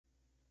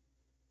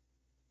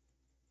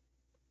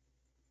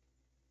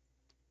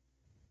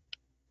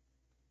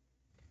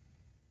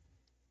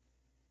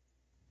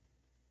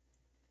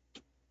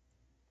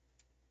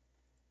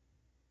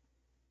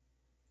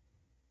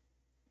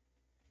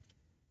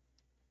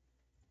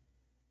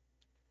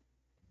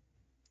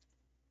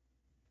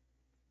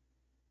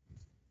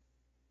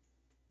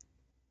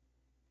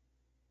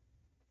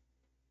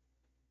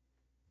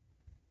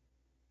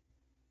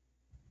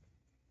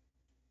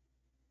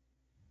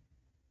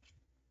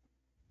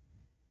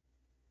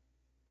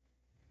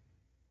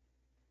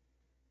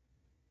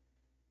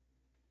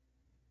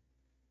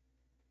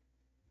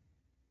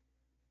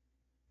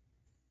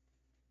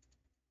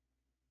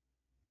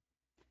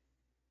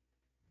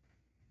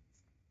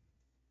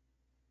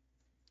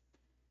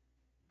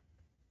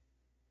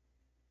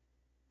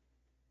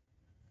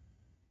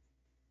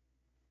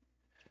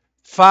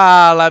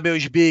Fala,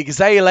 meus bigs.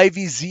 Aí,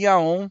 livezinha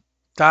on,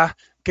 tá?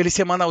 Aquele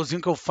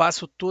semanalzinho que eu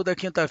faço toda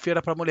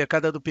quinta-feira pra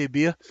molecada do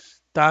PB,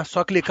 tá?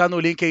 Só clicar no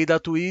link aí da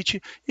Twitch.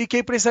 E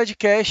quem precisar de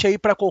cash aí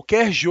pra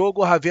qualquer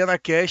jogo, Ravenna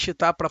Cash,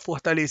 tá? Pra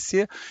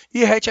fortalecer.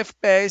 E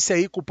Reetfps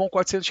aí, cupom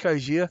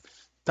 400kg,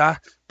 tá?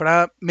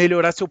 Pra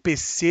melhorar seu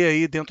PC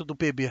aí dentro do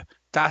PB,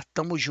 tá?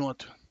 Tamo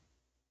junto.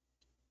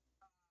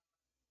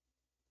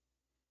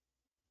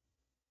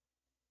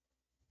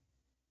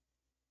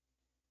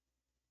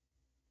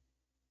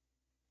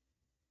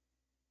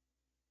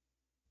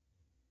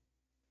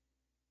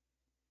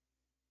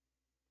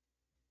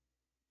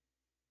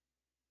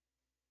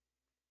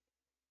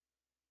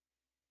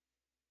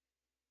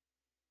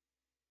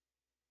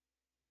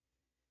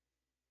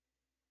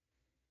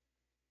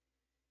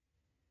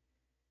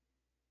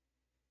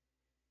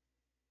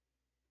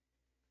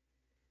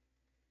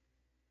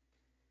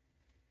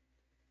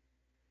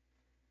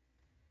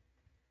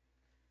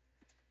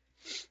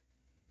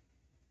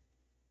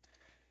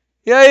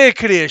 E aí,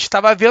 Cris?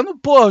 Tava vendo,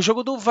 pô, o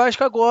jogo do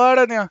Vasco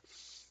agora, né?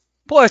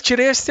 Pô,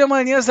 tirei as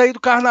semaninhas aí do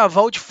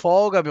carnaval de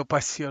folga, meu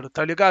parceiro,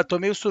 tá ligado? Tô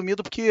meio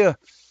sumido porque,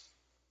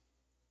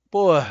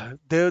 pô,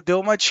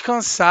 deu uma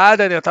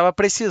descansada, né? Tava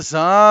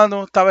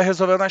precisando, tava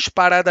resolvendo umas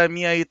paradas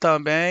minhas aí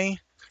também.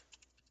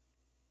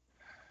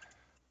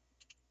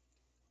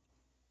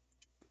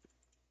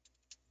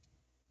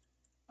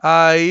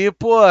 Aí,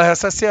 pô,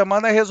 essa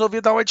semana eu resolvi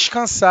dar uma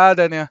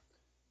descansada, né?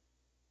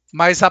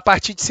 Mas a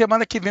partir de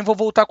semana que vem vou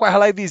voltar com as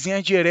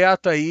livezinhas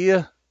direto aí,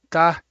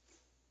 tá?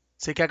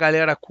 Sei que a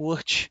galera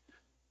curte.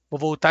 Vou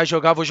voltar a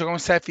jogar, vou jogar um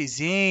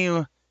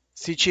CFzinho.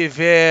 Se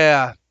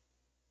tiver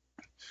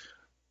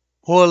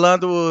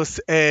rolando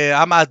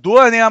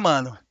amador, né,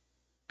 mano?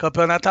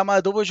 Campeonato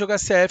amador, vou jogar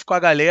CF com a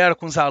galera,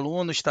 com os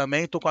alunos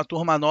também. Tô com a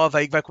turma nova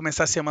aí que vai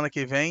começar semana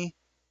que vem.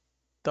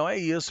 Então é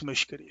isso,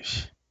 meus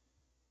queridos.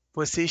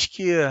 Vocês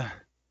que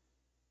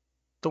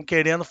estão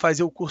querendo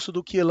fazer o curso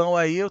do Quilão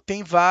aí, eu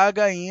tenho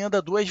vaga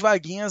ainda, duas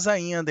vaguinhas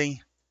ainda,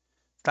 hein?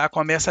 Tá?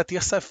 Começa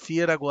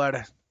terça-feira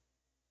agora.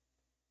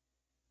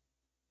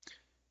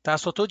 Tá?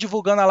 Só tô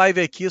divulgando a live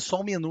aqui,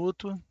 só um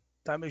minuto,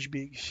 tá, meus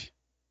bigs?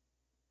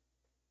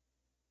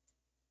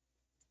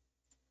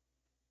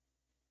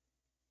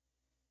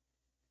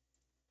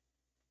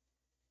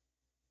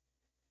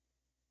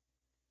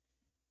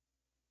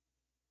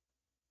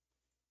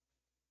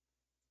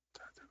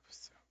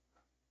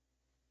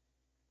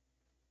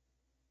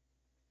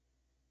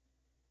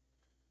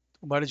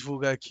 Bora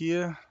divulgar aqui.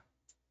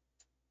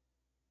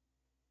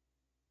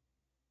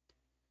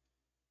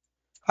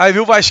 Aí,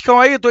 viu o Vascão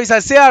aí?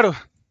 2-0.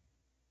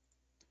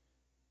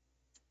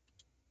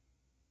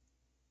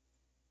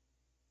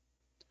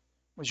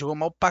 Jogou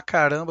mal pra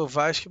caramba o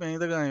Vasco, mas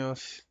ainda ganhou.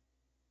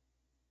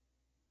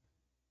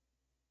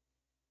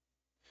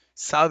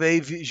 Salve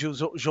aí,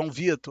 João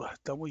Vitor.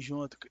 Tamo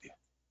junto, querido.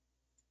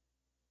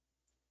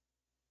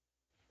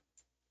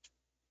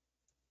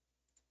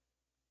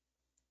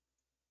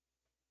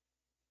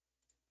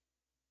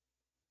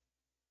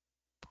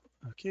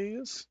 Que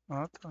isso?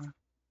 Ah, tá.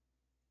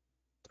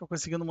 Tô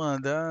conseguindo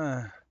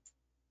mandar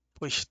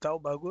postar o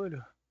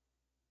bagulho?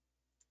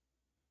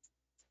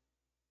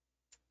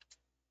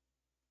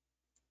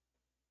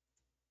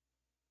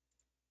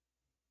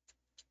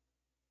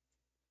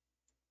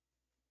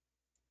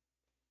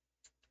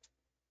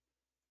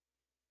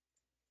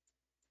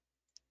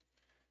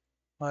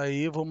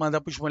 Aí, vou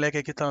mandar pros moleques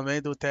aqui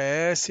também do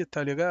TS,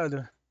 tá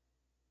ligado?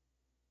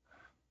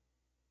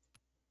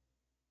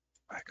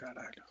 Ai,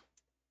 caralho.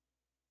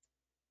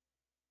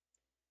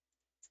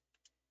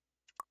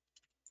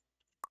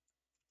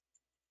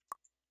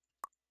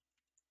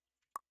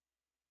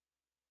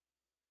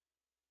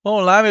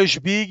 Vamos lá, meus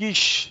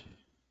bigs.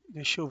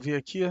 Deixa eu ver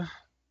aqui.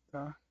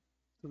 Tá,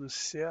 tudo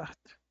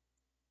certo.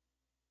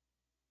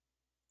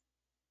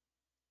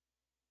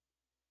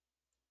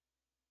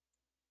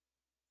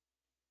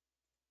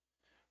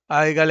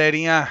 Aí,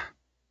 galerinha.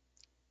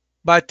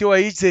 Bateu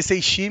aí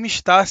 16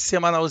 times, tá?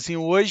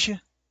 Semanalzinho hoje,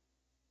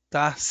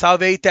 tá?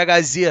 Salve aí,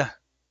 THZ.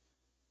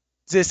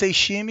 16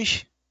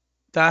 times,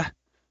 tá?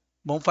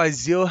 Vamos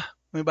fazer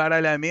o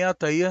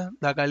embaralhamento aí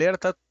da galera.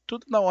 Tá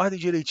tudo na ordem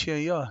direitinho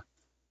aí, ó.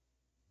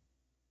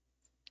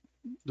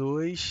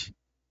 2,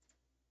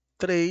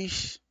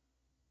 3.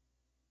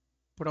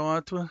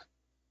 Pronto.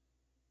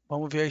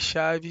 Vamos ver as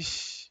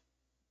chaves.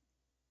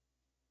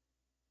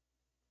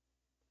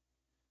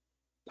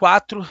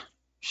 4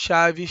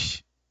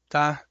 chaves,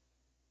 tá?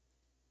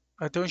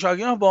 Vai ter uns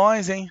joguinhos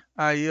bons, hein?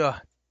 Aí, ó.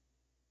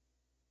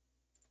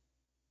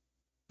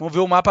 Vamos ver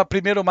o mapa,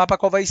 primeiro mapa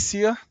qual vai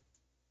ser.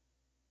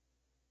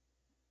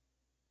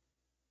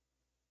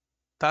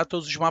 Tá?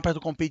 Todos os mapas do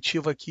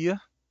competitivo aqui.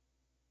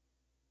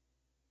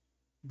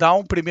 Dá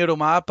um primeiro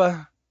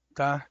mapa,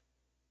 tá?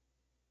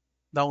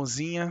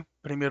 Downzinha,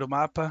 primeiro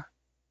mapa.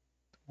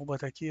 Vou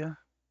botar aqui, ó.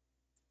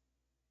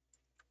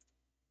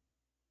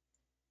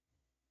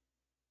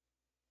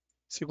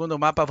 Segundo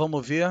mapa,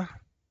 vamos ver.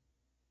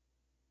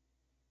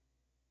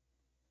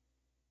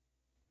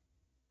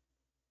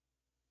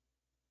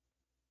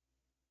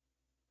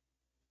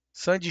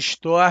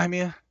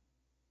 Sandstorm.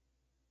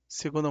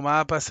 Segundo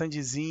mapa,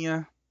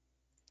 Sandizinha.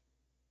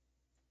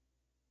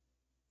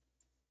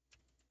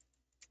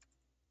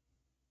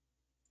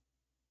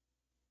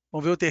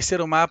 Vamos ver o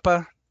terceiro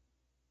mapa.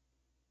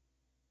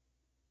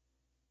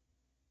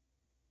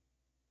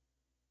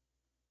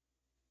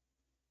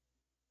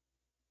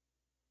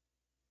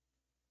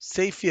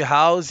 Safe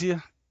House.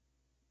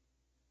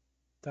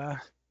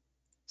 Tá?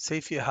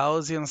 Safe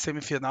House na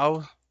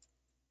semifinal.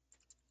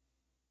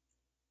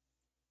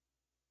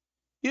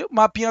 E o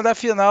mapinha da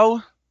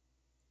final.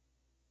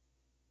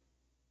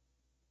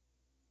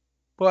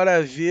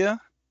 Bora ver.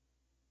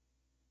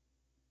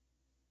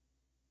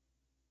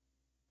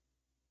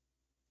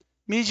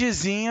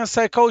 Midzinha,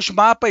 sai com os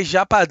mapas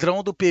já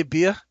padrão do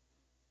PB,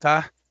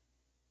 tá?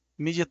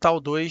 Mid tal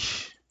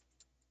 2.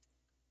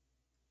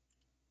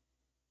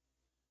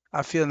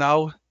 A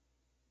final.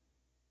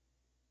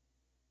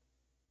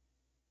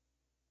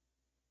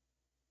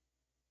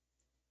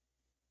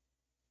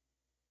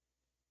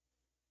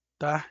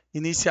 Tá?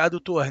 Iniciado o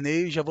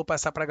torneio, já vou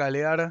passar pra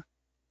galera.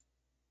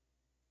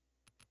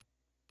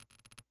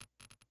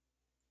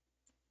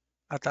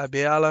 A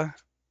tabela.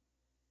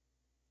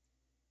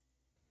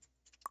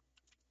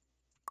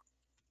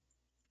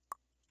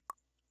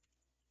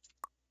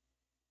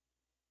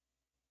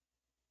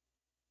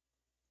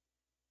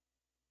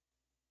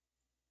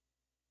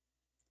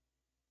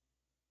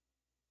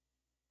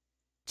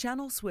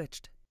 Channel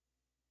switched.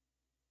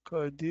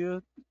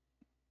 Cadê?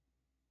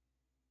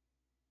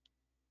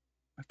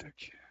 Até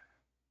aqui.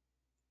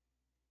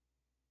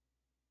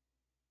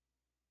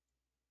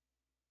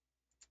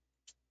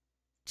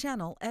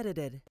 Channel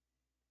edited.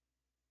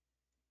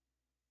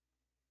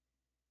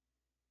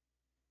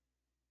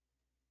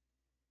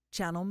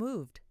 Channel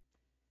moved.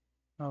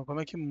 Não, como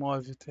é que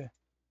move?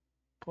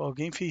 Pô,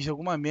 alguém fez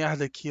alguma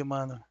merda aqui,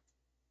 mano.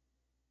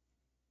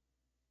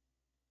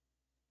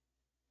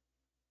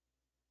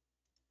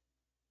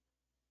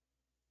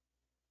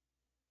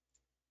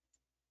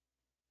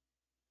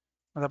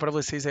 Vou mandar pra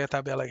vocês aí a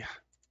tabela aí.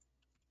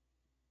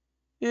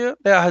 E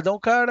lerdão,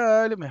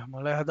 caralho, meu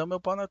irmão. Lerdão,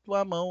 meu pau na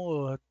tua mão,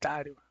 ô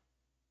otário.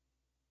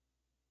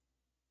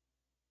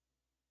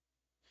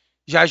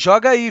 Já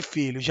joga aí,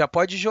 filho. Já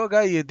pode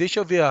jogar aí. Deixa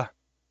eu ver, ó.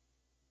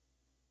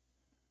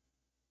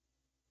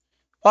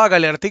 Ó,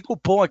 galera, tem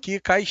cupom aqui,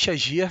 Caixa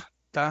G,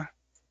 tá?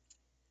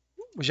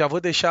 Já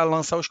vou deixar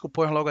lançar os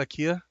cupons logo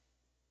aqui.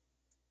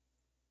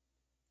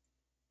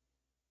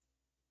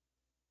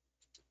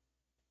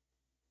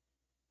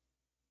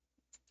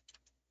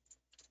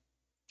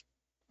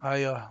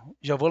 Aí, ó.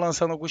 Já vou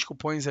lançando alguns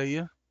cupons aí.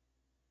 Deixa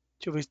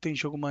eu ver se tem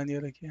jogo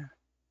maneiro aqui.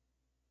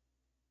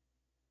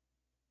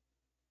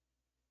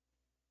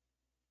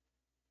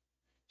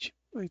 Deixa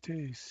eu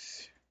ver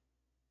esse.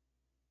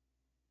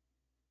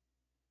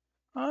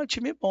 Ah,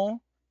 time bom.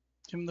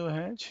 Time do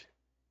Red.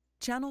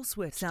 Channel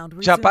switch. Sound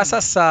Já resumed. passa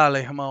a sala,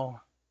 irmão.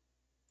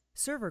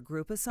 Server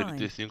group assigned.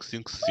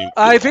 3555.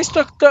 Aí, vê se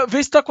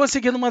tu tá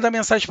conseguindo mandar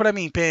mensagem pra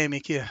mim, PM,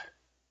 aqui.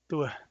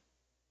 Tua.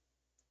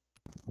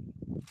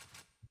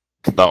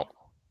 Não.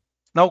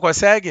 Não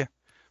consegue?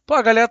 Pô,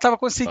 a galera tava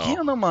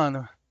conseguindo,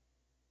 mano.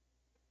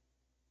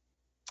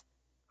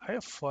 Aí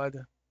é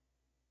foda.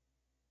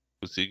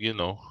 Consegui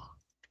não.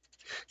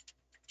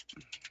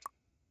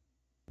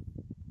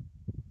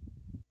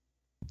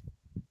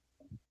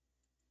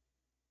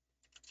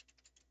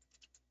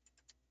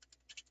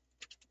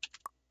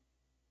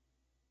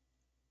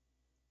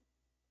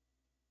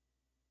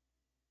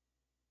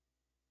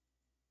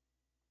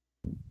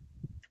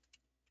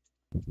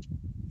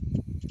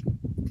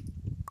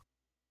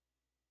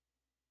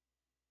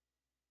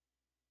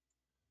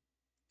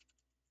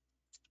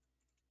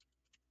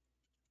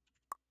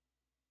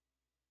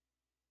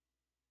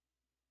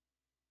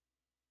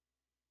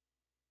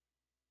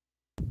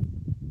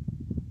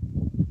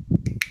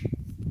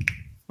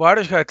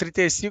 Bora, cara.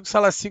 35,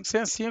 sala 5,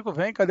 105.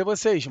 Vem, cadê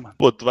vocês, mano?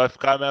 Pô, tu vai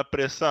ficar me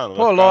apressando?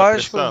 Pô,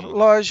 lógico,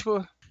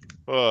 lógico.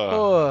 Pô,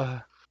 Pô,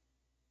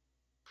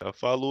 já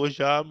falou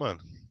já, mano.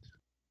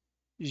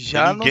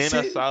 já Tem não ninguém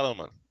na sei. sala,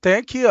 mano. Tem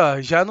aqui, ó.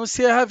 Já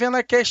anunciei a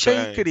Ravenna Cash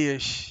aí, Tem.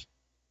 crias.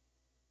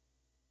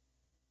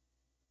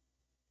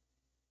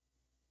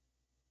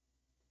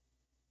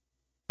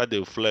 Cadê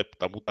o Flap?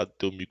 Tá mutado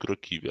teu micro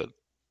aqui, velho.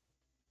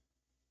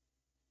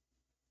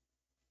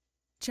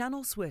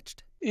 Channel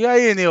switched. E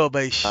aí,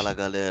 Neubas? Fala,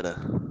 galera.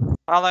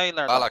 Fala aí,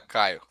 Lerdão. Fala,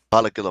 Caio.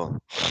 Fala, Quilão.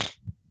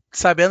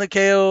 Sabendo que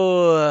aí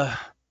o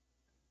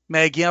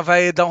Meguinha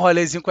vai dar um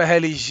rolezinho com a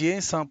RLG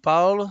em São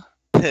Paulo.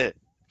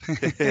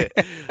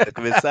 Vai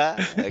começar?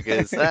 Vai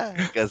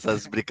começar? Com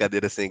essas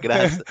brincadeiras sem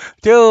graça?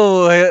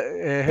 Teu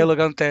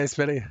relogando teste,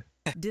 peraí.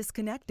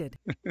 Disconnected.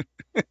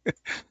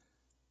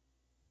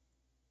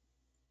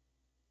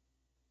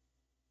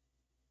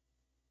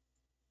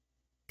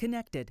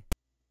 Connected.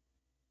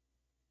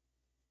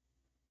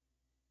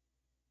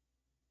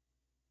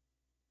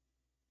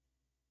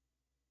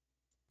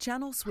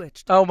 Channel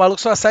switched. Ah, o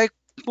maluco só sai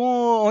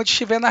com onde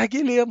estiver na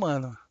narguilé,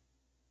 mano.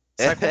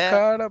 Sai com o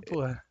cara,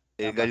 porra.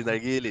 Ele gosta de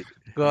narguile?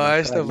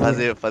 Gosta,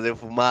 mano. Fazer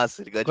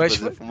fumaça, ele gosta de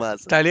fazer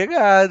fumaça. Tá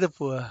ligado,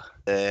 porra.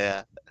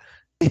 É.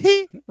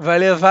 Vai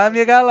levar a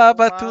amiga lá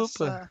pra tu,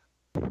 pô.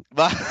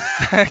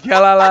 Fumaça.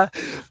 Aquela lá.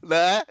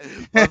 Né?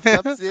 Vou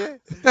ficar pra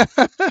você.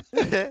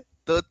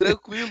 Tô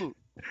tranquilo.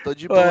 Tô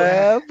de boa.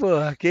 Ué, pô.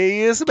 Que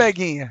isso,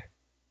 Beguinha?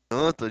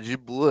 Não, tô de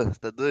boa.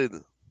 Tá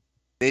doido?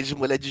 Nem de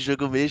mulher de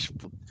jogo mesmo,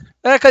 pô.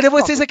 Cadê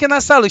vocês aqui na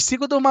sala? Os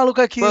 5 dos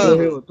malucos aqui. Mano,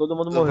 Morreu, todo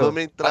mundo morreu.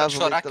 vamos entrar, Para de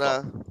vamos chorar,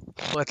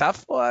 entrar. Pô, tá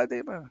foda,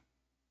 hein, mano.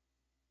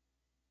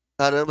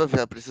 Caramba,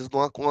 velho, preciso de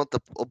uma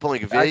conta. Ô,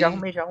 Pong, vê aí. Já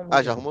arrumei, já arrumei.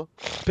 Ah, já arrumou?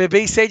 PB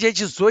e sede é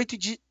 18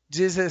 de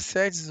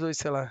 17, 18,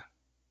 sei lá.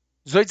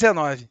 18,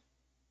 19.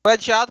 Foi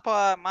adiado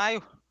pra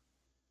maio.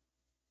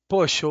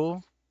 Pô,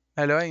 show.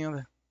 Melhor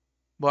ainda.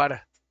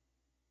 Bora.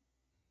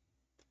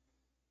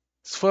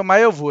 Se for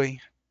maio, eu vou,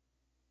 hein.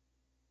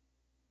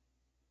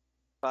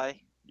 Vai.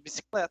 De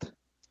bicicleta.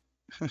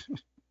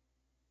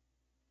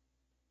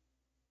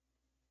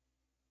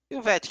 E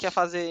o Vete quer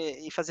fazer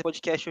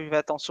podcast e o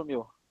Vetão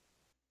sumiu.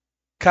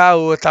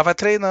 Caô, tava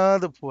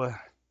treinando, pô.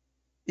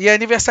 E é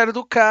aniversário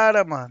do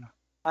cara, mano.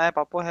 Ah, é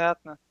papo reto,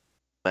 né?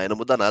 Aí não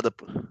muda nada,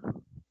 pô.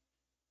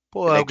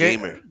 Pô, Ele é alguém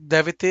gamer.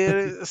 deve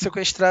ter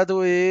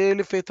sequestrado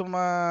ele, feito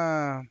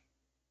uma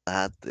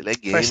Ah, ele é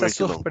festa gamer,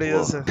 Quilão,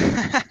 surpresa.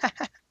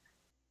 porra.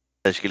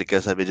 Acho que ele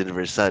quer saber de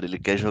aniversário? Ele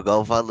quer jogar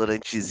o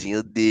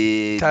Valorantezinho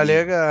dele. Tá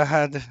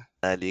ligado?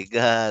 Tá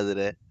ligado,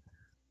 né?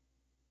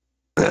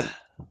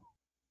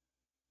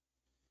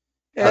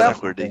 É, Já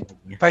acordei.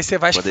 vai ser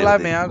Vasco e Mandei,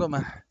 mandei. Flamengo,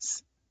 mano.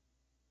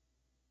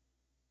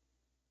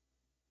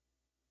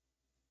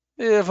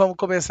 E vamos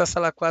começar essa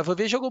laquada. Vou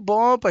ver jogo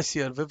bom,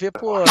 parceiro. Vou ver,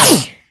 pô.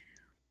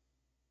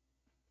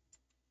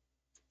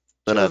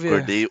 Mano, eu ver.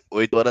 acordei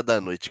 8 horas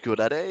da noite. Que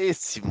horário é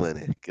esse,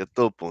 mano? Que eu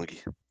tô,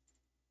 Pong.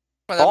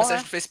 Mandar Bom,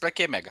 mensagem né? pra esse pra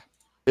quê, Mega?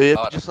 Eu ia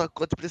Da hora. pedir sua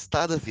conta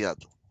emprestada,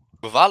 viado.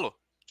 Do Valo?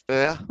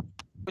 É,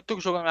 Foi tu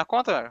que jogou na minha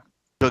conta, velho?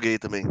 joguei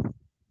também.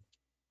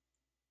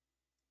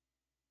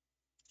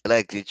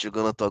 Moleque, a gente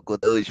jogou na tua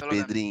conta hoje, Pelo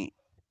menos. Pedrinho.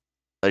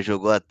 Nós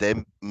jogou até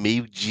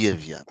meio-dia,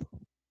 viado.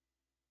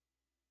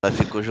 Nós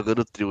ficou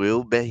jogando trio. Eu,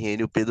 o BRN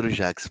e o Pedro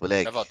Jax,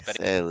 moleque. Já volto, pera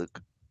Cê é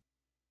louco.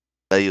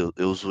 Aí,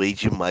 eu zoei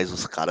demais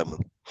os caras,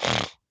 mano.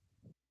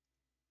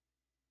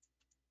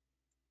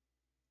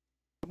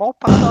 Mal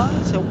para lá,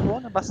 você upou,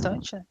 né?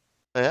 Bastante, né?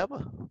 É,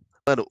 mano.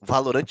 Mano,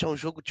 Valorant é um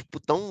jogo, tipo,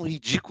 tão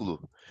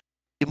ridículo.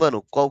 E,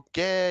 mano,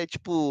 qualquer,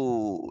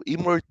 tipo,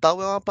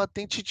 imortal é uma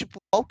patente, tipo,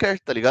 qualquer,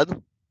 tá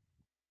ligado?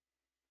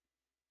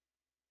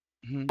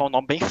 É um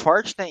nome bem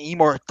forte, né?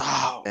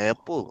 Imortal. É,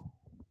 pô.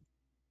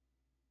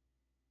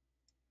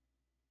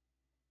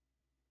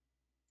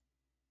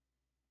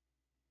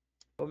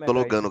 Ô, Tô Mega,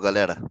 logando,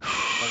 galera. eu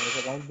vou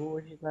jogar um duo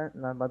hoje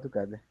na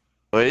madrugada.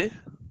 Oi?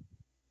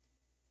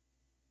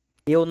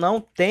 Eu não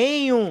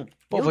tenho!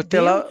 Pô, Meu vou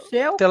ter lá, Deus do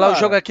céu, ter lá o cara.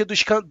 jogo aqui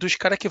dos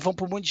caras que vão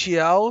pro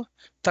Mundial.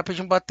 Tá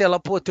pedindo bater lá,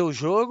 pô, teu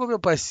jogo, meu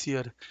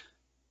parceiro.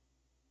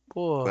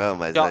 Pô, Não,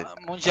 mas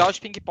Mundial de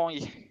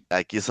ping-pong.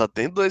 aqui só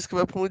tem dois que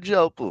vai pro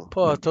Mundial, pô.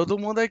 pô, todo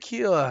mundo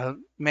aqui, ó.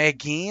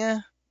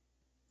 Meguinha,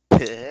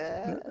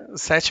 É.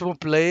 sétimo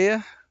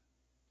player.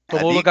 Tá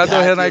Tomou o lugar do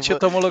ligado, Renatinho,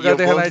 tomou o lugar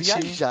do eu vou Renatinho.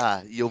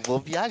 viajar. E eu vou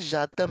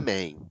viajar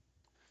também.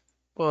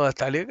 Pô,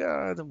 tá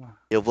ligado, mano.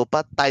 Eu vou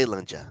pra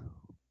Tailândia.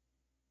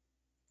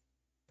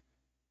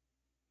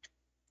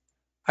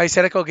 Aí,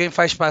 será que alguém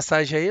faz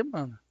passagem aí,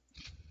 mano?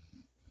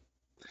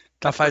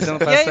 Tá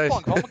fazendo E aí, passagem?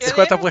 Pong, vamos querer,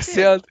 meu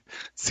 50%?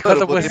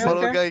 Mano, eu botei pra 50%.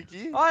 logar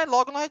aqui. Ai,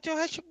 logo nós temos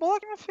o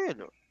Hatchbug, meu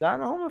filho. Dá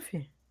não, meu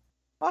filho.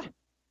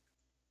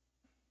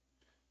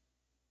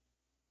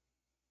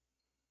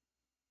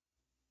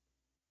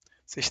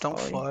 Vocês estão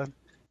Oi. foda.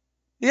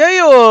 E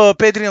aí, ô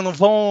Pedrinho, não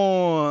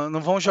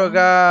vão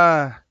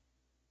jogar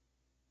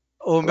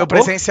o meu a boca.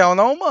 presencial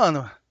não,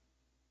 mano?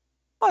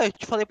 Ué, eu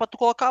te falei pra tu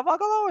colocar a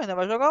vaga lá, ué, né?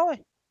 Vai jogar, ué.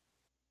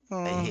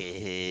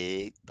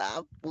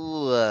 Eita,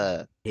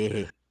 porra.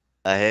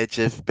 A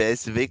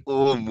Reetfps vem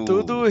como?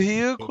 Tudo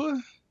rico.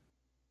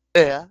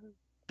 É.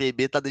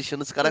 PB tá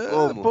deixando os caras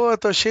como? Pô,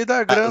 tô cheio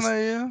da grana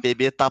aí.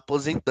 PB tá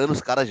aposentando os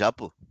caras já,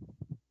 pô.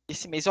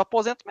 Esse mês eu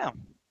aposento mesmo.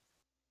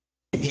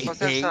 Qual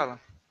serve a sala?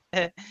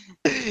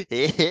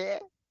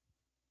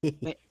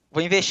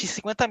 Vou investir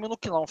 50 mil no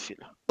quilão,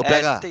 filho. Vou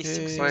pegar.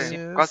 35, Que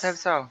 55. isso. Qual serve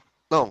a sala?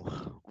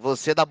 Não,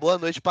 você dá boa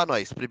noite pra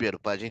nós, primeiro,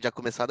 pra gente já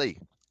começar daí.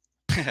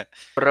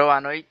 Boa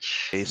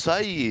noite. É isso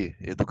aí,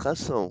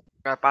 educação.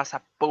 Vai passar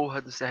a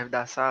porra do serve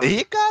da sala.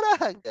 Ih,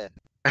 caraca!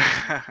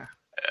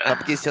 Só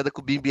porque você anda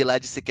com o Bimbi lá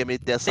de você quer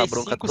meter essa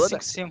bronca 65,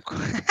 toda? 55.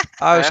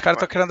 Ah, os É, caras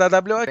pô. estão querendo dar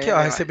W aqui, Bem ó.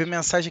 mais. Recebi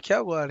mensagem aqui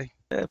agora, hein.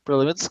 É,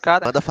 problema dos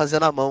caras. Manda fazer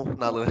na mão,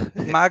 na lã.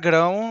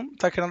 Magrão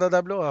tá querendo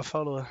dar WO,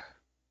 falou.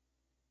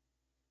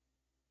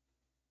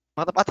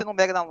 Manda bater no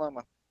Mega na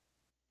lama.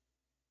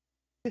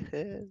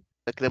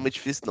 Não é muito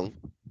difícil, não.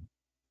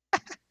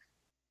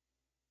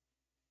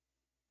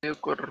 Meu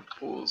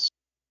corposo.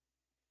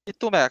 E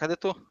tu, Mega, cadê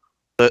tu?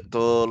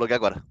 Tô logo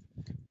agora.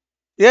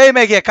 E aí,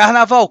 Meguinha,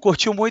 carnaval,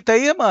 curtiu muito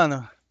aí,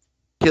 mano?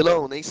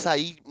 Quilão, nem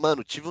saí.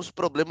 Mano, tive uns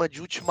problemas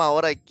de última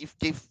hora aqui.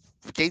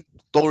 Fiquei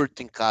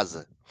torto em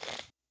casa.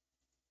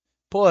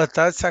 Pô,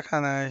 tá de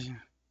sacanagem.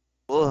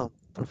 Porra,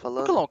 tô Ô,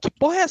 falando. Quilão, que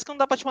porra é essa que não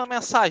dá pra te mandar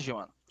mensagem,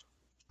 mano?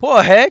 Pô,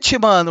 Ret,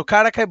 mano, o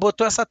cara que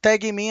botou essa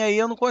tag em mim aí,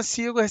 eu não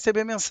consigo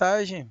receber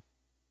mensagem.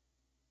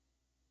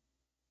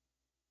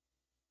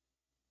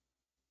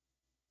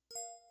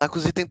 Na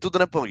cozinha tem tudo,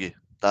 né, Pong?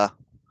 Tá.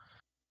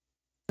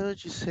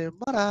 De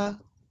separar.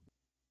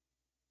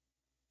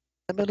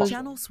 É melhor.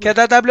 Channel Quer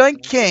switched. dar WO em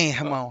quem,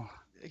 irmão?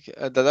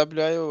 A da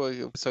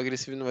WA, o pessoal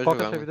agressivo não vai Qual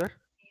que é o jogar, mano.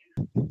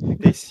 servidor?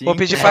 35. Vou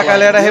pedir pra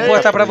galera E aí,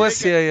 reportar pra e aí,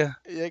 você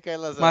aí. E aí,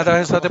 Kailazar? Mas o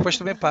resultado depois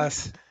tu me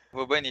passa.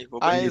 Vou banir, vou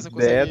Ah, banir. eles não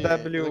conseguem, eles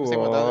não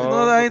conseguem mandar, né?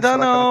 Não, ainda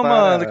não,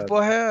 mano. Que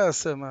porra é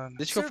essa, mano?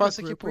 Deixa que eu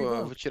faço aqui, pô.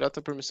 Eu vou tirar a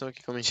tua permissão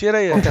aqui, calma aí. Tira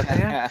aí.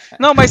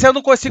 Não, mas eu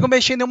não consigo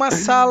mexer em nenhuma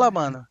sala,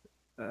 mano.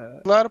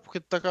 Claro, porque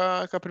tu tá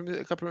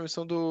com a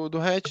permissão do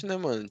hatch, né,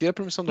 mano? Tira a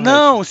permissão do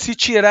Não, hatch. se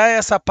tirar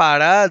essa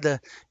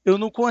parada, eu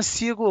não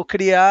consigo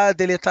criar,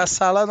 deletar a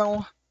sala,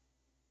 não.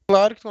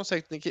 Claro que tu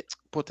consegue, tem que...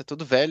 Pô, tá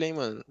todo velho, hein,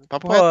 mano.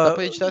 Papo Pô, reto, dá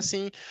pra editar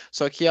sim.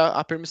 Só que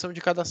a permissão de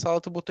cada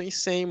sala tu botou em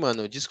 100,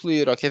 mano. De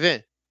excluir, ó. Quer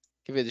ver?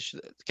 Quer ver?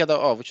 Quer dar...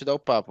 Ó, vou te dar o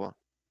papo, ó.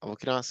 Ó, vou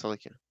criar uma sala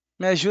aqui, ó.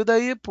 Me ajuda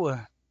aí, pô.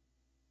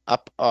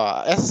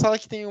 Ó, essa sala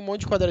aqui tem um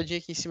monte de quadradinho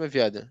aqui em cima,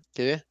 viado.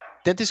 Quer ver?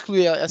 Tenta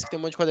excluir essa que tem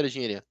um monte de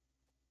quadradinho ali, ó.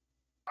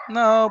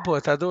 Não, pô,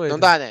 tá doido. Não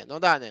dá, né? Não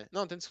dá, né?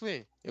 Não, tenta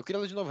excluir. Eu crio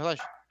ela de novo,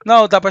 relaxa.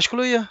 Não, dá pra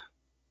excluir.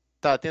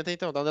 Tá, tenta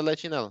então, dá um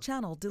delete nela.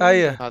 Channel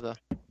Aí. deleted. Ah, tá.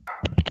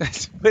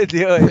 Se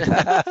fudeu aí.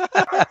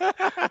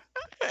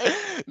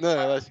 Não,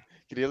 relaxa.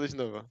 Cria ela de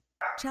novo, ó.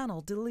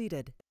 Channel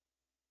deleted.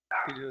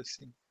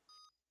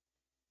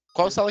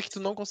 Qual sala que tu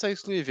não consegue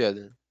excluir,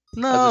 viado?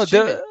 Não, do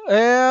time?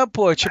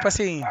 pô, tipo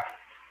assim.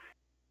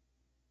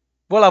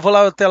 Vou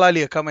lá telar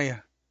ali, calma aí.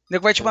 O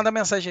nego vai te mandar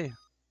mensagem aí.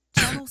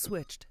 Channel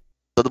switched.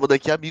 Todo mundo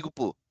aqui é amigo,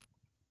 pô.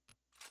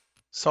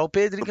 Só o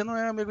Pedrinho que não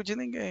é amigo de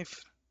ninguém,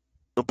 filho.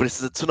 Não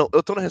precisa disso, não.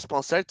 Eu tô no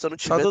respawn certo, se eu não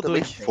Só tiver do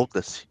também, dois.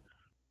 foda-se. Se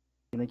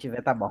não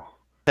tiver, tá bom.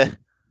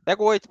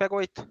 Pega o 8, pega o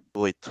 8.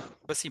 8.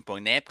 Tipo assim, pô,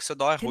 nem é porque seu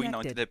dó é ruim, não,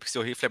 Connected. entendeu? Porque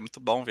seu rifle é muito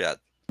bom, viado.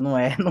 Não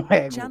é, não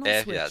é. Gu. Channel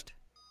É, switched.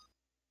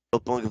 Ô,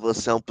 Pong,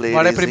 você é um player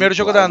Agora é primeiro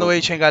jogo da exemplar,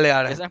 noite, hein,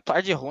 galera.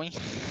 Exemplar de ruim.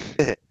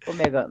 Ô,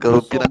 Mega, não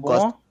Campina sou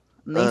Costa. bom,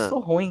 nem Ah. sou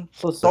ruim.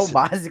 Sou só o Você-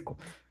 básico.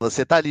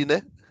 Você tá ali,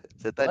 né?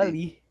 Você tá Tô ali.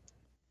 ali.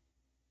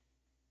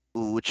 O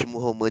último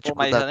romântico Pô,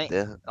 mas da eu nem-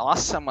 terra.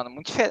 Nossa, mano,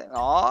 muito diferente.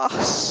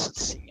 Nossa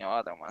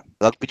senhora, mano.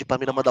 Logo pedi pra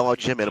mina mandar um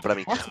áudio gemendo pra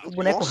mim. Nossa, que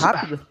boneco Nossa.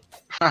 rápido.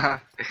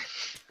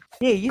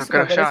 Que isso, Não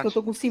cara? quero Parece chat. que eu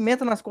tô com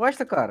cimento nas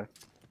costas, cara.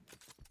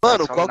 Mano,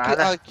 Não qual falo que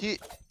nada. aqui...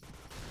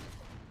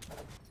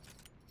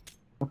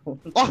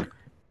 Ó,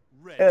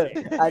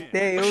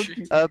 Até eu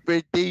que.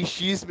 apertei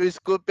X, meu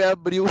scope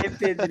abriu. Ei,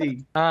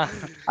 Pedrinho. Ah,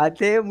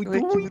 Até é muito Ai,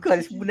 que ruim, cara,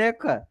 esse boneco,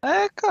 cara.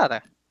 é,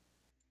 cara.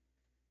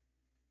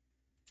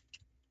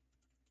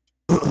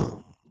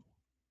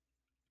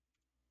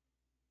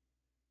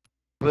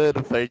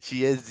 Mano,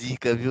 partinha é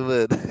zica, viu,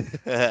 mano?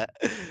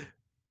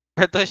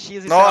 Apertou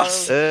X e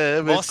Nossa!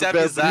 É, meu Bom se scope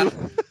avisar.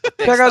 abriu.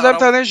 PHW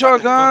tá nem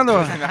jogando.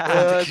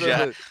 Ah, Já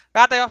mano.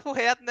 Ah, tá papo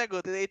reto, né,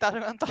 Guto? Ele tá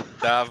jogando.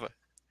 tava.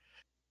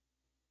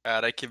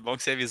 Cara, que bom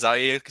que você avisar.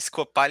 Eu ia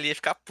escopar ali e ia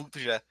ficar puto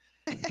já.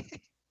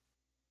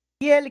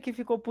 E ele que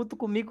ficou puto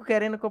comigo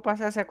querendo que eu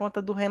passasse a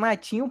conta do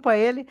Renatinho pra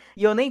ele.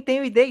 E eu nem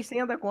tenho ID e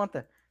senha da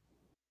conta.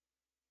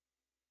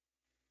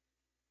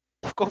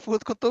 Ficou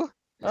puto com tu?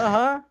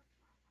 Aham.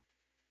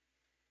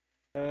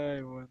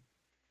 Ai, mano.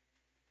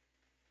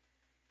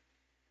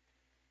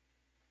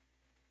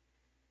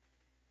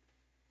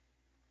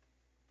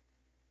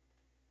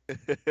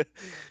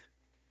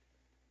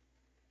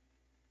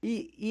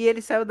 E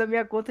ele saiu da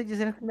minha conta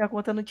dizendo que minha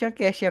conta não tinha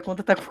cash. E a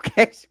conta tá com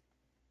cash.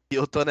 E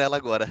eu tô nela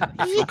agora.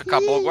 Nunca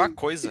acabou alguma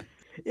coisa.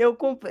 Eu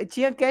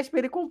tinha cash pra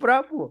ele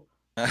comprar, pô.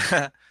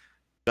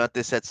 Tem uma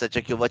T77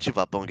 aqui, eu vou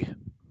ativar, Pong.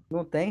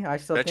 Não tem,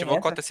 acho que só Já tem ativou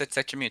essa. qual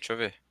T77 mil? Deixa eu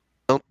ver.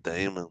 Não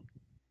tem, mano.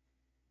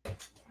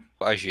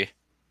 A G.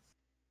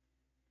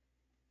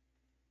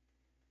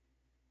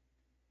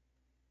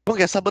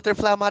 Pong, essa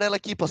butterfly amarela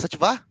aqui, posso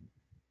ativar?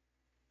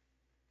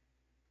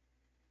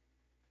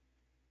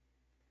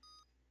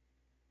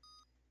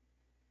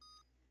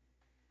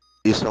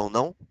 Isso é um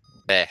não?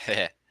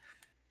 É.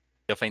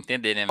 Deu pra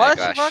entender, né, Pode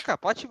Mega? Eu ativar, acho. cara.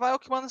 Pode ativar, é o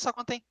que manda essa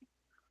conta aí.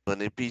 Vou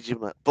nem pedir,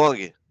 mano.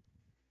 Pong,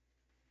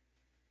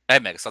 É,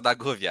 Mega, só dá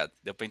go, viado.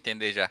 Deu pra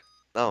entender já.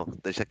 não,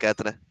 deixa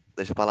quieto, né?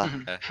 Deixa pra lá.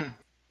 É.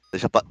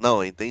 Deixa pra...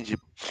 Não, eu entendi.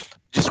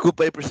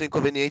 Desculpa aí por ser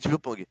inconveniente, viu,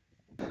 Pong?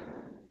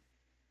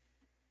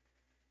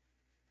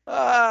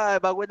 Ai,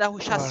 bagulho da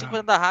ruxar Bora. 5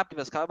 anda rápido,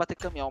 velho. Os caras vão bater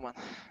caminhão, mano.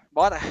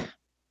 Bora.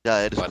 Já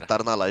era, Bora.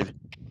 escutaram na live.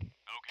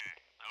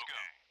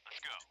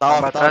 Vamos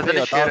Tá atrás off da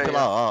aí, ó, tá lixeira off aí,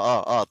 lá,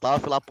 ó, tá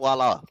off lá pro ar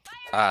lá, ó.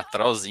 Ah,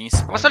 trollzinho.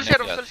 Vamos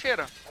lixeira, vamos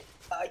lixeira.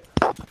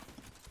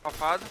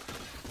 Safado.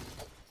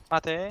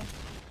 Matei.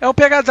 É o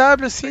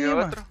PHW, sim, Peguei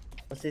mano. outro.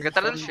 Vocês Fica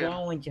atrás da estão lixeira.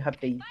 onde,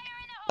 rapaz?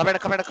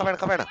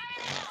 Caverna.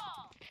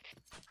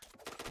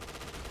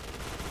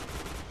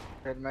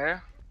 Peguei do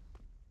meio.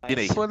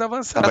 Virei. Pode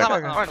avançar, Cara,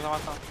 vai não, pegar. não, não,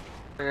 não.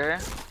 Peguei.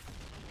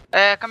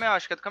 É, caminhão,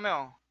 acho que é do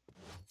caminhão.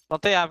 Não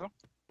tem A, viu?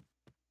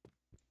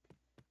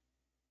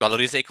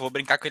 Valoriza aí que eu vou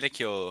brincar com ele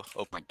aqui, ô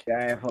Punk.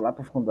 É, vou lá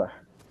pro fundo, ó.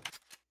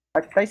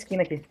 Aqui tá a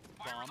esquina aqui.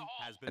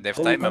 Deve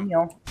Tô estar aí no mesmo.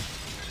 caminhão.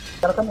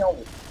 Tá no caminhão,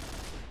 velho.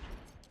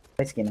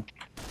 Da esquina.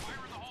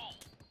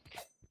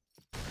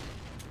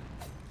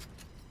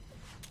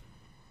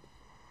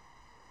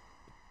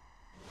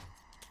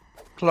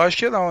 Lógico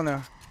que não,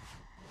 né?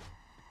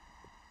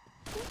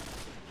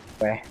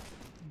 Ué.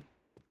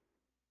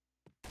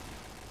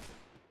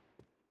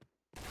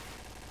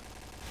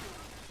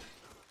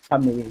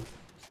 Família.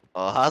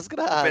 Ó, as O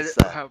graças.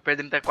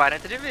 Pedrinho tem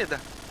 40 de vida.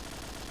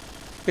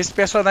 Esse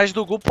personagem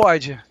do Gu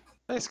pode.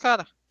 É esse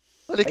cara.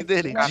 Olha que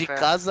dele. De Café.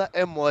 casa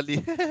é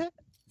mole.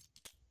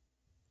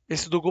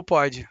 Esse do Gu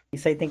pode.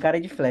 Isso aí tem cara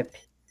de flap.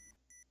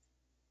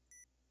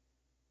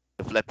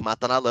 O Flap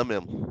mata na lã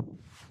mesmo.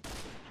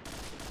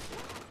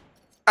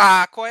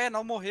 Ah, qual é?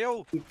 Não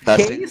morreu? Tá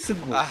Que sem- isso,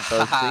 Gu? Tá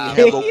sem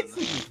Que hello.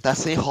 isso? Tá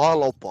sem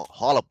rola, pô.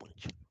 Rola, pô.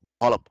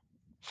 Rola, pô.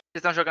 Vocês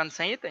estão jogando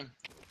sem item?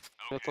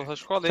 Eu tô só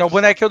de colete. Que é o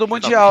bonequinho do Dá pra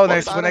Mundial, né? botar,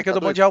 Esse né? bonequinho Tá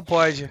do doido. Mundial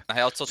pode. Na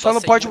real, só Só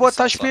não sem pode munição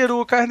botar as só.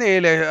 perucas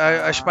nele,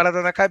 as Ah.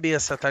 paradas na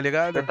cabeça, tá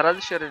ligado? Atrás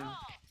do cheiro aí.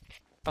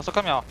 Passou o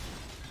caminhão.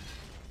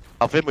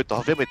 Ralvei muito,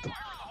 ralvei muito.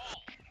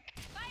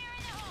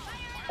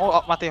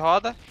 Ó, matei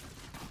roda.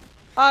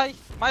 Ai,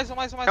 mais um.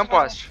 Tem um mais um.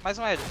 poste. Mais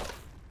um L.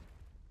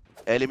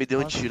 Ele me deu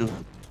um Nossa. tiro.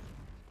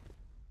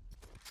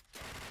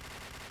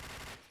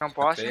 Tem um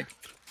poste. Ok.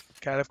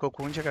 Cara, ficou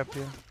com 1 de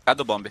HP.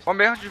 Cadê o bomber? Bom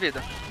mesmo de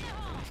vida.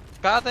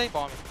 Cada e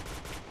bomb.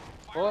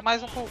 Boa,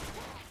 mais um pro.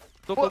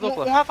 Dupla,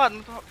 dupla. Um rafado.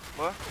 Muito...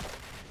 Boa.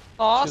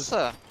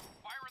 Nossa!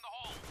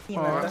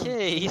 Ó. Que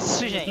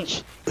isso,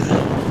 gente?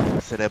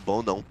 Você não é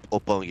bom não, ô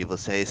Pong.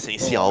 Você é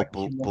essencial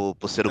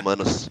pro ser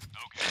humano.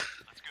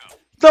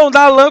 Então,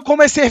 da LAN,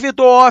 como é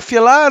servidor off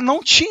lá,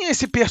 não tinha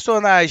esse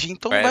personagem.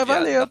 Então não É, vai viado,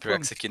 valer, não, pô. pior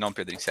que esse aqui não,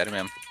 Pedrinho, sério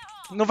mesmo.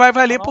 Não vai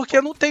valer Não, porque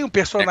não tem um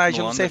personagem É que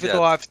não no anda, servidor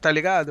viado. off, tá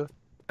ligado?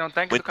 Tem um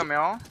tanque Muito. do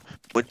caminhão.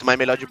 Muito mais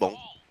melhor de bom.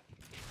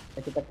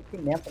 Aqui tá com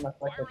pimenta na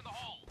faixa.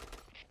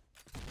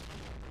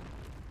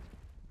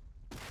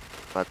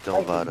 Matei Ai,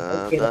 um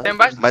varanda. Tem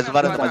embaixo do Mais um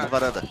caminhão, varanda, mais um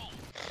varanda.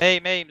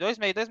 Meio. Dois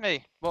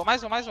meio. Boa,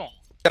 mais um.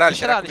 Caralho,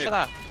 Deixa lá, comigo. deixa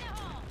lá.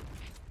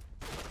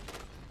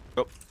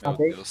 Meu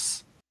Ok.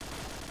 Deus.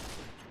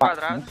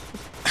 Quadrado.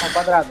 Tá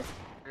quadrado.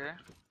 É.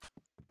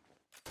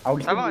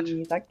 Alguém Tava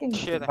onde? tá quente.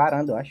 Cheira.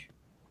 Varanda, eu acho.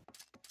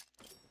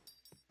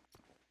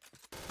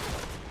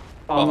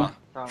 Toma.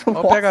 Tá. Ó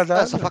o PHW.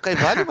 Essa faca aí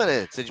vale,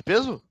 mané? Você é de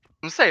peso?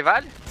 Não sei,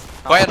 vale?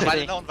 Vai, não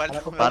vale não, vale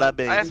não.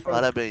 Parabéns, Ah, é?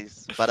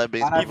 parabéns.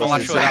 Parabéns Parabéns. por Vamos lá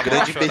você. chorar, Você é um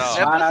grande vamos lá chorar.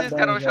 imbecil. Não é possível,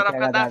 cara. Eu vou Parabéns, chorar por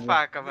causa da PHW.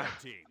 faca, mano.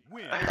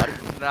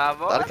 Na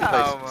Claro que vai.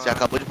 moral, Você mano.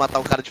 acabou de matar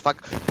um cara de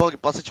faca. Pong,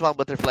 posso ativar um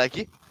butterfly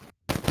aqui?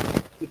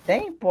 E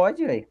tem?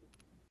 Pode, velho.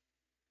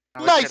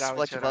 Não, vou Nice! tirar, Vou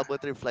vou ativar tirar. o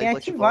butterfly. Tem vou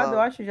ativar ativado,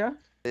 eu acho já.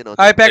 Tem não,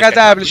 Aí, tem.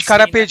 PHW, os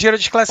caras Sim, né? pediram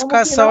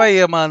desclassificação Como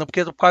aí, mano,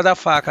 porque por causa da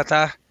faca,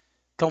 tá?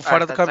 Tão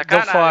fora tá do de campo. Tão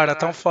sacanagem, fora, né?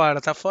 tão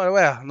fora, tá fora.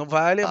 Ué, não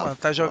vale, Tá mano.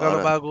 Tá jogando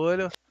fora.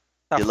 bagulho.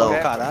 Tá Quilão.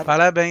 foda, caralho.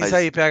 Parabéns Mas-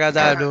 aí,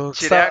 PHW.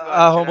 Tirei agora,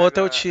 Arrumou tirei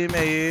teu agora. time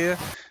aí.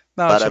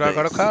 Não, Parabéns. tirou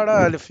agora o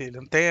caralho,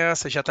 filho. Não tem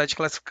essa, já tá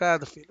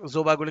desclassificado, filho.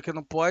 Usou o bagulho que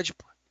não pode,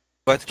 pô.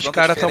 Os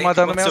caras tão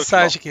mandando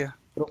mensagem aqui.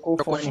 Trocou o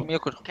Trocou de fone.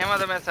 micro. Quem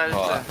mandou mensagem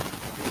Ó. pra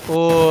você?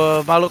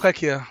 O maluco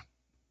aqui, ó.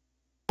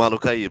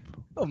 Maluco aí.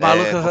 O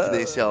maluco. É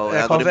confidencial,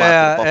 é conf-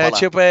 anonimato, não pode é falar.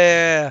 tipo,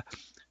 é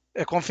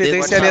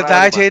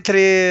confidencialidade anônima.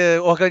 entre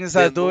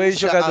organizador e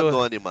Denúncia jogador.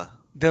 anônima.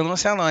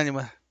 Denúncia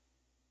anônima.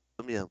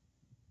 Isso mesmo.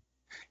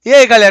 E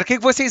aí, galera, o que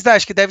vocês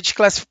acham? Que deve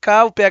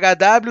desclassificar o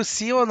PHW,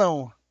 sim ou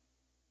não?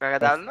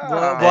 PHW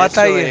não.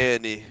 Bota aí.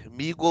 SON,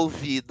 migo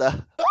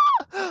ouvida.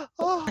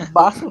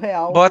 Baço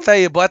real.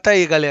 Bota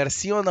aí, galera.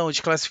 Sim ou não?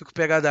 Desclassifica o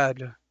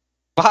PHW.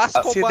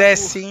 Vasco Se ou der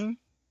Bangu? sim,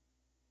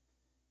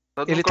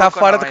 Todo ele mundo tá colocou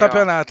fora não do aí, ó.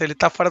 campeonato. Ele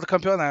tá fora do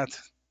campeonato.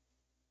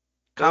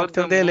 Calma que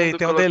tem um Todo delay, mundo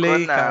tem um colocou delay,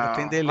 não. cara.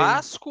 Tem delay.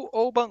 Vasco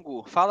ou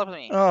Bangu? Fala pra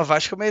mim. Ó,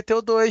 Vasco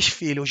meteu 2,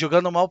 filho.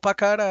 Jogando mal pra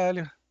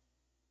caralho.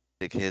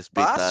 Tem que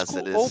respeitar a Vasco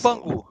seleção. ou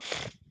Bangu?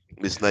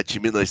 Isso não é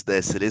time não, isso daí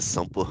é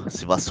seleção, pô.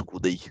 Esse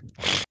vascudo aí.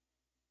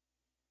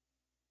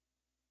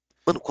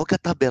 Mano, qual que é a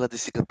tabela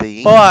desse campeão,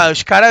 hein? Ó,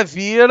 os caras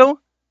viram.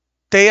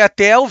 Tem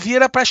até o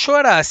vira pra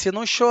chorar. Se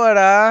não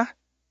chorar,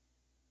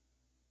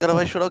 O cara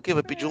vai chorar o quê?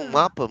 Vai pedir um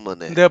mapa,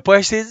 mano?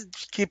 depois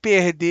que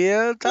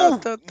perder, Não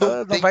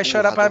não tem vai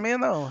chorar porra, pra não. mim,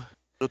 não.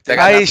 Não tem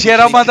Aí, nada.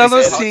 geral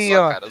mandando sim,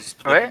 ó.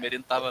 Primeiro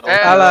não tava não.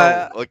 É, Ah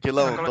lá. Ô,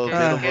 Quilão, tô Coloquei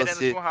vendo querendo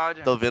você. no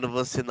round. Tô vendo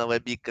você na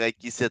webcam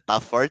aqui, você tá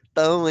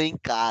fortão, hein,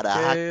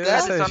 caraca.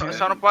 Isso, Só gente.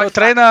 não pode Tô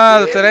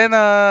treinando, Que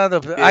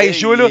treinando. Aí,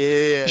 Júlio,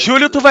 isso.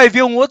 Júlio, tu vai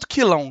ver um outro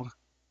quilão.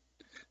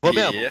 Vou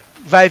mesmo.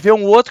 Vai ver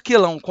um outro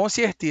quilão, com Já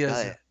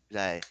certeza. é,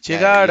 já é. Te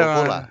já é. Eu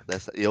vou garanto. lá.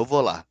 Eu vou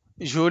lá.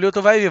 Júlio,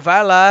 tu vai ver.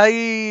 Vai lá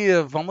e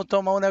vamos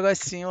tomar um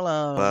negocinho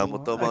lá.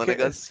 Vamos tomar um Aqui-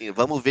 negocinho.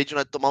 Vamos ver de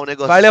nós tomar um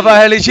negocinho. Vai levar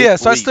a RLG?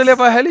 Só se tu depois.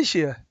 levar a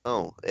RLG.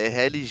 Não, é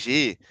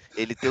RLG,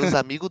 ele tem os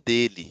amigos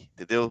dele,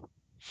 entendeu?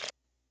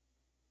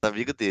 Os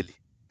amigos dele.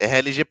 É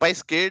RLG pra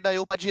esquerda,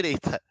 eu pra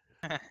direita.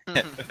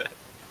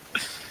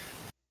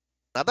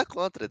 Nada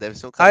contra, deve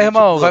ser um cara Ah, gente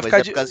irmão, boa, vai mas ficar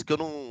é de- por causa que eu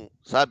não,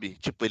 sabe?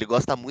 Tipo, ele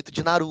gosta muito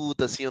de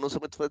Naruto, assim, eu não sou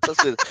muito fã dessas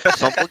coisas.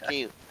 Só um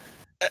pouquinho.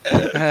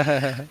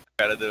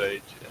 Cara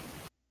doente.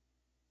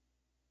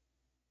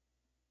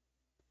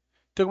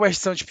 Tem alguma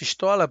restrição de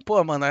pistola?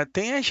 Pô, mano,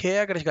 tem as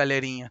regras,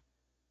 galerinha.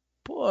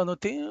 Pô, eu não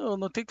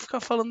tenho que ficar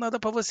falando nada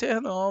pra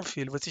vocês não,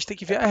 filho. Vocês têm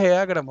que ver a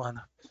regra,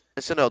 mano.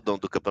 Esse não é o dono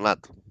do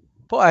campeonato?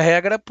 Pô, a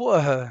regra,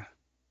 porra.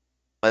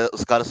 Mas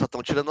os caras só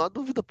estão tirando uma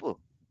dúvida, pô.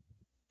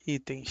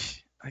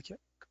 Itens. Aqui, ó.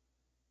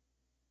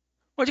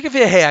 Onde que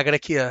vê regra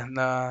aqui, ó?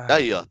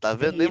 Aí, ó, tá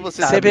vendo? Nem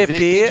você CBP, sabe ver,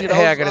 quem dirá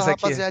regras a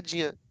aqui.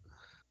 rapaziadinha.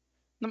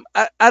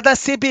 A da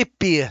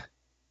CBP.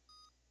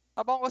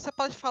 Tá bom, você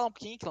pode falar um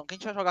pouquinho, Kilão, que a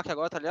gente vai jogar aqui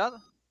agora, tá ligado?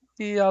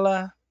 Ih, olha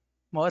lá.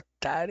 Mó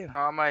otário.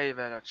 Toma aí,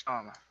 velho.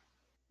 Toma.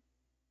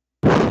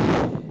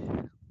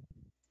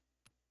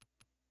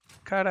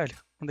 Caralho.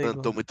 Onde é Mano,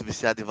 que tô muito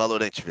viciado em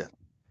Valorant, velho.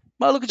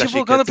 Maluco Nunca achei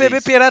divulgando que ia ter PB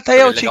isso. pirata aí,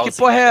 Foi Eltim. Que legalzinho,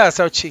 porra é né,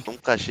 essa, Eltim?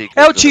 Nunca achei que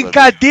ia ter Eltim, um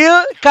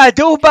bagulho.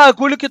 cadê o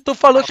bagulho que tu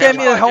falou que ia me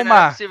Pode, né? Não é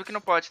arrumar? possível que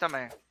não pode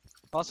também.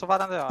 Nossa,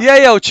 varanda aí, ó. E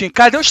aí, Eltim?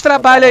 Cadê os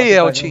trabalhos aí,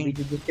 Eltim?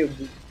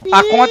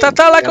 A conta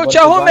tá lá que eu te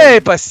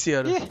arrumei,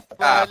 parceiro.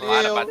 Ah,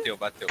 Valeu.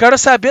 bateu. Quero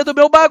saber do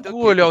meu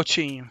bagulho,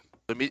 Eltim.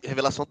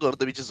 Revelação do ano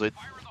 2018.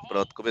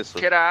 Pronto, começou.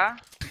 Tirar.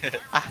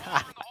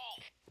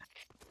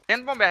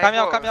 Dentro do bombeiro.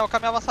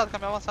 Caminhão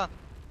avançado.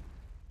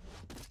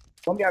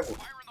 Come água.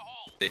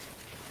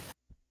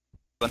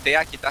 Plantei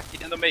aqui, tá aqui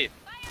dentro do meio.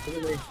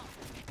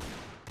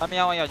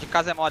 Caminhão aí, ó, de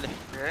casa é mole.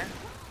 É.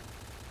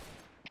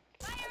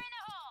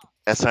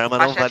 Essa arma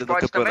não vale Machete no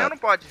pode também ou campeonato. não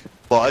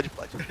pode?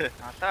 Pode.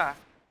 Ah, tá.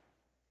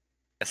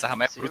 Essa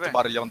arma é Sim, bruto, o velho.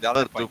 barulhão dela.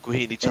 Mano, tô com o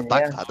rinite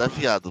atacada,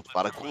 viado.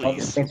 Para com Eu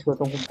isso. penso que eu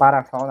tô com um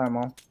parafal na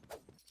mão.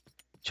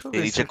 Deixa eu ver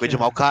Rinite se é coisa de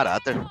mau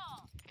caráter.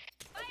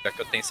 Pior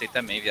que eu tenho isso aí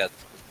também, viado.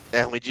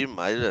 É ruim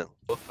demais, velho.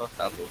 Pô,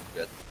 tá louco,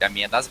 viado. E a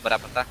minha é das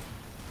brabas, tá?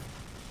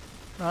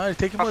 Não, ele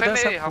tem que Ralph mudar é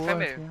essa meio, Ralph é porra.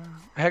 meio. aqui.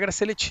 Regra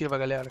seletiva,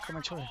 galera.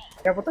 Calma, deixa eu ver.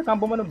 Eu vou tacar uma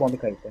bomba no bombe,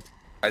 Caíta.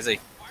 Faz aí.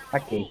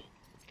 Ok.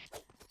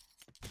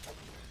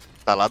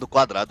 Tá lá do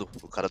quadrado,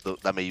 o cara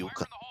da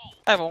meiuca.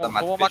 É, vamos Tá,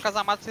 bombar mata,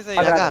 casa a mata vocês aí,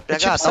 Quadrado. ó. PH,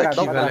 tipo isso tá aqui,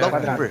 aqui, galera. dá um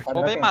Quadrado. cover.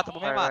 Bomba e mata.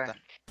 Vai.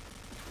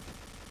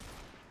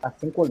 Tá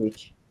sem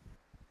colete.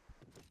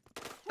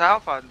 Tá,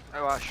 Alfado,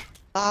 eu acho.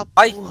 Ah,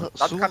 Ai, porra,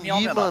 tá do caminhão,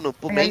 subi, menor. mano,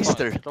 pro Aí,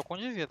 Mainster. Tô com um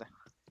de vida.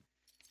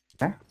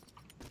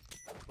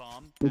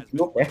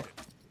 No pé.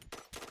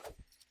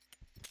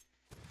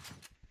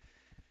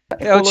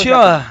 Eltim,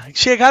 ó.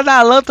 Chegar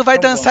na LAN, tu vai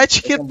Então dançar vamos,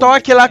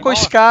 TikTok então lá vamos. com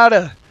os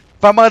caras.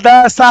 Vai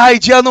mandar essa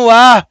raidinha no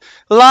ar.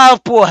 Lá,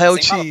 porra, Sem bala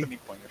Eltim. pra mim,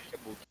 põe, acho que é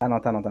bug. Tá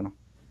não.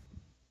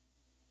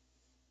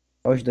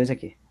 Olha os dois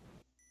aqui.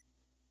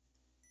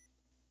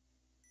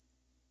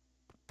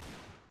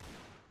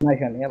 Na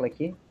janela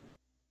aqui.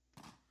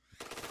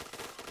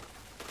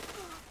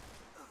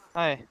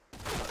 Aí.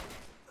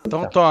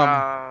 Então toma.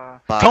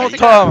 Ah, Então Vai,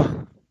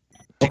 toma.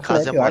 de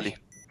casa é Eu mole.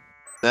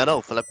 Não é não?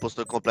 O Felipe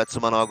postou completo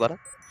semanal agora.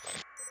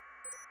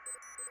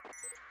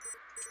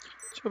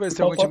 Deixa eu ver se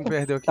Então, algum time quanto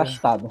perdeu aqui. Tá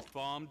chutado.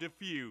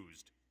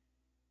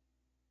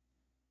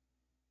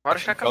 bora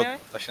achar caminhão aí.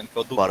 Tô achando que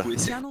é o do Bora. cu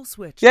esse aí. Channel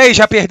switched. E aí,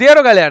 já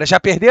perderam, galera? Já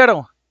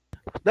perderam?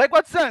 Daí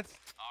 400.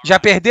 Já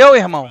perdeu,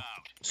 irmão?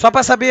 Só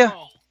pra saber.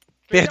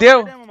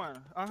 Perdeu? Perdemos,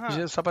 mano. Aham.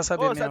 Já- Só pra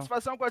saber Ô, mesmo.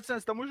 satisfação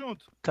 400, tamo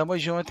junto. Tamo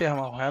junto,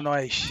 irmão. É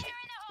nóis.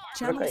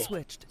 Channel Ok.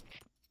 switched.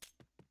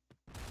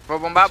 Vou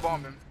bombar a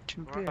bomba.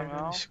 Time Boa, perdeu.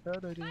 caminhão.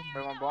 escadaria.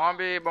 Foi uma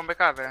bomba e bomba e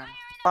caverna.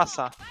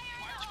 Passar.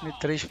 Time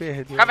 3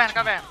 perdeu.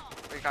 Caverna.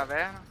 Peguei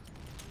caverna.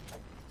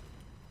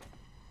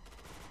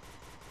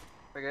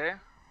 Peguei.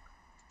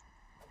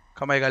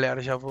 Calma aí,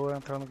 galera. Já vou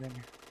entrar no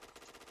game.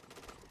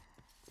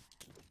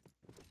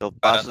 Eu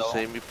passo Cara, não.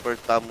 sem me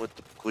importar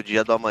muito com o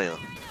dia do amanhã.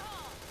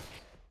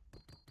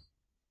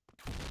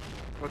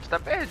 O outro tá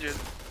perdido.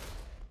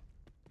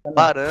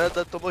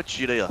 Varanda, tomou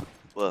tiro aí, ó.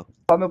 Pô.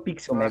 Qual meu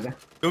pixel, Mega?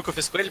 Viu o que eu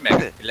fiz com ele,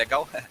 Mega? Que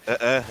legal.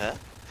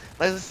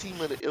 Mas assim,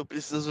 mano, eu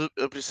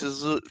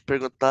preciso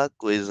perguntar uma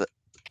coisa.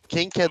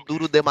 Quem que é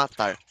duro de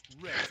matar?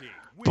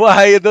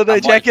 Porra, aí, Dona Tá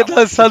Jack mole, tá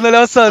dançando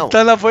Léo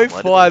Santana foi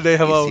Mole, foda,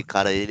 mano. irmão. Esse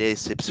cara, ele é Na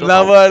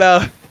excepcional. moral.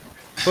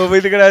 Foi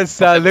muito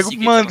engraçado. O nego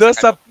Seguinte, mandou você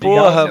essa vai-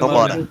 porra, Então mano.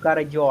 bora. Um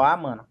cara de OA,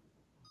 mano.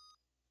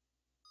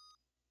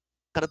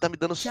 O cara tá me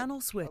dando... Channel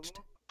switched.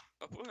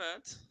 Papo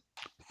reto.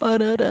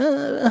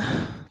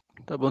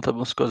 Tá bom,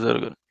 5x0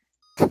 agora.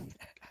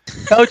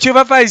 O time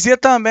vai fazer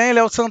também,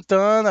 Léo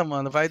Santana,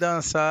 mano. Vai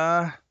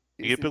dançar.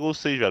 Ninguém pegou o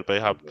 6, velho, pra ir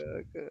rápido.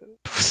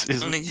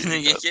 Vocês não-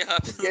 Ninguém aqui é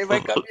rápido. Ninguém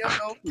vai caminhar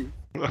não, filho.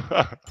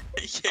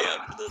 Ninguém é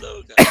rápido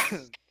não,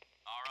 cara.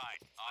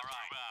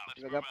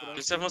 Jogar por onde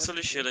Esse avanço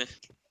lixeiro aí.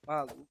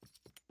 maluco.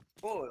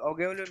 Pô,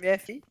 alguém olhou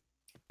MF?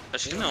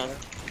 Acho que não.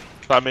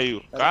 Tá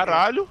meio...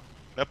 Caralho!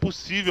 Não é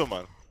possível,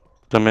 mano.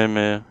 Também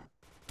meia.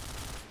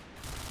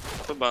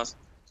 Foi basta.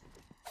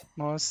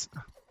 Nossa.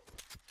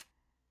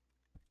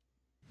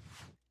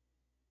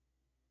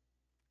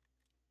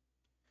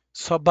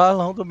 Só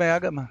balão do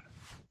Mega, mano.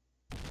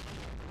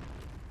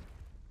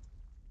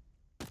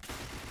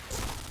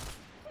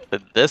 É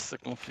dessa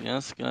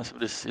confiança que nós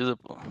precisa,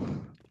 pô.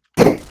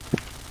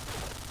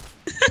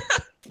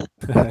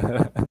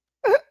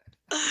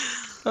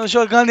 Tão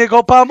jogando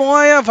igual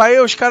pamonha, vai.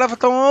 Os caras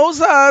tão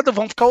ousados,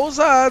 vão ficar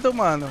ousados,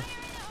 mano.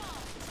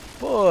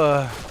 Pô.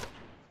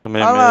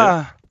 Também Olha meia.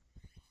 lá.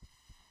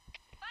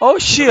 Ó o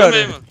cheiro.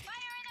 Também, mano.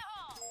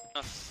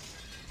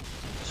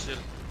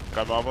 Cheiro.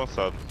 Caminhão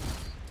avançado.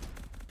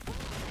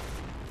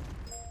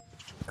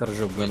 O cara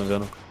jogando,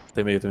 vendo.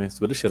 Tem meio também.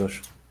 Segura cheiro,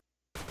 acho.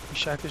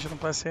 Uncharted eu não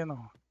passei,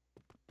 não.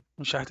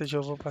 Uncharted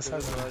eu vou passar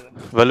agora.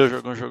 Valeu,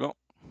 jogão, jogão.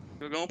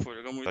 Jogão, pô,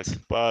 jogão muito. Tá que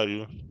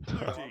pariu.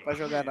 Não vai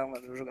jogar não,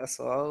 mano. Vou jogar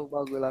só o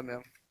bagulho lá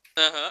mesmo.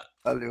 Aham.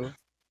 Valeu.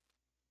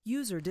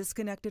 User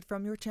disconnected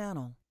from your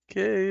channel. Que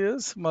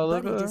isso,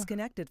 maluco. Buddy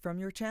disconnected from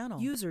your channel.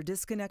 User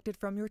disconnected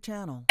from your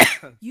channel.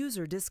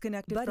 User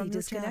disconnected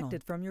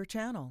from your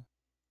channel.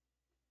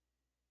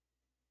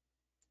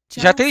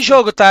 Já tem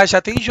jogo, tá?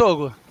 Já tem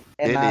jogo.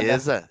 É nada.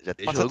 Beleza, já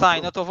tem Quando jogo. você tá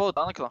indo, eu tô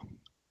voltando, Quilão.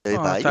 Ele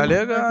Ó, tá aí? tá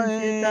legal,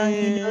 Você tá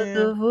indo,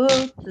 eu tô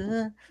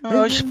voltando.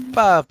 Olha os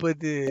papos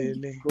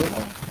dele.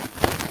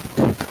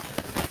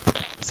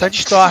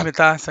 Sandstorm,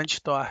 tá?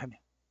 Sandstorm.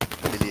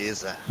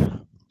 Beleza.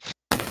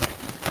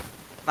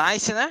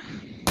 Nice, né?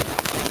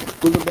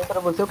 Tudo bem pra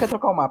você ou quer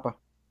trocar o mapa?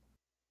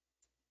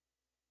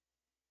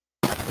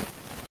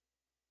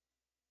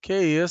 Que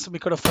isso,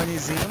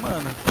 microfonezinho,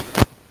 mano.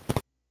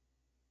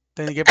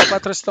 Tem ninguém pra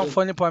patrocinar um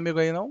fone pro amigo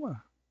aí, não,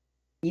 mano?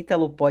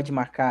 Ítalo pode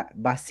marcar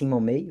Bacima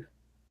ao meio?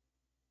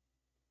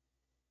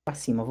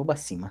 Bacima, vou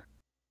Bacima.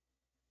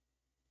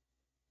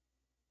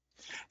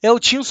 É, o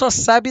Tinho só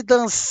sabe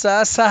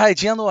dançar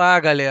sarradinha no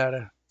ar,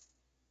 galera.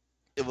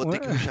 Eu vou ter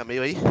que puxar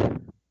meio aí.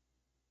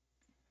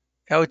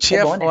 É, o Tinho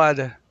É é bom, né?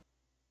 foda.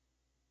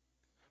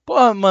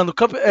 Pô, mano,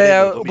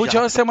 Peraí, vou o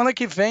Mundial é mijar. semana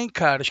que vem,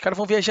 cara. Os caras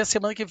vão viajar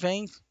semana que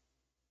vem.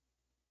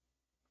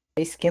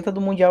 Esquenta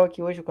do Mundial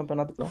aqui hoje, o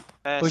campeonato.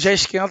 Hoje é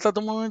esquenta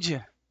do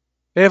Mundial.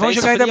 Eles vão Tem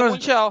jogar ainda fria meu...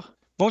 mundial.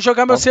 Vão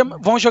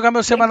jogar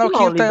meu semanal Não,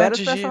 quinta libera antes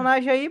os de...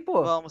 personagens aí,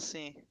 pô. Vamos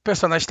sim. O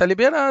personagem tá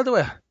liberado,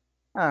 ué.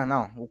 Ah,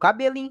 não. O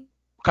cabelinho.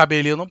 O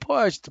cabelinho não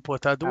pode, pô,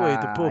 tá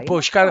doido. Ah, Pô, aí pô, não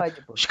os caras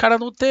pode, pô. os cara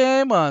não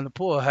tem, mano.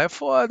 Porra, é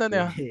foda,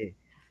 né?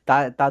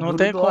 Tá Não duro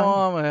tem dorme.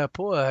 como, é.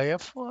 Porra, aí é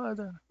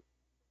foda.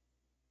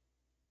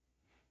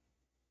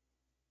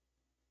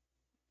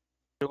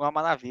 Jogou uma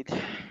maravilha.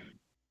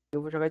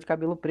 Eu vou jogar de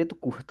cabelo preto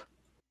curto.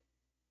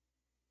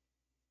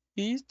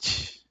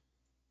 Ixi.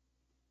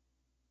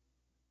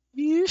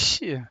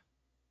 Ixi.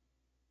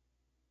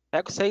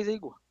 Pega o 6 aí,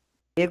 Igor.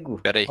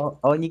 Ego. Pera aí. Ó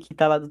o Nick que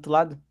tá lá do outro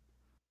lado.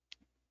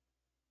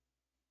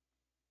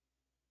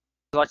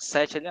 Slot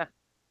 7 ali, ó.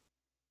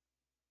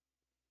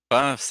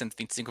 Pã,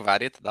 125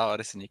 vareta, da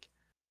hora esse nick.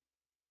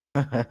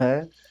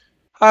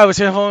 Ah,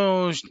 vocês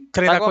vão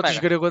treinar Pagou, contra os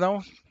Mega. gregos, não?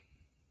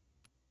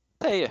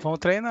 Aí, Vão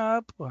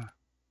treinar, pô.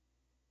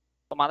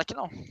 tomara que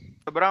não.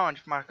 Sobrar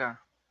onde pra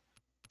marcar?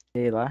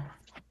 Sei lá.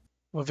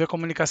 Vou ver a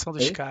comunicação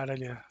dos Ei? caras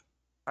ali.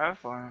 Ah,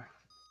 foda.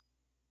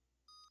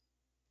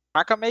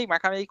 Marca meio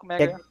com o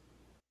Mega. Quer-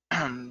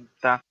 aí.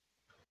 Tá.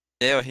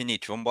 É, ô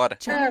Rinite, vambora.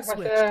 Channel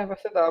switched. Vai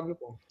ser W,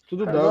 pô.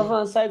 Tudo Cara, vou W.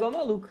 avançar igual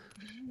maluco.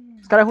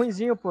 Os caras é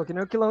ruinzinho, pô, que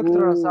nem o Quilão que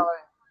entrou na sala.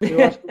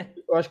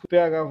 Eu acho que o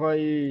PH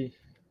vai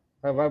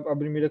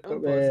abrir mira. Não,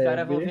 pô, os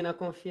caras vão B. vir na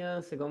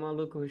confiança, igual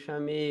maluco, rushar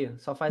meio.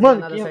 Só faz Mano,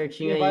 nada quem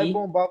certinho vai aí.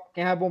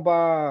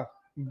 bombar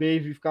B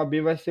e ficar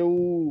B vai ser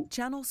o.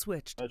 Channel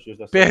switched.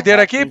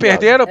 Perderam aqui?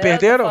 Perderam? Tô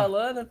Perderam?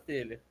 falando,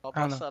 filho. Pode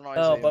Ah, passar nós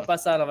Não, aí, pode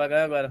passar, não vai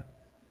ganhar agora.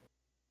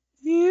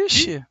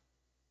 Ixi.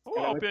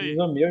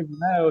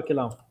 Né, ô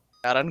Quilão?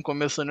 Caralho, não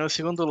começou nem o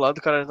segundo lado,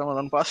 o cara já tá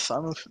mandando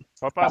passar, meu filho.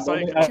 Pode passar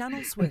aí.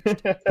 Channel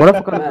switched. Bora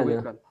focar no Mano.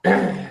 bagulho, cara.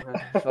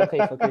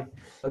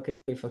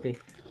 Foca aí.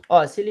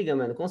 Ó, se liga,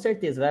 mano. Com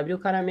certeza. Vai abrir o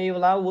cara meio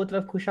lá, o outro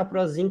vai puxar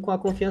prozinho com a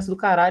confiança do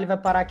caralho e vai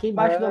parar aqui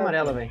embaixo do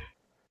amarelo, velho.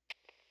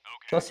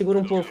 Só segura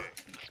um pouco.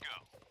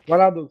 Vai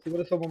lá, Doug,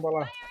 segura sua bomba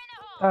lá.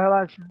 Ah,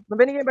 relaxa. Não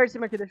vem ninguém embaixo de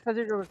cima aqui, deixa eu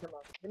fazer jogo aqui, mano.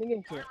 Não vem ninguém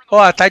aqui.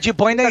 Ó, tá de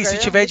boina aí. Se HE,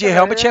 tiver de muita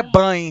helmet HE. é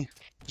ban, hein?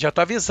 Já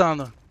tô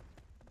avisando.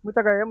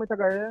 Muita HE, muita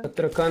HE. Tô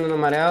trocando no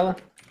amarelo.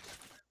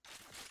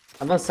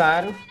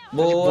 Avançaram.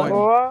 Boa.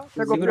 Boa,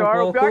 pegou Segura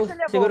pior. um O pior pouco, que ele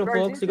levou. segura o um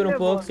piorzinho pouco, que segura ele um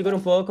pouco, levou. segura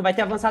um pouco. Vai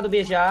ter avançado o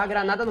BJ,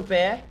 granada no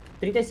pé.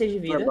 36 de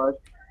vida.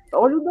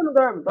 Olha o dano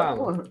da arma, tá? Calma.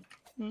 Porra.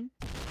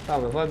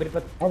 Calma, eu vou abrir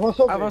pra...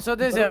 Avançou, B. Avançou o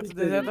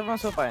deserto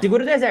avançou, pai.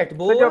 Segura o deserto.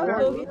 Boa, Tem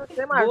Doug.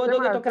 Tem mais, Boa, tem Doug. Eu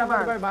mais, tô tem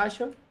cravado mais. bar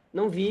baixo.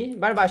 Não vi.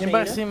 Bar baixo Tem bar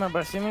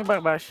ainda. cima e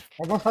bar baixo.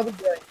 Avançado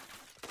B aí.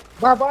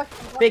 Vai abaixo.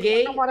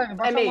 Peguei. Amarelo, É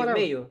baixa meio,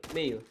 amarelo.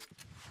 meio.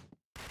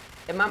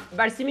 É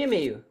bar cima e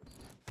meio.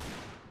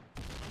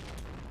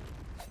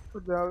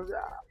 Fudeu. Se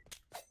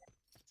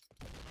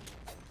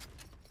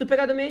tu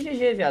pegar do meio,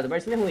 GG, viado. Bar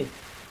cima é ruim.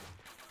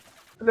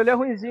 Ele é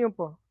ruinzinho,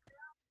 pô.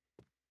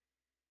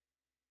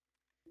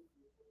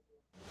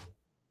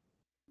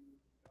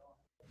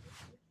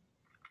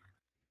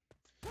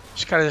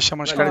 Os caras já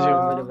chamam os caras de...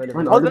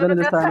 Valeu. Olha o dano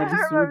dessa arma,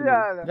 absurdo.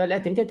 Velho. Velho, é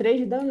 33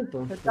 de dano,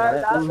 pô. Tá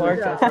É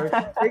forte.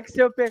 Tem que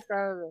ser o PK,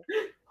 velho.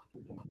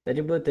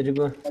 Tá de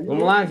boa.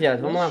 Vamos lá,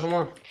 viado. Vamos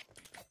lá.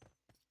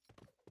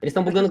 Eles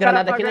estão bugando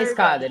granada aqui na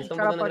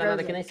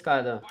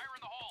escada. Ó.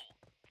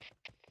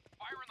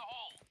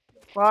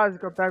 Quase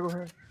que eu pego o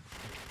rei.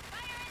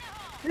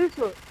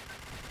 Isso.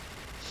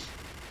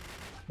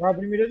 Vai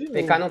abrir mira de novo.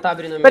 PK não tá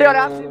abrindo meio.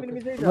 Melhorar, não.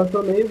 minimizei já.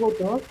 Avançou meio,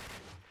 voltou.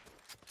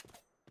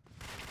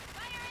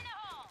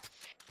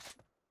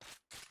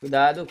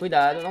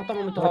 Cuidado. Não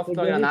toma muito rock com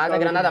a granada.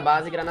 Granada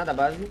base.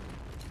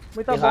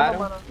 Muita bomba, Erraram.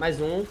 mano.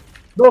 Mais um.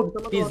 Doug,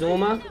 toma Fiz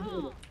uma.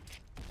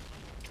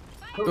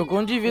 Tô com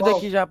um de vida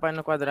aqui já, pai,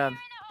 no quadrado.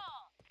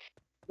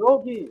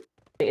 Doug,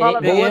 Fala,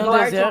 Peguei Boa, um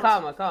Duarte, deserto.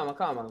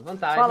 calma.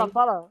 Vantagem.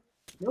 fala.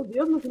 meu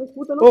Deus, não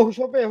escuta não. Ô,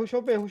 rushou B,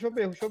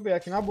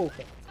 aqui na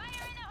boca.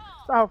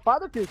 Tá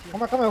rafado, Kiki?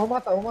 Calma, eu vou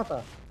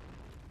matar.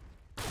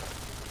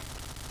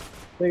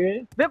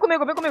 Peguei. Vem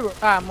comigo.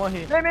 Ah,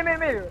 morri.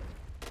 Meio.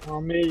 Ó,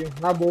 meio,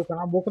 na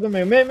boca do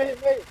meio. Meio.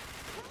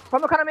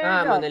 Fala meu cara meio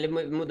Ah, já. mano, ele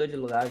mudou de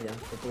lugar já.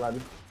 Pro outro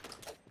lado.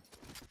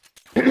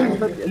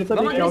 Ele tá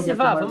Vamos bem alto,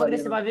 agressivar, vai,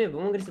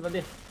 vamos agressivar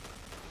B.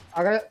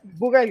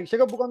 Buga ele,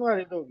 chega bugando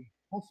ele, Doug.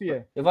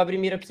 Confia. Eu vou abrir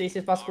mira pra vocês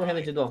passam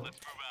correndo de dó.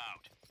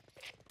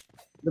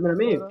 Domina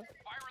meio?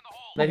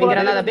 Vai vir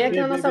granada bem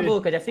aqui na nossa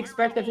boca, já fica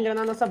esperto que vai vir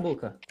granada na nossa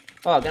boca.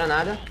 Ó,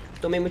 granada.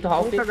 Tomei muito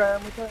Ralph.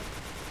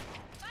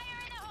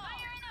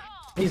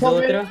 Fiz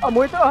outra. Ó,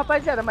 muito,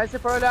 rapaziada, mas se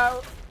for olhar...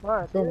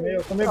 Mano, Tomei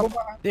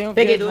bomba. Peguei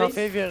verde, dois.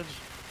 Ralph verde.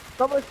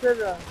 Só você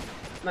já.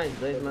 Mais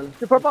dois, mano.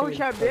 Se for pra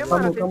luxar B,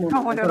 mano, tem que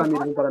ficar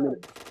olhando.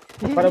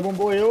 O cara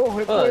bombou eu,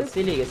 Ô,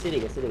 se liga,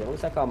 vamos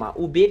se acalmar.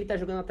 O B ele tá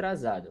jogando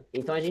atrasado.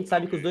 Então a gente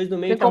sabe que os dois do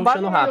meio estão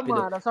puxando rápido.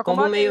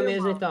 Como o meio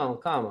mesmo, então,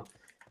 calma.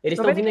 Eles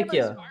estão vindo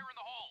aqui, ó.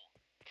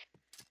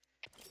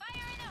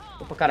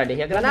 Opa, caralho,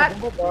 errei a granada.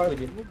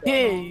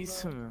 Que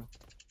isso, meu.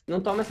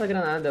 Não toma essa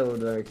granada, ô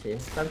Duarte.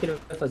 Sabe o que ele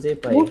vai fazer,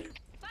 pai?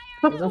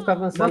 Eles vão ficar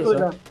avançando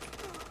só.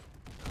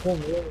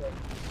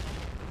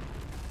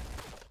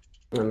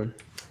 Mano.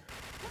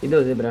 E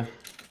deu zebra.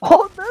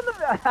 Rodando,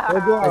 velho.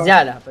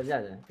 Rapaziada.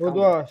 Ô,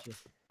 Duarte.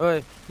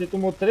 Oi. Você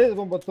tomou 3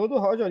 bombas todo o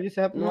round ali,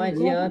 você Não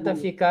adianta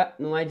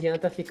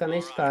ficar na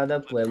escada,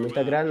 pô. É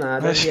muita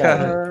granada, Mas,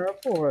 viado.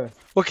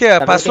 O que? Tá vendo quem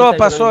tá Passou?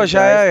 jogando de Já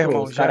trás, é, pô?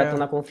 irmão. Os Já caras é. estão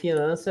na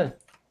confiança.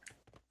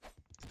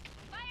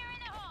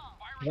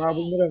 Já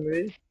primeira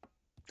vez.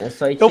 É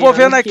só ir Eu vou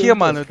tirando vendo aqui, kill, pô,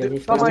 mano. que a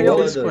gente Toma tá aí,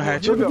 boa, isso com o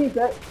doido.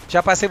 Reet.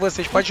 Já passei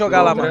vocês, pode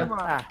jogar lá, Outra.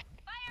 mano. Ah,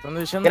 tô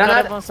deixando Granada.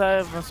 o cara avançar,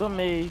 avançou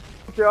meio.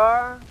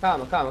 Pior.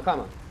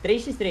 Calma.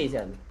 3x3,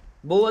 viado.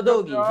 Boa,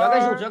 Doug.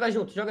 Joga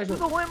junto.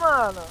 Tudo ruim,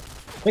 mano.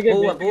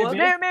 Boa.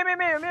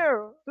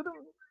 Meio. Tudo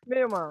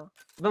meio, mano.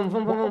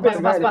 Vamos.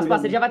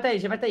 Passa. Ele já vai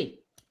tá aí.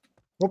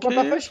 Vou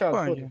plantar Que fechado.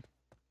 isso, foda.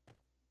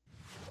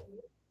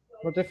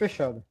 Vou ter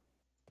fechado.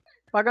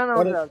 Paga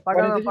não, velho.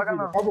 Paga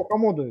não.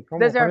 Calma, Doug.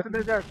 Deserto.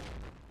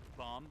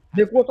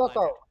 Recuo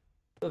total.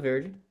 Tô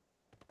verde.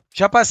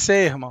 Já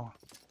passei, irmão.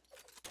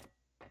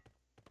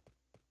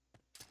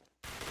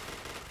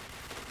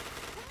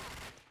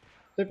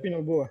 Você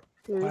pinou, boa.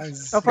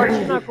 Isso. Eu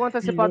forte na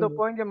conta se pá do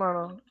point,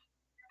 mano.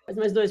 Faz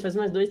mais dois,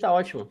 tá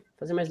ótimo.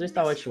 Fazer mais 2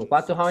 tá ótimo.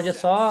 4 rounds é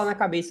só na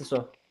cabeça,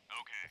 só.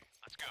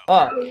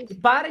 Ó,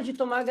 para de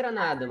tomar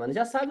granada, mano.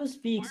 Já sabe os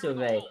pixels,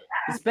 velho.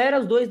 Espera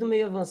os dois do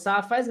meio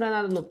avançar, faz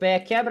granada no pé,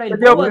 quebra ele.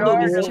 Boa,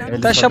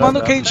 Doug. Tá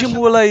chamando quem de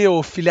mula aí,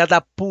 ô filha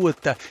da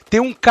puta? Tem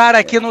um cara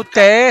aqui no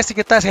TS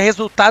que tá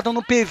resultado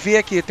no PV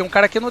aqui. Tem um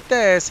cara aqui no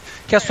TS.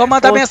 Que é só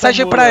mandar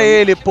mensagem pra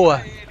ele, pô.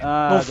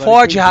 Não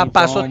fode,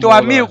 rapaz. Sou teu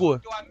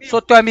amigo?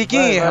 Sou teu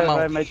amiguinho, irmão?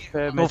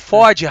 Não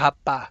fode,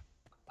 rapaz.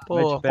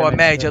 Pô,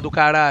 comédia do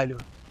caralho.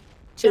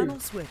 Channel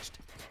switched.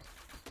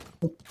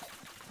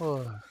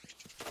 Pô.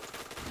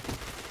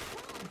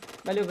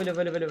 Valeu. A gente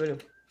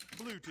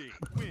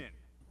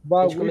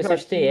Bagulho começou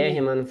de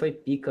TR, mano. Foi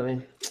pica,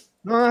 velho.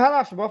 Não,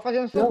 relaxa, bora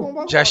fazendo seu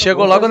bomba. Já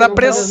chegou logo na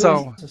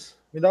pressão.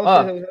 Me dá o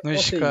Ó,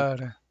 nos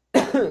caras.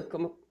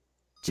 Como...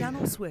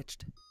 Channel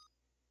switched.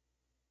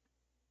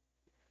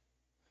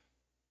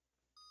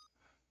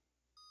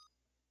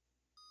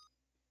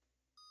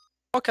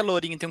 Qual que é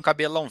lourinho tem um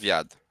cabelão,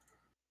 viado?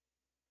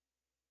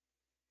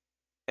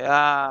 É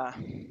a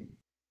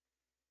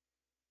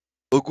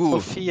Ô, Gu,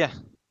 Sofia.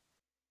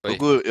 Oi.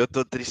 Gu, eu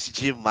tô triste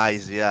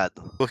demais,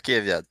 viado. Por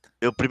quê, viado?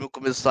 Meu primo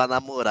começou a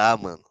namorar,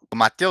 mano. O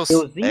Matheus?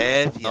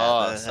 É, viado.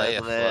 Nossa, aí é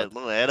foda.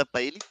 Não era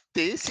pra ele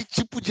ter esse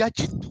tipo de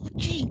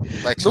atitude.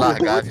 Vai te Não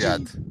largar, pode.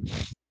 viado.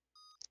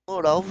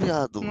 Moral,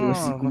 viado. Não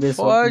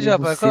fode,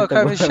 rapaz.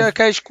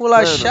 Quer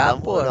esculachar, Mano,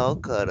 na pô. moral,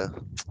 cara.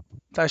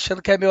 Tá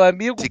achando que é meu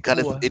amigo, Esse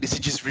cara, pô? ele se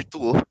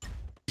desvirtuou.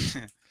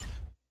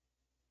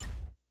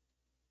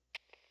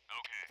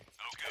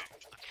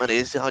 Mano,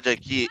 esse round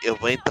aqui, eu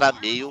vou entrar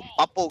meio,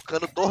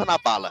 papocando, torno na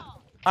bala.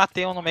 Ah,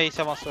 tem um no meio,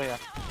 você avançou aí,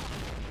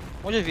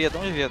 ó. Um de vida.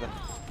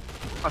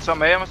 Avançou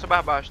meio, avançou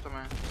mais baixo também.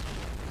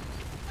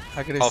 Ó, o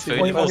Agressivo.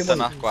 Feld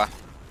voltando a arcoar.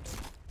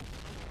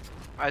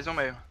 Mais um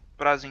meio.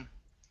 Brazinho.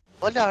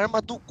 Olha a arma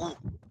do Gu.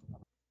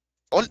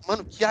 Olha,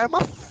 mano, que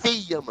arma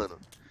feia, mano.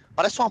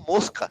 Parece uma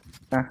mosca.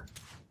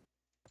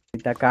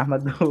 Ele tá com a arma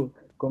do...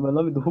 Como é o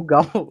nome? Do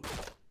Rugal.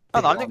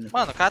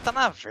 Mano, o cara tá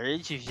na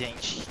verde,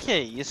 gente. Que é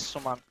isso,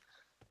 mano?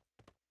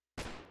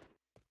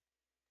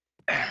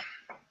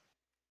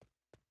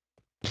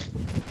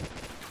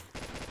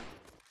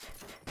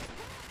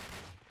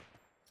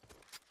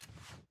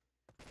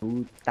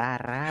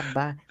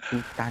 Putaraba,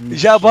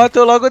 Já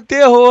bota logo o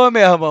terror,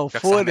 meu irmão. Essa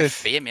arma é Foda-se.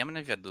 feia mesmo,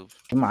 né, viado?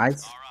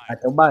 Demais.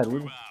 Até o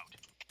barulho.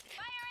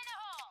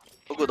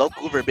 Gu, dá o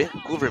cover, B.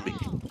 Cover me.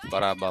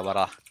 Bora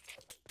lá.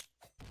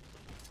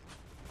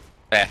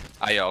 É,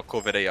 aí ó, o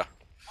cover aí, ó.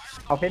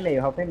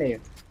 Ralph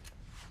meio.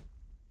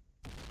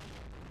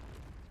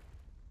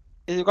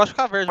 Ele gosta de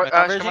ficar verde, mas tá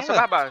Acho que verde começou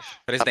ainda. pra baixo.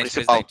 Presidente,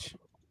 principal. presidente.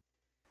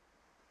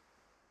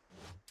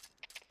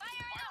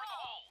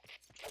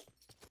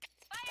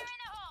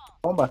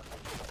 Bomba.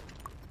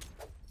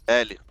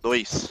 L,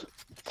 2.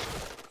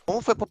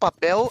 Um foi pro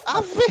papel.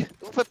 Ave!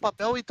 Um foi pro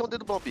papel e então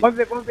dentro do bombe. Vamos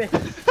ver.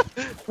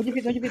 Um de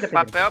vida, Pedrinho.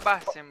 Papel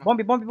abaixo cima.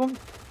 Bombe.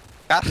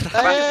 Tá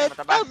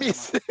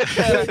miss.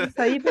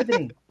 Isso aí,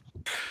 Pedrinho.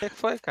 O que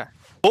foi, cara?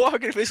 Porra,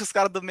 que ele fez com os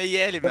caras do meio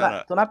L,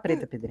 mano. Tô na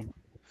preta, Pedrinho.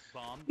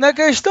 Não é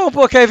questão,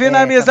 pô, quer vir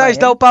na amizade,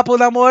 dá o papo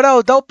na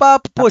moral, dá o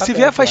papo, pô. Se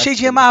vier cheio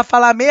de marra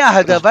falar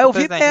merda, vai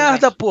ouvir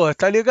merda, pô,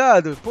 tá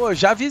ligado? Pô,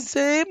 já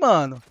avisei,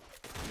 mano.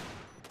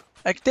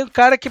 É que tem um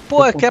cara que,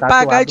 pô, quer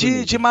pagar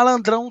de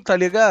malandrão, tá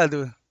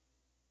ligado?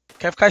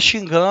 Quer ficar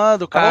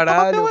xingando,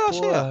 caralho,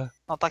 porra.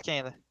 Não, tá aqui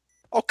ainda.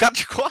 Ó, o cara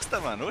de costa,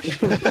 mano. Oxi.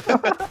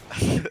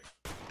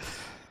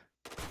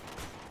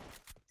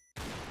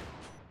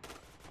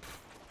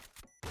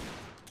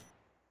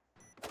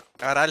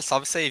 Caralho,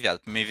 salve isso aí, viado,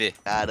 pra mim ver.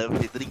 Caramba,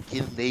 Pedrinho,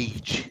 que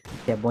nade.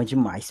 É bom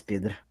demais,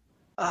 Pedro.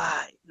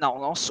 Ai,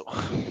 não sou.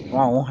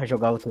 Uma honra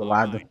jogar ao outro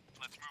lado.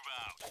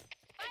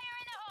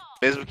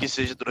 Mesmo que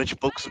seja durante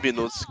poucos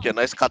minutos, que é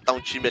nós catar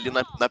um time ali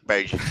na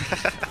perde.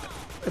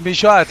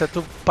 MJ,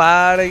 tu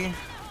para, hein.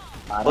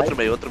 Outro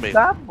meio.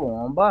 Dá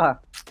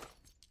bomba.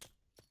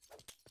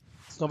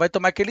 Senão vai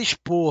tomar aquele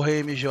esporro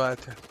aí, MJ.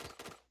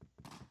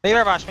 Meio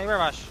pra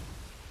baixo.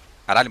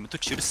 Caralho, muito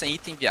tiro sem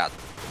item, viado.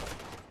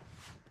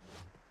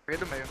 Meio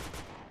do meio.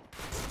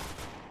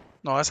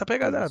 Nossa,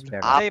 pegada.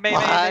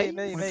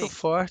 Meio. Muito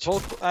forte.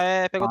 Voltou,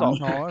 pegou o dom.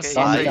 Nossa.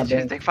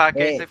 Tem que falar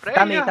que é isso aí pra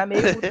ele. Tá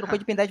meio. Trocou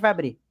de pindade, vai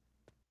abrir.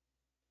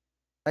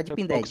 Tá de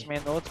Poucos pindade.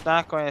 minutos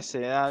pra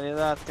conhecer a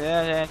vida até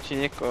a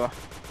gente corre.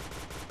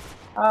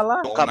 Ah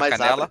lá. Nunca mais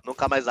canela.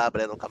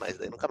 abre, nunca mais.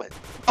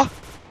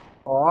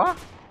 Ó.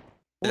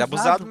 Ele é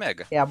abusado,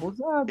 Mega. É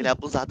abusado. Ele é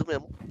abusado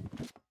mesmo.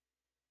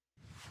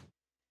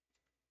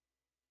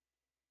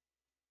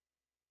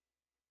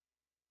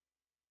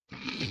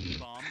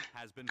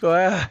 Qual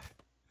é?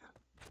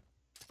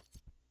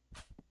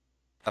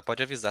 Tá,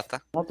 pode avisar,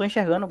 tá? Não tô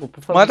enxergando, pô,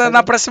 por favor. Manda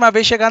na próxima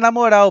vez chegar na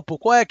moral, pô.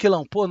 Qual é,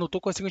 Quilão? Pô, não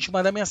tô conseguindo te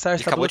mandar mensagem,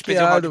 Ele tá acabou de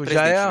perder o round bloqueado. de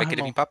Já presidente, é, vai querer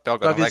vir irmão. papel Tô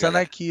agora, não vai, avisando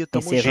galera? aqui,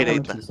 tamo junto.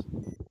 Direita.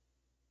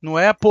 Não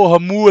é, porra,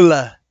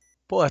 mula.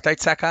 Porra, tá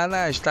de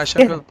sacanagem, tá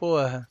achando que,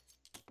 porra.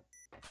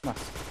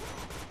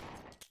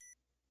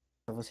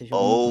 Você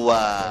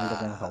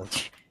Boa!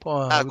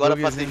 Porra, Agora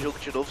pra Groguezinho. ter jogo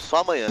de novo só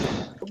amanhã.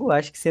 Eu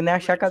acho que você não ia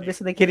achar a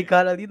cabeça daquele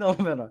cara ali não,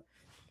 menor.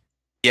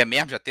 E é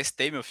mesmo, já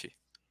testei, meu filho.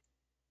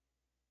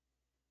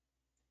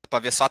 Pra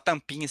ver só a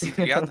tampinha assim,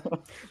 tá ligado?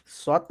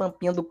 Só a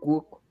tampinha do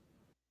coco.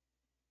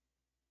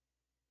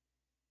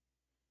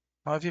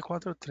 9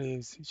 contra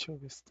 13. Deixa eu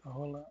ver se tá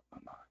rolando.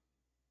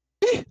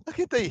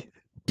 Aqui tá aí.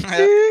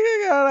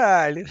 Ih,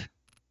 caralho.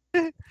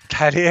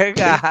 Tá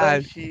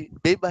ligado.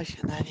 Bem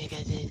baixinho na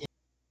brincadeira.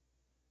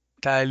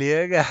 Tá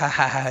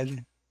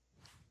ligado.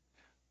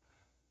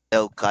 É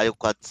o Caio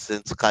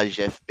 400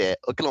 KGFPE.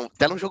 Ô, Quilão,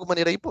 tela um jogo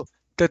maneiro aí, pô.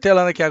 Tô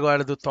telando aqui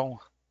agora do Tom.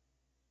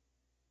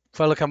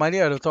 Falou que é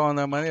maneiro? O Tom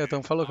não é maneiro? O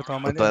Tom falou que o Tom é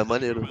O maneiro. Tom é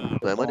maneiro. O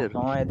Tom é maneiro.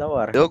 O Tom é da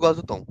hora. Eu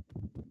gosto do Tom.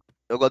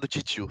 Eu gosto do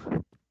Titio.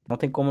 Não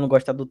tem como não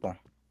gostar do Tom.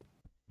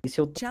 Esse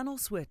é o Tom. Channel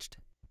switched.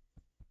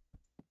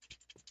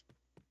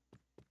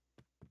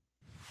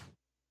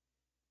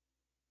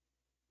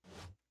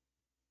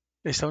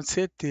 Eles estão de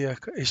CT.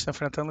 Eles estão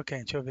enfrentando quem?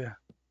 Deixa eu ver.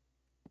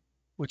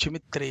 O time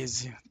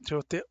 13. Deixa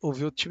eu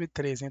ouvir o time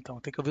 13, então.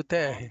 Tem que ouvir o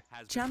TR.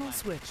 Channel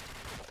switched.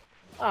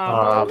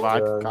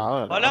 Vai,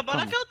 cara. Olha a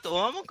bala que eu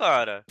tomo,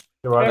 cara.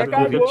 Eu acho que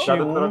Acabou. podia ter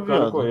tirado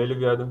trocando com ele,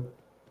 viado.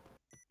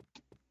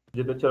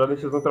 Podia ter tirado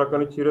eles não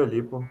trocando tiro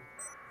ali, pô.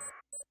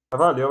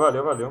 Valeu.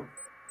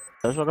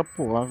 Vai jogar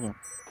pro ar, velho.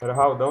 Era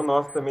Raudão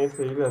nosso também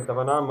esse aí, velho.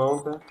 Tava na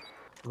mão, tá?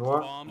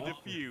 Nossa.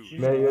 Meio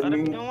O cara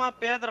ali. tem uma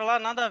pedra lá,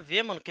 nada a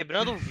ver, mano.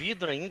 Quebrando o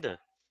vidro ainda.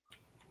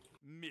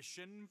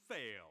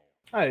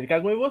 Ah, ele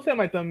cagou em você,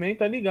 mas também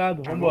tá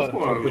ligado. Vambora.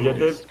 Podia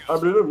ter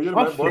abrido o miro,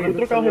 Nossa, mas bora. tem que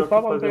trocar o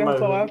respawn pra fazer pegar no mais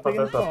celular, um pra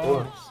peguei no passar essa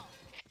celular. porra.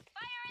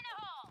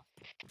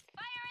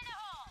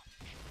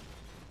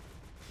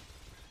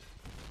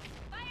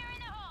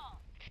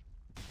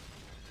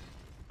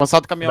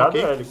 Avançado do caminhão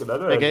Cuidado, aqui. L,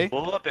 cuidado, Peguei.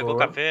 Boa, pegou o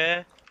Boa.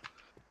 café.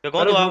 Pegou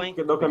Espera no o dual, hein?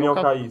 do caminhão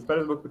cair.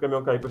 Espera o do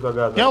caminhão cair pra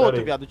jogar. Tinha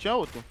outro, viado, tinha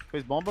outro.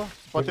 Fez bomba.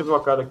 Pode ter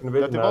deslocado aqui, não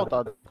vejo deve ter nada.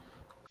 voltado.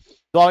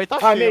 Dual aí tá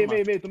Ah,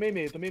 cheio, tomei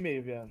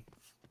meio, viado.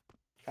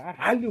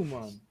 Caralho,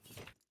 mano.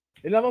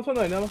 Ele não avançou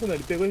não,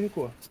 ele pegou e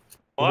recuou.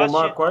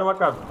 Uma coia e uma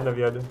caverna,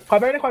 viado.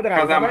 Caverna é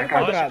quadrado, caverna é Poste,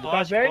 quadrado,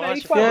 caverna e E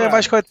aí, quadrado.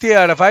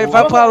 mascoteira, vai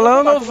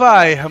falando ou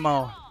vai,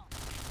 irmão?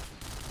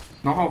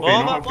 Não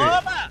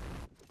Bomba!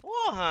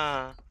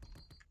 Porra!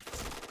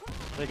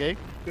 Peguei.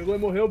 Pegou e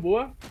morreu,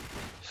 boa.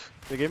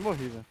 Peguei e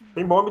morri, velho.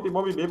 Tem bomba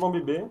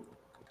B.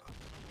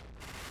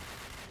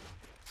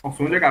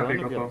 Consumo de HP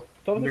que eu tô.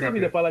 Só você tem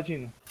vida,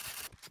 Paladino.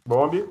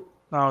 Bombe.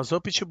 Não, usou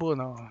Pitbull,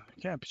 não.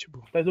 Quem é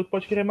Pitbull? Mas o que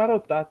pode querer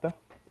marotar, tá?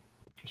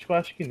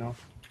 Acho que não.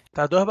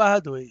 Tá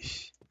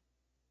 2/2.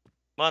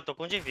 Mano, tô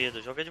com indivíduo,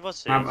 o jogo é de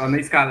vocês. Na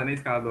escada.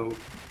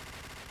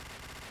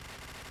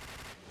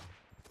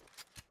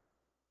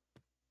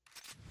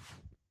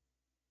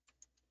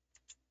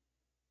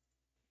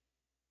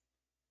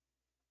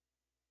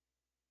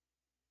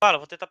 Fala,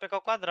 vou tentar pegar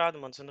o quadrado,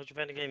 mano, se não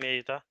tiver ninguém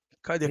meio, tá?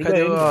 Cadê? Liga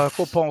Cadê ele, o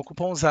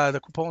cupom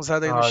usado? Cupom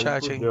usado aí no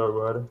chat, hein?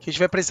 Agora. Quem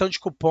tiver pressão de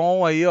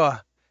cupom aí, ó,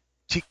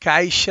 de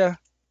caixa,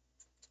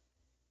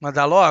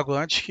 mandar logo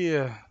antes que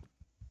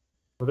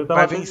Vou tentar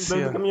vai matar esses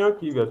dois do vencer. caminhão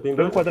aqui, velho. Tem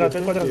Pega dois o quadrado,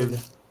 aqui, pega o quadrado.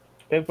 certeza.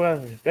 Pega o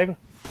quadrado, pega.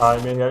 Ah,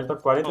 MRL tá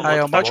 40. Aí,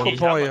 ó, bate aqui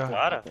cupom já, aí, mano, ó.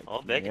 Clara. Ó,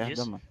 o back Merda,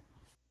 disso. mano.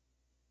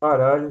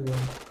 Caralho, velho.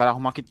 O cara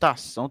arruma uma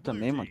quitação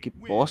também, mano. Que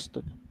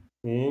bosta.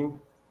 Sim.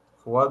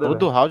 Foda, Todo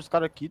velho. round os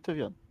caras quitam,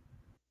 viado.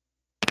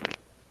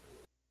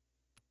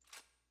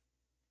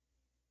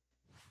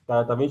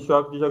 Cara, tava em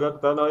choque de jogar com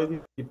o cara na hora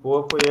de... Que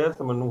porra foi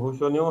essa, mano? Não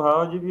rushou nenhum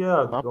round,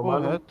 viado. Papo Tomar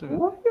no reto,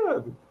 cu,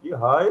 viado. Que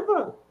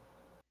raiva.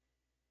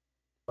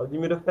 Só de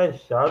mira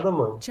fechada,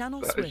 mano.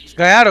 Channel switched.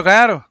 Ganharam,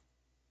 ganharam?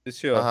 Sim,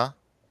 senhor. Aham.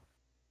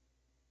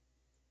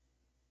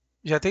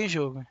 Já tem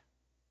jogo.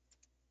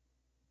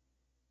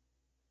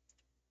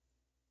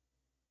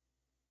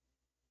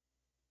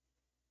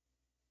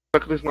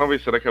 Será que desse 9 aí,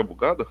 será que é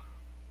bugado?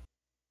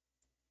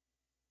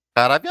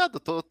 Cara, viado,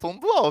 tô um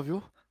dual,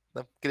 viu?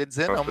 Não queria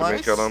dizer não, Nossa, bem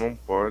mas... que ela não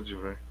pode,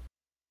 velho.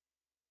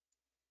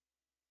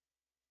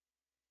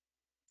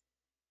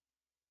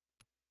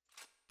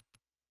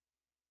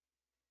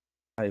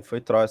 Aí foi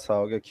troll essa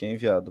AUG aqui, hein,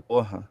 viado.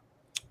 Porra.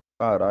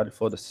 Caralho,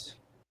 foda-se.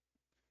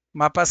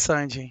 Mapa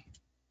Sandy, hein?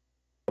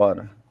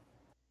 Bora.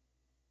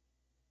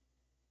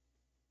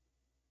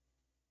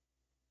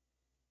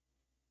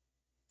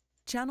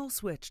 Channel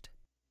switched.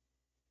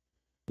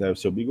 Deve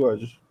ser o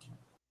bigode.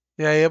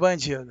 E aí,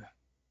 bandido?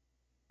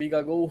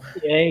 Biga gol.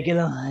 E aí, que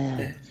não.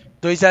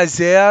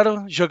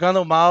 2-0,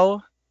 jogando mal.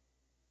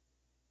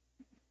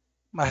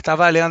 Mas tá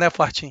valendo, né,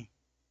 Fortinho?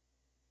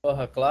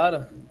 Porra,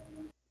 claro.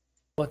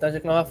 O importante é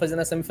que nós vamos fazer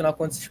na semifinal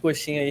contra esses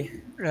coxinhas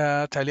aí.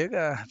 É, tá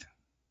ligado.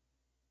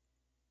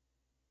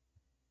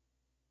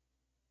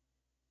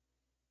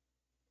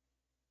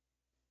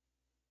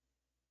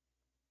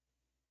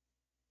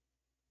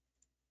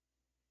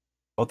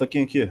 Volta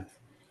quem aqui?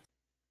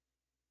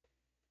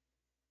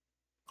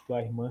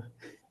 Tua irmã.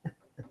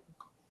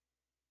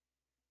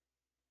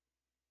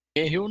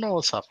 Quem riu não,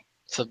 sapo.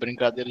 Essa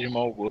brincadeira de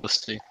mau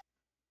gosto aí.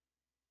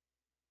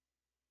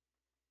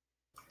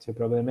 Seu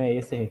problema é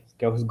esse, rei.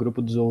 Que é os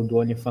grupos do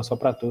OnlyFans só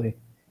pra tu, rei.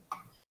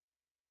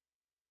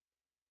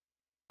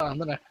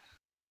 André.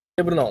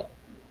 E Brunão,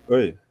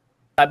 Oi.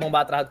 sabe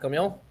bombar atrás do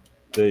caminhão?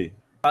 Sei.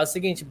 Faz o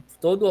seguinte,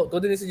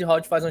 todo início de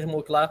round faz um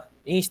smoke lá.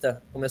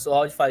 Insta, começou o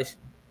round, faz.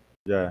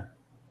 Já.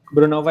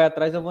 Brunão vai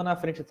atrás, eu vou na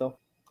frente, então.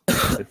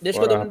 Deixa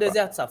que eu domino no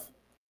deserto, safo.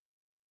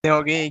 Tem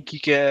alguém aí que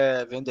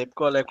quer vender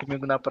picolé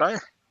comigo na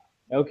praia?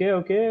 É o quê? É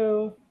o quê?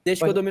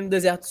 Deixa que eu domino no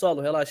deserto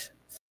solo, relaxa.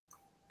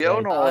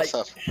 Eu não, Ai.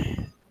 Safo.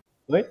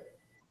 Oi?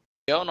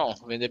 Eu não,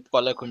 vender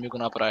picolé comigo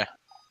na praia.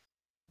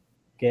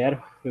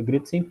 Quero. Eu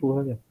grito sem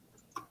empurra, velho.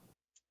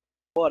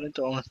 Bora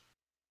então, né?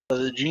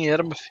 Fazer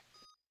dinheiro, meu filho.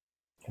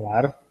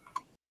 Claro.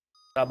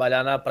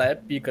 Trabalhar na praia é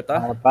pica, tá?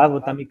 Rapaz, vou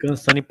estar me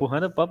cansando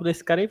empurrando o papo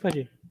desse cara aí,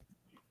 Fadir.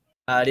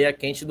 Areia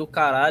quente do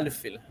caralho,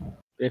 filho.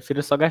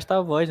 Prefiro só gastar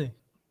a voz, velho.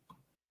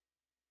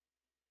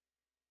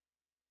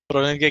 O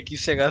problema é que aqui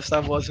você gasta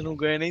a voz e não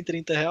ganha nem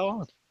 30 reais,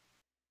 mano.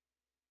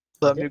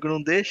 Os amigos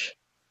não deixam.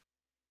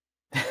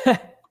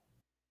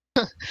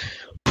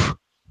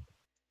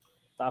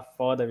 Tá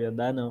foda, velho.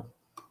 Dá não.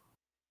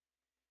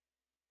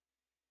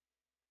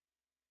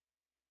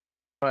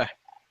 Ué.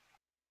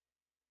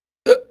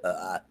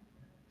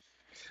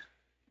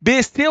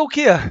 BC o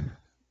quê?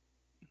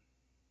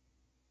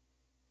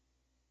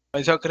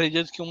 Mas eu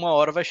acredito que uma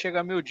hora vai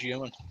chegar meu dia,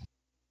 mano.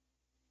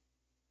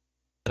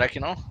 Será que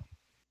não?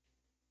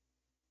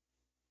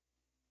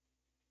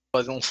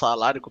 Fazer um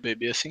salário com o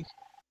bebê assim?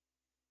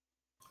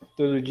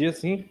 Todo dia,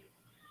 sim?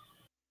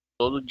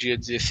 Todo dia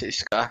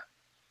 16k.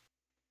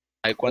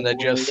 Aí quando é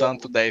dia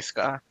santo,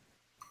 10k.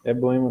 É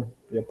bom, hein, mano.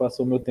 Já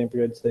passou o meu tempo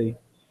já disso aí.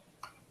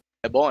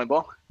 É bom, é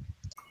bom?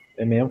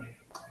 É mesmo?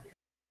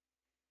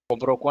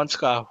 Comprou quantos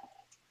carros?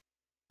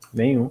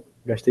 Nenhum.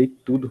 Gastei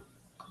tudo.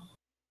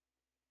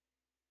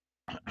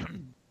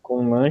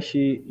 Com lanche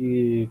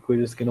e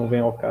coisas que não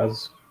vêm ao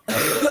caso.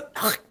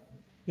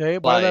 E aí,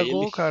 bora dar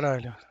gol,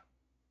 caralho.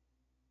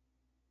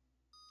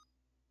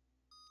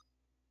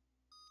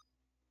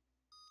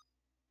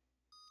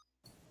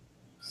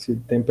 Esse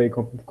tempo aí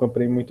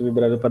comprei muito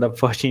vibrador pra dar pro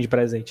Fortinho de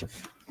presente.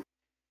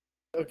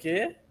 O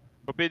quê?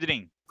 Ô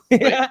Pedrinho.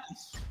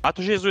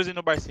 Mata o Jesus aí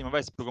no bar cima,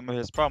 vai, se pegou meu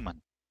respawn,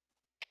 mano.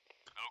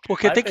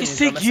 Porque Vai, tem que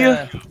Pedrinho,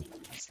 seguir.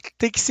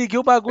 Tem que seguir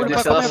o bagulho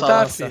pra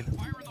comentar, filho.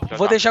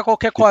 Vou deixar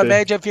qualquer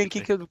comédia vir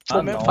aqui que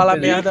falar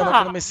merda não,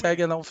 que não me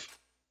segue não, filho.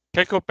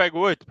 Quer que eu pegue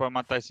 8 pra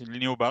matar esse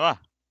Niuba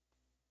lá?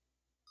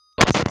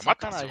 Nossa,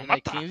 sacanagem, né?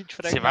 15 de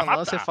frag na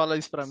mão, você fala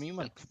isso pra mim,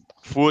 mano.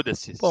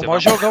 Foda-se. Pô, mó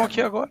jogão aqui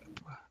agora.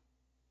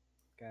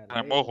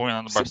 É mó ruim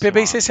lá no bar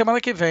PBC semana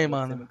que vem,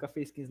 mano. Você nunca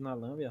fez 15 na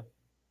lã, velho?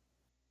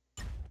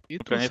 E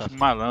tu,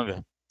 malão,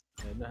 velho.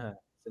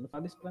 Você não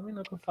fala isso pra mim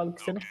não, que eu falo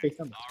que você não fez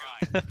também.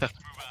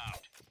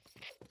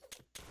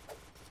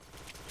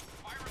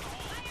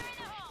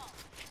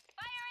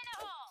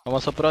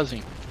 Vamos só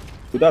prozinho.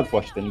 Cuidado,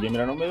 Forte, tem ninguém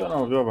melhor no meio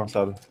não, viu,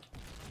 avançado?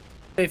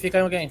 Ei, fica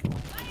aí alguém.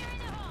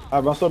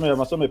 Avançou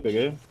meio,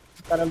 peguei.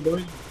 Caramba,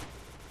 2.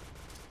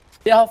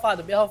 B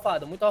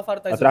arrofado. Muito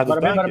arrofado tá Atrás do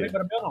Bora tanque?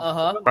 bem, não.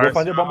 Aham. Vou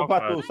fazer bomba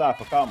pra tu,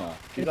 Safa, calma. Ele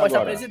Fiz pode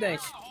estar agora.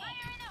 presidente.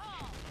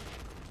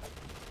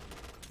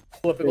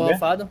 Boa, pegou Peguei.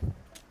 arrofado.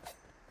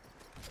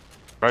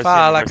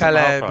 Fala,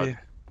 Caleb.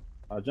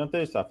 Adianta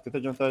aí, Safa. Tenta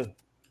adiantar aí.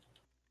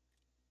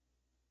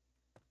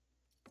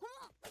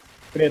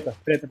 Preta.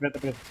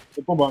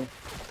 Tô com bomba.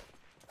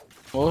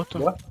 Morto.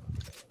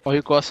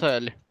 Morri com a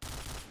L.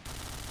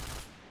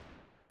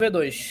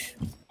 V2.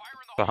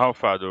 Tá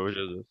ralfado, ô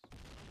Jesus.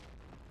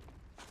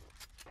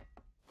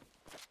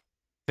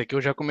 Esse aqui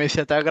eu já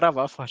comecei até a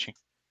gravar, Fortinho.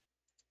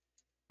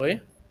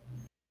 Oi?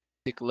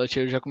 Esse clutch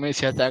eu já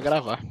comecei até a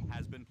gravar.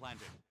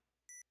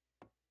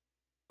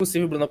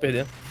 Impossível o Bruno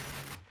perder.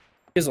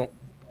 Fiz um.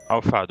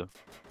 Ralfado.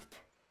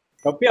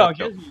 Campeão,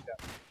 Jesus, cara.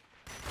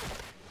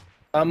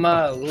 Tá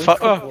maluco.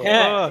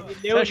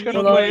 Você acha que eu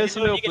não conheço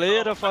meu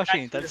player,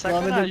 Fortinho? Tá de O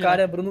sacanagem. nome do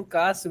cara é Bruno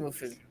Cássio, meu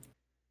filho.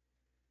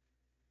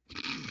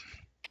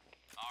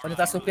 Vou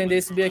tentar surpreender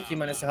esse B aqui,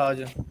 mano, nesse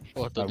round.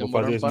 Pô, tô Vou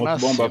fazer isso muito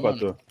bomba pra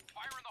tu.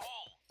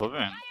 Tô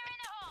vendo.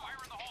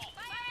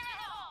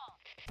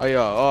 Aí,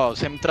 ó,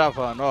 você me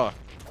travando, ó.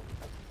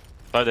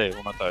 Sai daí,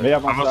 vou matar ele. Meio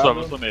avançado.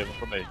 Avançou meio.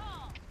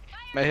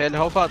 MRL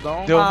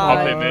ralfadão. Deu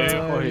Ralfei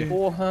meio. morri.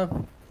 Porra.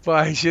 Pô,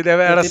 a gente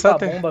era só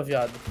ter... bomba,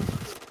 viado.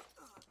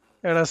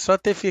 Era só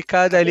ter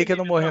ficado ali que eu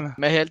não morri, não.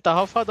 MRL tá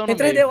ralfadão no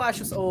Tem 3D, meio. eu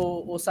acho,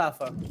 o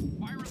Safa.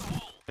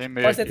 Tem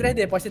meio. Pode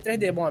ser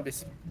 3D,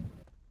 Bombs.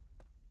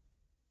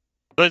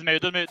 Dois meio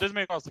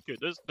costas aqui.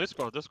 Dois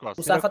costas.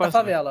 O Safa tá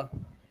favela.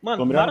 Mano,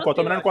 Tô mirando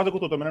costa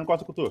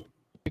com tu,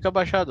 Fica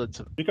abaixado,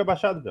 Hudson. Fica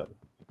abaixado, velho.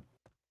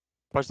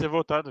 Pode ter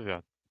voltado,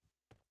 viado.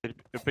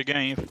 Eu peguei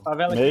a info.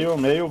 Meio.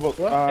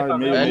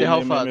 L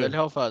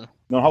ralfado.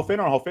 Não, ralfei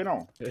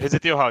não.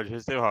 Resetei o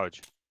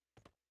round.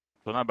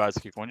 Tô na base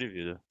aqui, com 1 de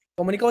vida.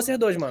 Comunica vocês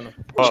dois, mano.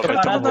 Ó, Os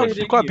caras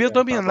tão com a B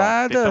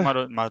dominada.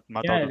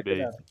 Matar o do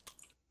B.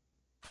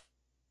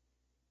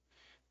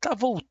 Tá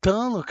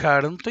voltando,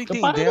 cara. Não tô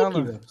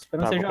entendendo.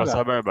 Vou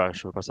passar bar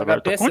baixo.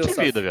 Tô com 1 de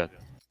vida,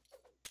 velho.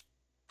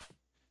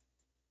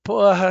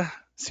 Porra,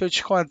 se eu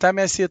te contar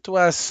minha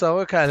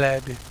situação,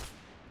 Caleb.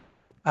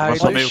 Aí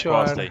Passou tu meio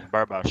chora. costa aí,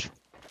 bar baixo.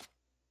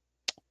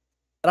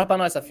 Traz pra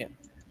nós, Safinha.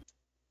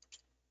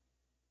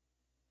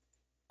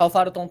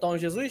 Alfaro Tonton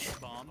Jesus?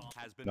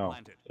 Não,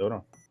 eu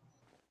não.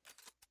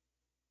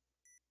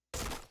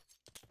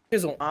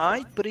 Fiz um.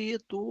 Ai,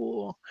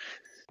 preto.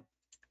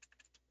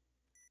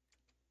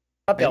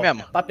 Papel. É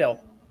mesmo? Papel.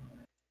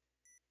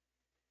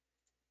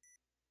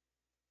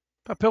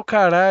 Papel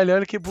caralho,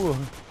 olha que burro.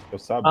 Eu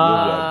sabia,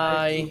 viado.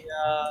 Ai.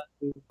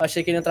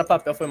 Achei que ele ia entrar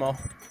papel, foi mal.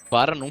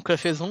 Para nunca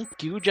fez um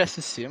kill de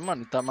SC,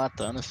 mano. Tá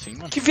matando assim,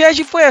 mano. Que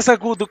viagem foi essa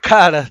do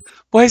cara?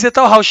 Vou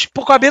resetar o round.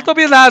 Pô, com a B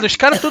dominado. Os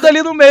caras tudo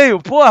ali no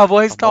meio. Porra, vou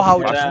resetar o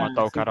round. Fácil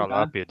matar o cara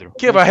lá, Pedro.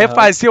 Que? Vai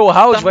refazer o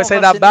round? Vai sair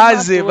da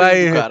base?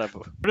 Vai.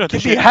 Que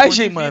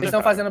viagem, Eles mano.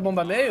 estão fazendo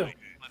bomba meio?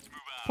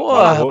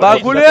 Porra,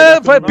 bagulho é.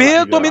 Vai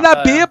B, domina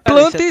B,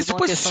 planta e se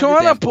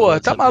posiciona,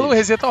 porra. Tá maluco?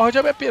 Resetar o round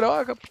é minha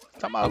piroca.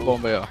 Tá maluco.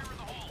 Bomba aí, ó.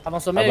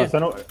 Avançou meio?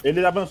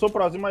 Ele avançou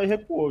próximo e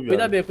recuou,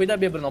 viado. Cuida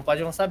B, Bruno.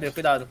 Pode avançar B,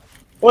 cuidado.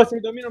 Ô,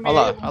 vocês dominam o meio.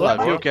 Olha lá,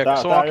 viu que é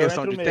só uma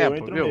questão de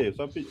tempo, viu?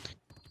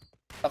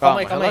 Calma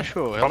aí.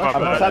 Relaxou.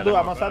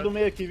 Avançado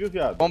meio aqui, viu,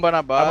 viado? Bomba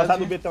na base.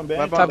 Avançado B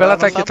também. Tabela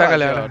tá aqui, tá,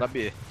 galera? Da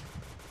B.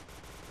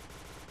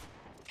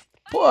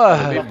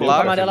 Porra,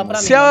 Amarela pra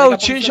mim. se é o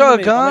time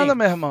jogando,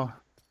 meu irmão.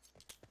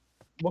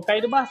 Vou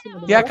cair do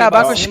barcinho. Ia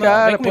acabar com os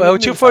caras, pô. O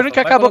time foi o único que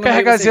acabou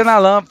carregando Z na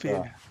lamp.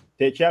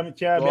 Tinha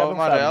meia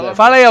avançada.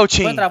 Fala aí,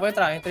 Altim. Vou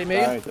entrar. Entrei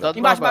meio.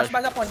 Embaixo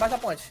da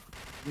ponte.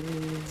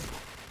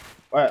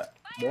 Ué,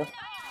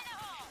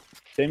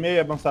 tem meio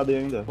avançado aí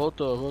ainda.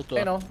 Voltou.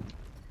 Tem não.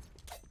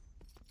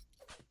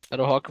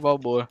 Era o Rock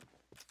Balboa.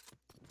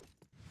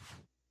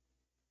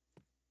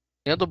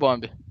 Dentro do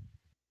bomb.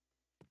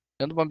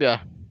 Dentro do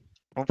bombear.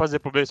 Vamos fazer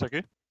pro B isso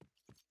aqui?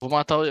 Vou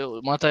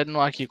matar ele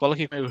no ar aqui. Cola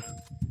aqui comigo.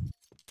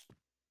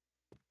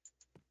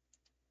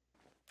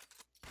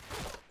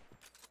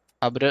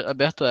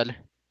 Aberto L.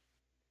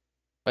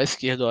 Pra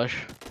esquerda, eu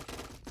acho.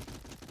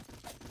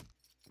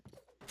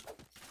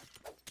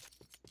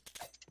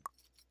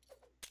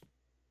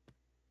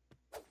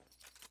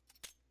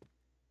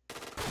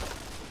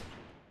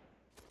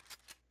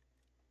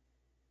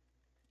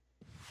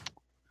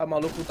 O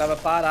maluco tava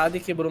parado e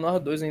quebrou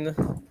nós dois ainda.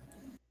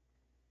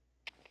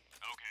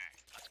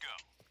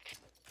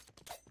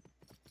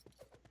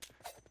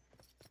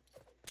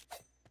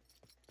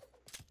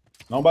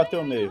 Não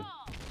bateu meio.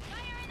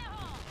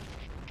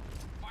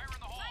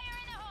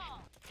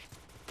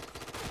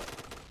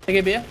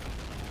 Peguei B.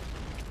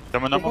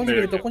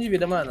 Tô com de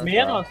vida, mano.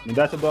 Menos? Me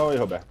dá esse dual aí,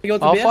 Roberto. Peguei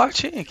outro Ó, B.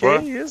 fortinho. Que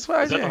isso,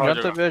 vai, gente.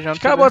 Já Os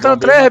caras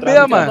botando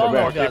 3B,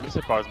 mano.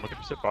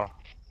 Principal.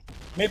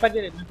 Meio pra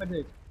direita.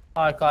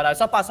 Ai, caralho.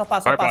 Só passa.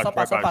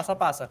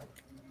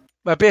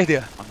 Vai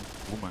perder.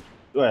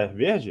 Ué,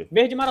 verde?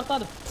 Verde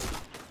marotado.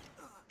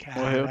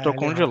 Morreu, tô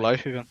com um de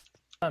life, velho.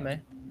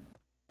 Também.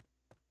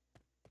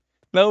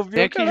 Não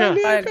viu, aqui já.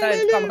 Tá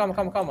aí.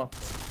 Calma.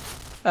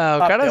 Ah, o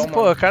cara, Papel,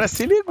 pô, mano. o cara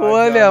se ligou,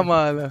 Ah, né, já.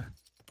 mano?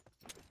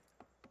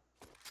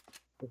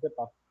 Você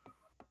tá.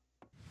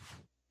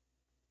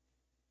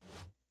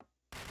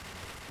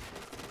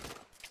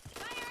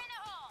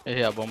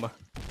 Errei a bomba.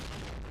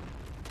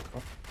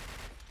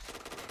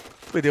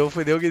 Fudeu,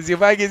 Guizinho.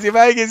 Vai,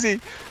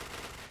 Guizinho.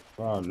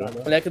 O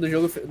moleque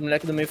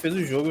do meio fez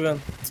o jogo,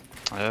 velho.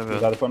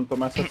 Cuidado pra não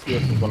tomar essa skill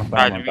assim, quando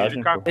tá na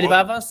vantagem. Ele vai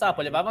avançar,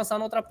 pô. Ele vai avançar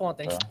na outra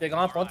ponta. A gente pegar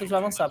uma ponta, a gente vai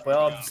avançar, pô. É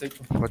óbvio isso aí,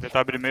 pô. Vou tentar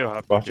abrir meio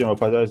rápido. Fortinho, vou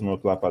fazer a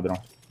smoke lá,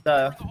 padrão.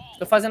 Tá,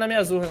 tô fazendo a minha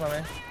azul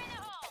também.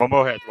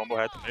 Vamos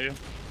reto meio.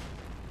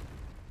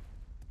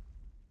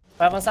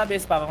 Vai avançar B,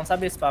 vai avançar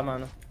B,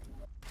 mano.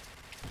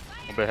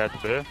 Vamos B reto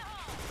B.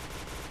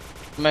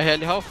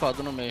 MRL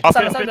ralfado no meio.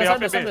 Avança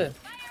B.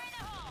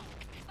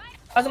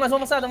 Faz mais um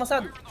avançado.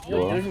 Meu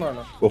Boa. Deus,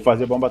 mano. Vou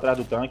fazer bomba atrás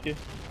do tanque.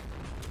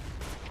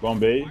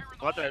 Bombei.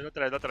 Vou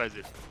atrás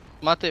dele.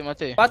 Matei.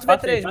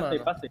 4v3,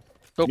 mano. Passei.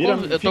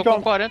 Eu tô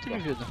com 40 de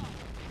vida.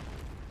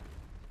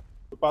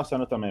 Tô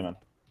passando também, mano.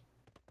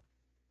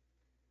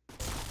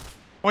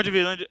 Onde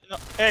vida? Não.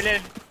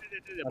 L.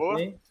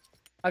 Boa.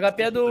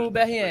 HP é do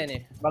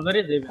BRN.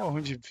 Valorizei, velho.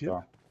 Onde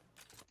vida?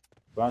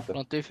 Planta.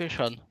 Plantei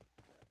fechado.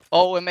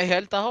 Ó, o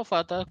MRL tá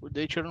ralfado, tá?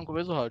 Dei tiro no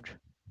começo do round.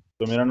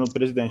 Tô mirando no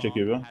presidente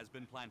aqui, viu?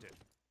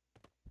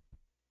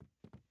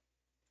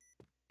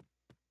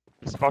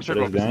 Principal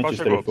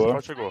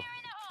chegou.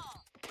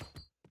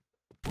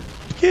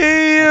 Que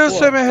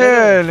isso,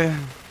 MRL?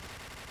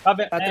 Tá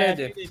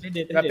 3D.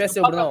 HP é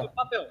seu, Brunão.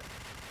 Papel.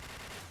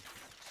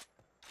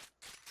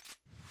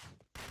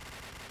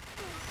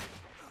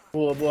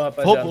 Boa,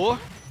 rapaziada. Roubou.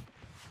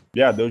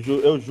 Viado,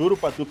 eu juro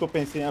pra tu que eu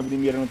pensei em abrir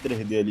mira no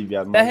 3D ali,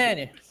 viado. Mas...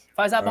 BRN,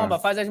 faz a bomba,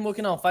 faz a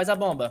smoke não, faz a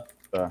bomba.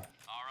 Tá.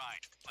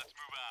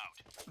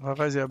 Vai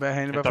fazer, o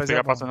BRN vai fazer.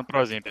 Pegar passando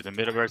prozinho,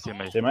 primeiro agora sim,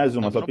 mas. Tem mais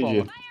uma, só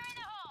pedir.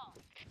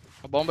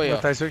 A bomba aí, ó.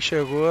 Tá, isso que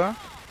chegou.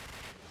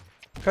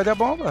 Cadê a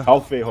bomba?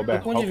 Ralfei,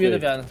 Roberto. Tô com um de vida,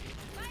 viado.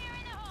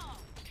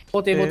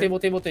 Voltei.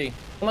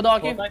 Vamos dar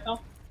aqui.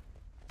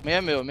 Meio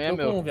é meu.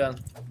 Tô com um,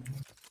 viado.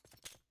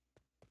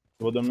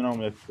 Eu vou dominar o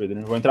meu,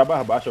 Pedrinho. Vou entrar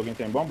barra baixa. Alguém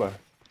tem bomba?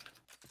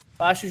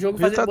 Acho o jogo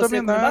Vida fazer tá você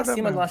comigo dominada,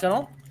 acima, mano. não acha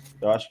não?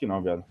 Eu acho que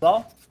não, viado.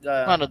 Só? Já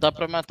é. Mano, dá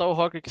pra matar o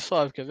Rock aqui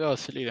suave, quer ver? Ó,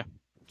 se liga.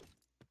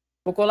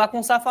 Vou colar com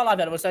o Safa lá,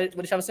 velho. Vou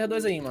deixar vocês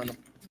dois aí, mano.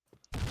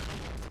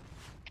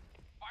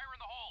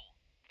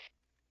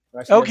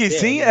 É o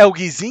Guizinho? É o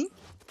Guizinho?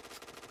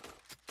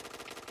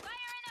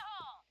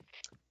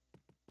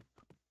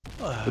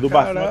 O do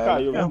Barcima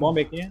caiu, viu?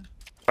 Bomba aqui.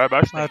 Vai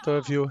baixo.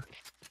 Matou, viu?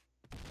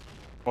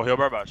 Morreu o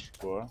barbaixo.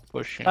 Boa.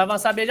 Poxa. Vai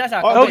avançar B já.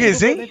 É o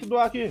Guizinho?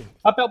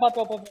 Papel.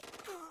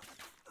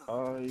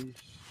 Ai.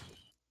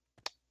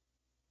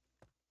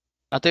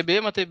 Matei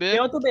B. Tem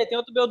outro B,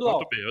 o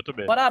dual. Outro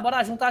B.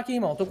 Bora juntar aqui,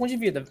 irmão. Tô com um de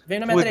vida. Vem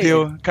na minha 3.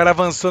 Fudeu, o cara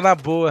avançou na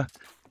boa.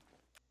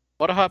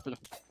 Bora rápido.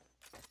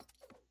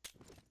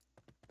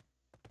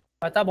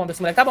 Vai, tá bom, esse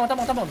moleque. Tá bom.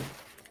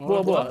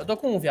 Boa. Eu tô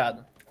com um,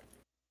 viado.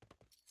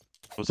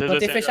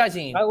 Plantei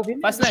fechadinho.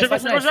 Faz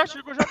sinal.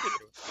 Chegou já.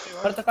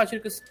 Bora tocar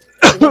tiro com esse.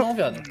 Chegou não,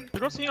 viado.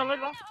 Chegou sim, olha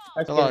lá.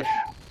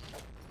 Relaxa.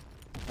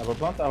 Eu vou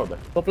plantar,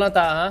 Roberto. Vou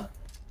plantar, aham.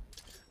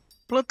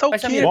 Plantar o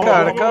Fecha a quê, mira,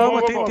 cara? bomba, Calma,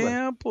 bomba, tem bomba.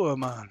 tempo,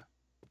 mano.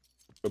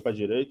 Foi pra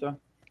direita.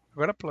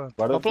 Agora planta.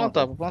 Agora Vou eu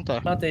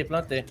plantar.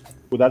 Plantei.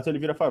 Cuidado se ele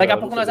vira favela. Daqui a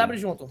pouco viu, nós Pedrinho?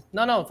 abrimos junto.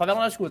 Não,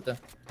 favela nós escuta.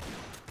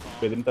 O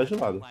Pedrinho tá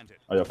gelado. Aí,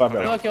 ó, Tô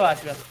favela. aqui, eu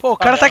acho, velho. Pô, o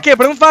cara tá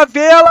quebrando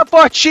favela,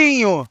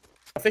 Fortinho!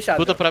 Tá fechado.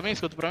 Escuta pra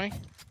mim.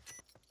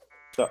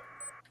 Tá.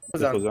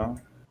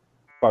 Defusão.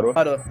 Parou.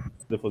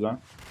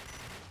 Defusão.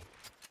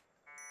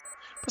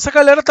 Essa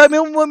galera tá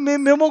meio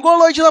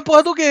mongoloide na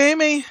porra do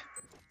game, hein?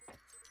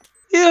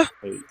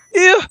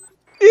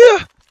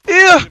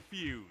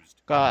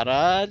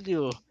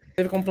 Caralho.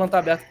 Teve como plantar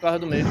aberto por causa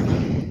do meio.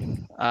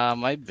 Ah,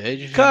 my bad,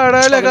 gente.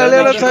 Caralho, a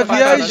galera tá Era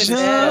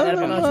viajando,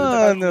 pra nós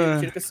juntar mano.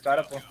 tiro com esse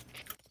cara, pô.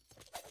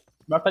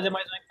 Vai fazer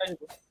mais um que tá de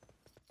boa.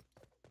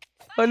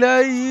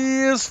 Olha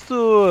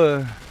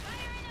isso!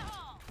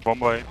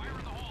 Vamos aí.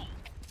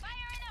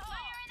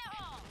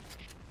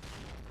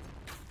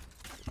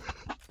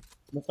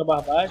 Começou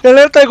barbagem.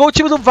 Galera tá igual o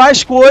time do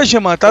Vasco hoje,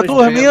 mano. Tá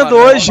dormindo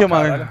hoje,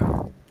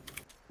 mano.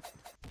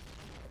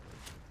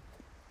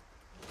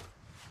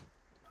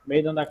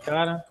 Meio dando a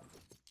cara.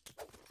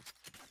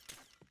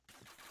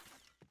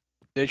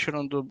 Deixa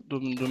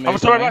do meio.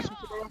 Vamos sobre baixo.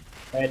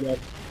 L.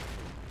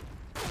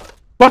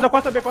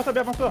 Corta B,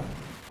 avançou.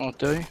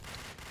 Montei.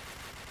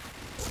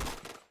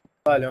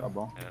 Olha. Tá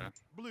bom.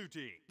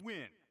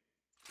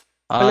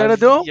 A galera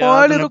deu uma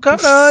mole do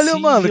caralho,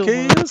 mano.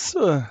 Que isso?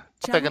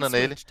 Tô pegando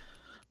nele.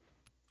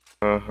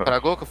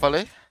 Tragou o que eu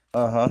falei?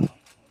 Aham.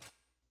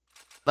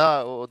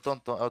 Não, o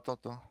Tonton, é o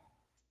Tonton.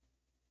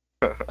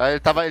 Aí ele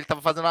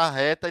tava fazendo a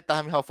reta e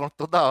tava me ralfando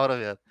toda hora,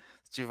 velho.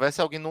 Se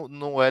tivesse alguém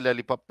no L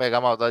ali pra pegar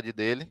a maldade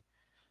dele.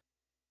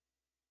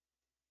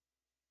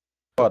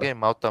 Joguei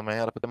mal também,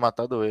 era pra ter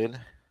matado ele.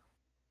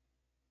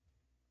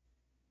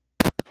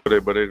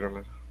 Bora aí,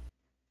 galera.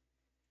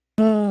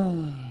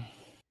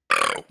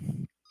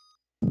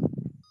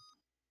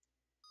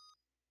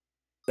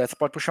 Você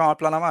pode puxar uma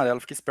plana amarela,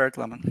 fica esperto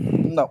lá, mano.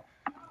 Não.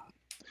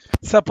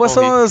 Essa porra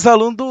são os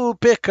alunos do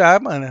PK,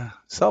 mano.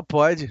 Só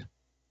pode. Se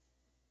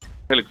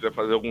ele quiser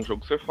fazer algum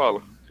jogo, você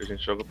fala. Que a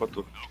gente joga pra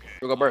tu.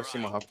 Joga bar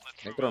cima, rápido.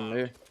 Entra no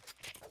meio.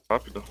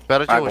 Rápido.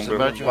 Espera de hoje,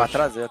 espera de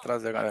hoje.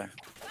 Atrasei, galera.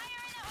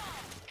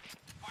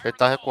 Ele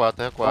tá recuado,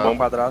 tá recuado. Bom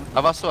quadrado.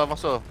 Avançou,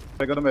 avançou.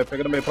 Pega no meio,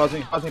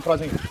 prozinho.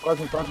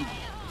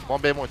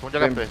 Bombei muito, 1 de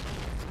HP.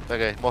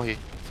 Peguei, morri.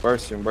 Bar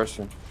cima.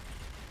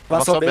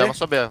 Avançou B,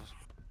 avançou B.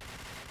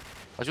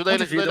 Ajuda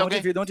ele, ajuda ele, alguém.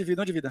 Um de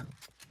vida.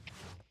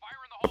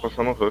 Tá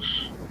passando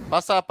rush.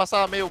 Passa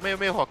meio,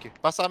 Rock.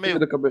 Passa meio.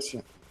 Vida,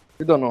 cabecinha.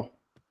 Vida não.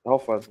 Tá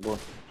alfado, boa.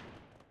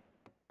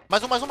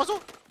 Mais um.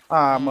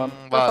 Ah, mano.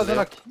 O que tá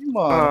fazendo aqui,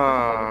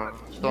 mano?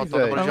 Então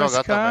todo mundo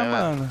jogar também,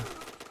 mano.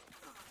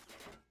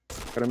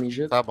 Pra mim,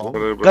 tá bom.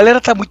 Galera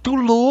tá muito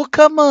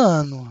louca,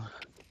 mano.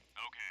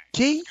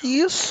 Que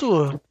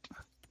isso?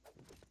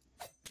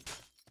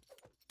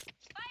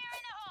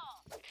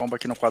 Bomba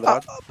aqui no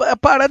quadrado. A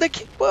parada é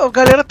que, pô, a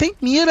galera tem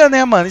mira,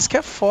 né, mano? Isso que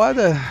é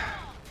foda.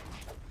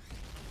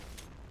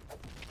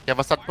 Tinha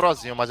avançado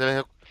prozinho, mas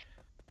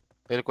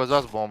ele coisou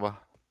as bombas.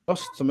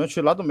 Nossa, tomei um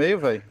tiro lá do meio,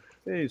 velho.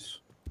 Que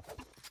isso?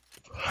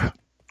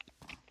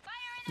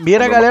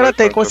 Mira a galera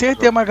tem, com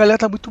certeza, mas a galera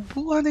tá muito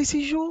burra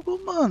nesse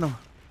jogo, mano.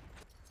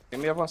 Tem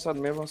meio avançado.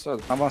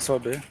 Avançou a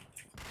B.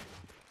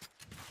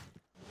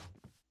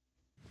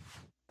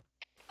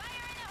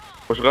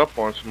 Vou jogar a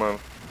ponte, mano.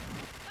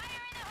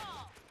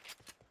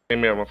 Tem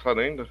meio avançado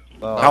ainda?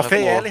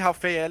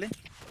 Ralfei L.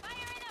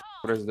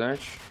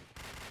 Presidente.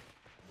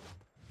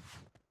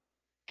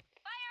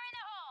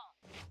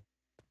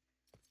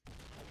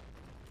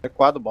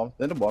 Recuado, bomba.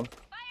 Dentro do bomba.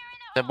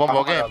 Tem bomba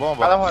alguém?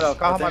 Bomba?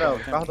 Carro amarelo.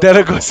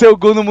 Deram com seu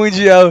gol no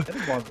Mundial.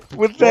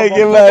 Puta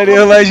que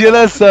pariu,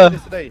 imagina só.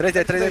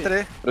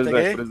 3D.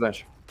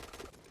 Presidente.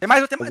 Tem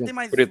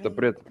mais. Preta.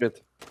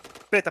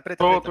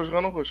 Tô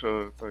jogando roxo.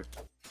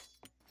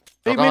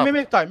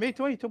 Meio, tá. Meio,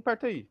 tem um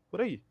perto aí.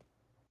 Por aí.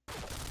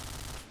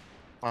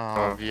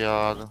 Ah,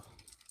 viado.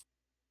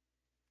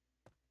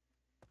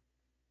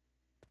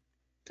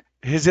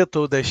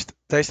 Resetou,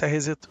 testa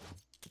resetou.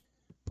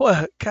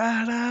 Porra,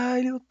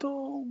 caralho,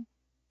 Tom.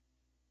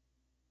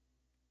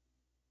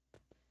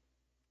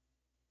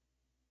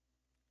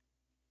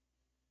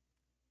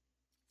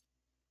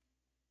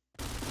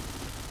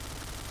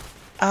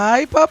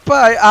 Ai,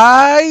 papai,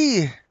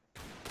 ai!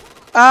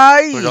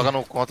 Tu joga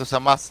no contra, você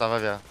amassava,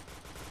 viado.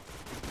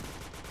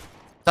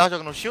 Tava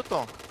jogando no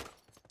Chilton?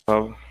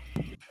 Tava.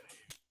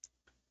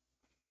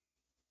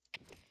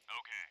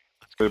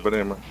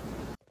 Peraí, mano.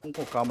 Vamos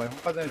com calma aí,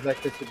 vamos fazer um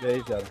slack desse B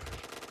aí, viado.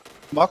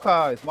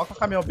 Smoca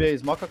caminhão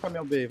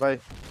B,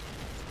 vai.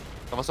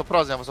 Avançou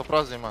prozinho,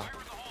 mano.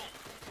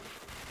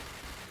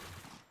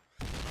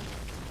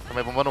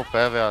 Tomei bomba no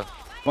pé, viado.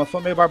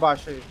 Avançou meio bar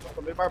baixo aí,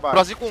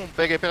 Prozinho com 1,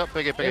 peguei.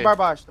 Meio bar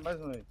baixo, tem mais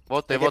um aí.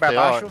 Voltei,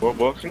 ó.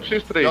 Boa,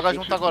 5x3. Joga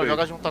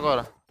junto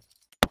agora.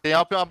 Tem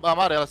Alp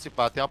amarela, se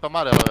pá, tem Alp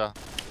amarela, já.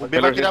 O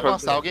B vai querer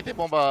avançar, alguém tem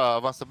bomba,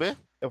 avança B?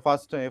 Eu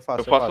faço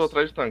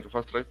atrás de tanque,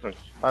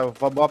 Ah, eu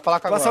vou botar a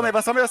placa agora.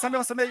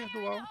 Avançou meio.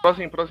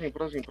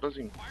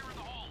 Prozinho.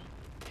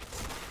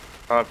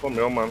 Ah,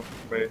 comeu, mano.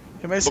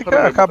 Mas esse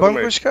cara, acabando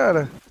com os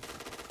caras.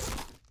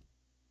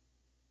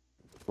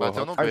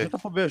 Bateu no B. Aí junta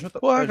pro B,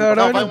 Porra, Não,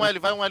 caralho.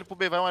 vai um L pro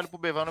B.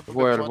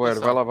 Vou L.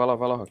 Vai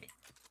lá, Rock.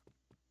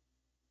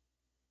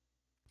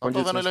 Não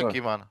tô vendo ele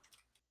aqui, mano.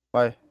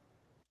 Vai.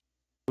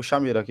 Puxa a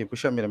mira,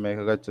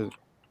 Mega.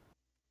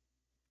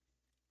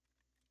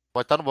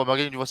 Pode estar no bomba.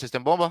 Alguém de vocês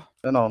tem bomba?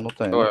 Eu não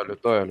tenho.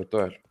 Tô L.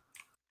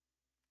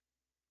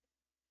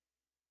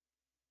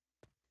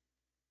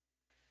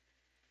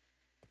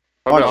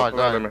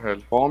 Favela.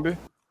 Bombe.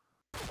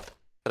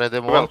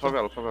 3D morto.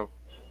 Favela.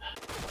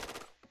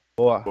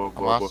 Boa. Boa,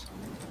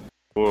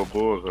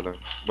 galera.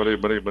 Bora.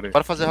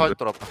 Bora fazer round,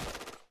 tropa.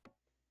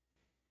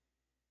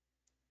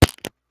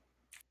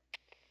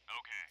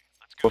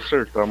 Vou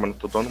acertar, mano.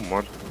 Tô dando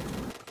mole.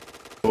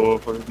 Vou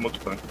fazer muito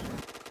tanque.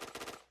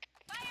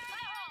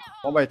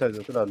 Bomba aí, Thaís,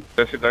 cuidado.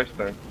 TS10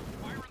 tanque.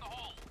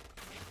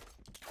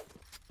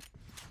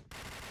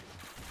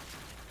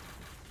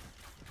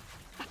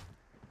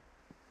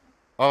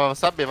 Ó, vamos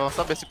saber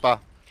esse pá.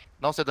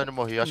 Não sei de onde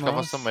morri, acho que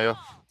avançou meio.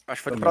 Acho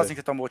que foi do prozinho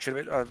que tomou o tiro.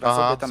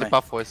 Aham,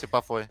 esse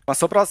pá foi.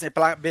 Avançou prozinho,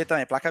 B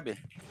também, placa B.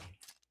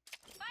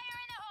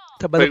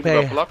 Trabalho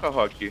pé. Placa,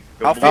 Rock.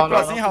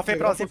 Ralfei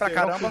prozinho pra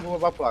caramba. Vou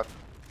levar a placa.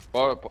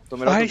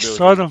 Ai,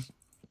 só não.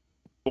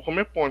 Vou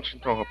comer ponte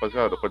então,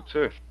 rapaziada, pode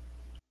ser?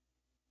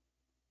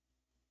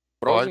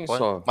 Pode.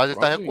 Mas ele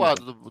tá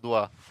recuado do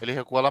A. Ele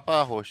recua lá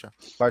pra roxa.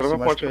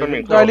 Ponte pra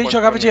mim. Dolin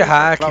jogava de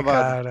hack, cara.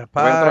 Vai entrar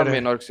Para.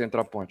 bem na hora que você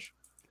entrar a ponte.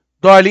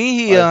 Dolin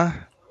e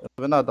Rian. Eu não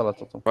tô vendo nada lá,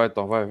 Totão. Vai,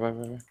 Tom, vai.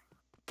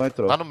 Não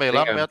entrou. Lá no meio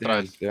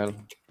atrás.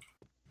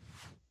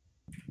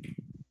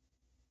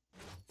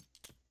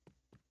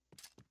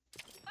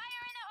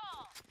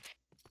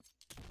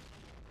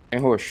 Tem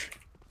roxo.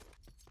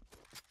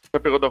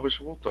 Vai pegar o da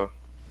roxa e voltar.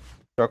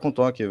 Joga com o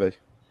Tom aqui, velho.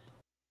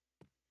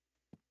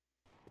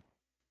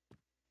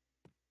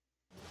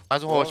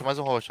 Mais um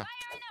roxa.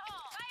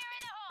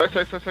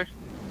 Sai.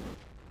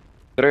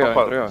 Entrei,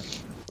 ó.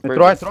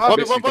 Entrou.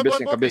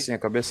 Cabecinha.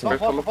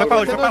 Vai pra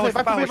roxa,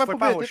 vai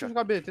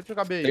pro B, tenta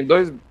jogar B. Tem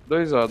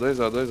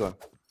 2A.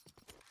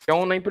 Tem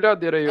um na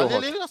empilhadeira aí, ó.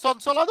 Ali, só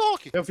do seu lado,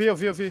 Rock. Eu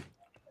vi.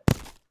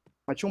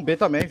 Mas tinha um B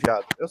também,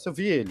 viado. Eu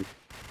vi ele.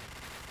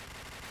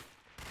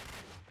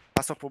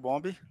 Passa pro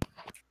bombe.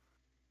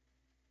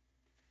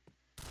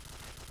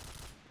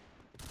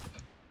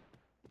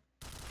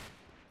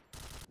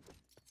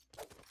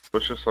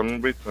 Poxa, só me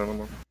beitando,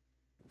 mano.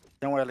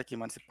 Tem um L aqui,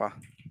 mano, esse pá.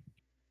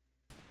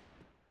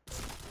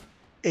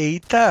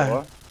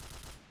 Eita!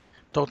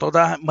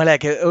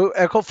 Moleque, é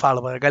o que eu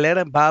falo, mano. A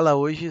galera bala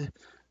hoje.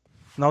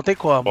 Não tem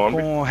como.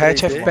 Com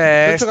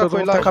Reetfps, todo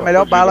mundo tá com a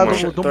melhor bala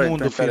do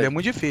mundo, filho. É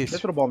muito difícil.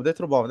 Dentro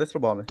do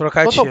bombe.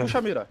 Trocar tiro. Puxa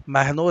a mira.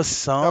 Mas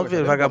noção,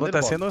 velho. Vagabundo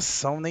tá sem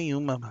noção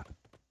nenhuma, mano.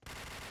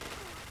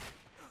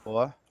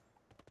 Boa.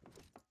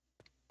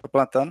 Tô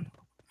plantando.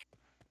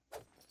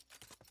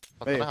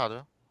 Tá tudo errado,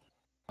 viu?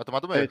 Vai tomar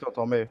do meio.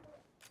 Tô meio.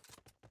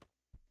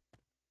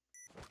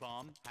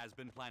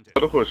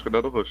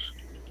 Cuidado roxo.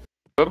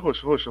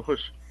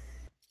 Roxo.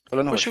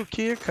 Poxa, o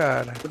que,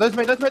 cara? 2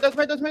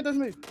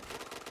 meio.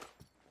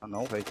 Ah,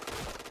 não, velho.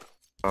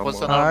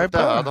 Posicionaram muito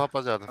errado,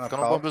 rapaziada. Fica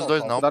no bombe os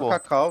dois, não, pô. Cuidado com a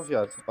cal,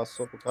 viado. Você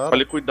passou pro cara.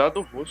 Falei,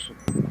 cuidado roxo.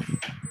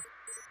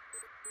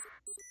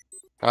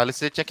 Ali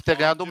você tinha que ter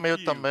ganhado o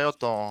meio também, ô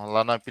Tom.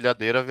 Lá na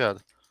empilhadeira,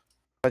 viado.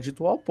 Tá de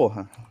dual,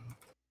 porra.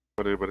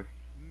 Peraí.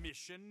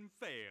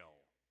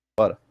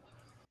 Bora.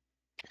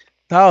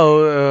 Não,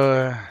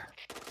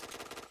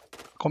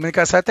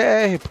 comunicação é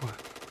TR, pô.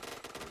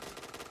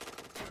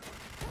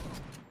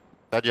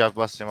 Tá de ave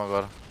pra cima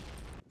agora.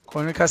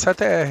 Comunicação é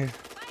TR.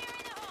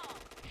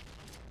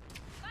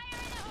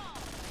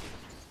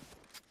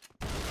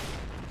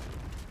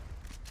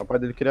 O pai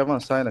dele queria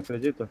avançar ainda,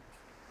 acredita?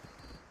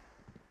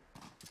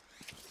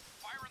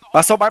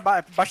 Passou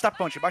baixo da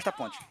ponte.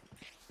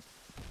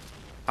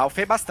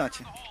 Ralfei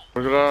bastante.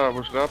 Vou jogar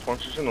a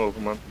ponte de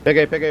novo, mano.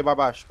 Peguei, vai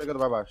baixo. Pegando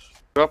vai baixo.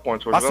 Vou jogar a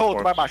ponte, Passou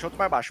outro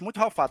vai baixo. Muito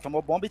ralfado.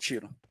 Tomou bomba e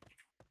tiro.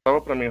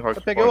 Tava pra mim, Rock.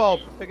 Eu peguei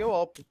o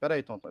alto. Pera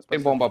aí, Tom. Tem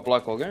bomba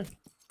placa alguém?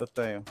 Eu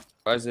tenho.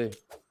 Faz aí.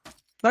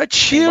 Dá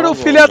tiro,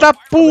 filha da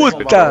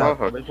puta!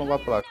 Acabei de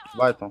bombar a placa.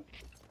 Vai, Tom.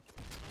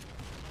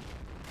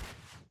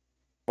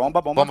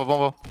 Bomba.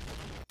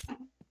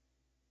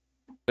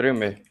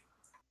 3,5.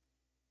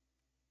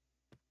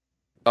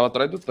 Tava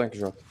atrás do tanque,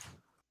 Jota.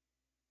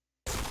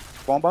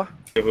 Bomba.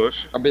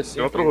 Roxo. Cabecinha.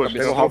 Tem outro roxo.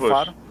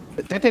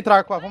 Tenta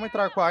entrar com a, vamos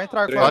entrar com a,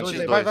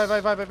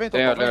 Vai, vem, Tom.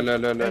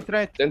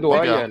 Entra. Tem do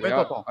A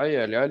e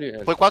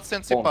L. Foi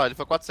 400 se pá, ele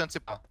foi 400 se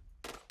pá.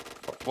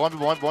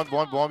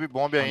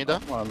 Bombe ainda.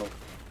 Mano.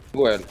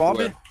 Do L.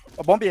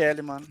 Bombe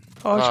L, mano.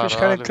 Onde que os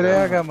caras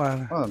entregam,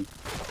 mano?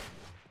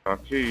 Ah,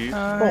 que isso.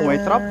 Bom,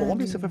 entrar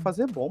bomba e você foi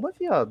fazer bomba,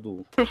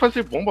 viado. Eu fui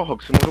fazer bomba,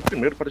 Rock. Você morreu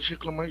primeiro, para de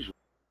reclamar aí,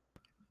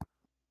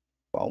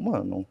 Qual,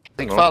 mano?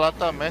 Tem que falar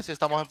também, vocês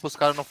estão morrendo pros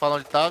caras não falam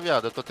onde tá,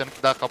 viado. Eu tô tendo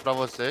que dar cal pra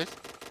vocês.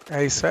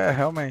 É isso,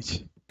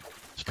 realmente.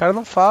 Os caras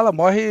não falam,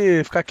 morre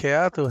e fica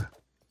quieto.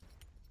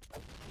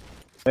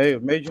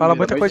 Meio de Fala mira,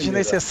 muita meio coisa de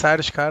mira. desnecessária,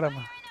 os caras,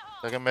 mano.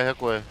 Pega meio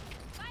recuer.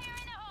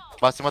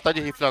 Pra cima tá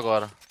de rifle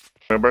agora.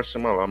 Vai pra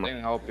cima lá, mano.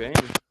 Tem Alp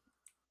ainda?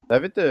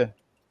 Deve ter.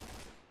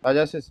 Tá de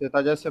ACC,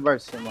 tá de AC bar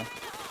cima.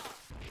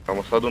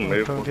 Calma, só do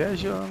meio, Tô pô.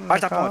 viajando.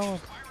 Baixa a calma.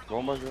 ponte.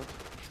 Bomba, Jota.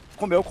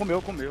 Comeu.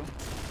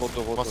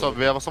 Voltou. Avançou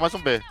B, avançou mais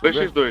um B.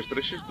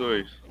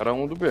 3x2. Era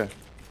um do B.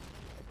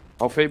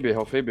 Ralfei B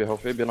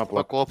na Foi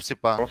placa. corpo se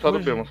pá. Avançado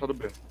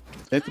B.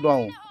 Dentro do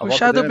A1.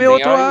 Puxado B,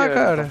 outro A,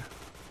 cara.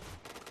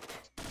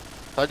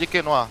 Tá de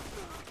que no A?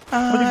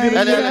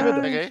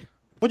 Peguei.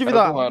 Onde Do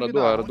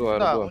ar.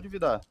 Onde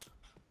vidar?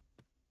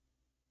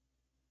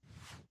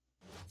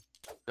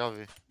 Já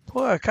ouvi.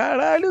 Pô,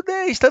 caralho,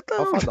 10, tá tão...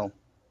 Alfadão.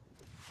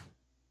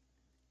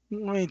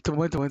 Muito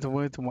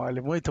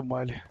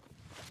mole.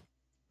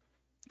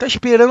 Tá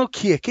esperando o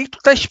quê? O que tu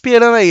tá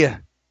esperando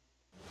aí?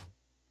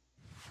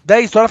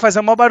 10 horas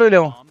fazendo mó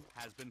barulhão.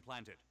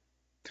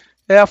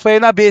 Foi aí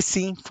na B,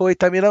 sim. Foi,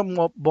 tá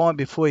mirando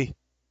bombe, foi.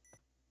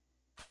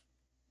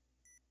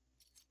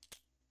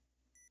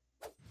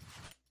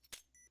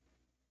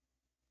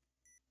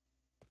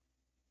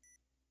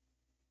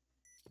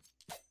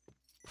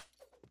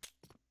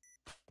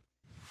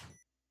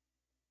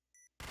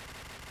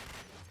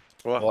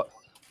 Boa.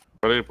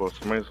 Peraí, pô,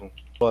 só mais um.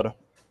 Bora.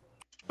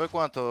 Foi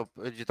quanto,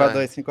 editar?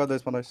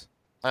 5x2 pra nós.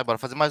 Bora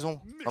fazer mais um.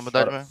 Na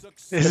verdade mesmo.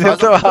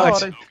 Resetou o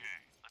round.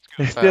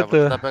 Vou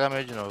tentar pegar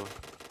meio de novo.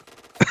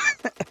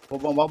 Vou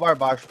bombar o bar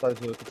baixo, tá,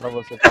 Zilton, pra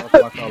você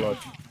tomar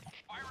calote.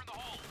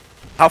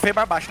 Ralfei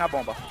bar baixo na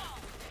bomba.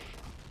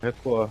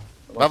 Recua.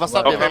 Vai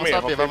avançar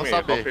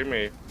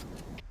B.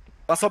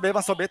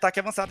 Avançou B, tá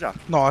aqui avançado já.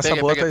 Nossa,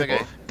 boa.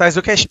 Peguei.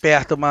 Tazu que é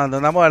esperto, mano,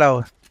 na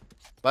moral.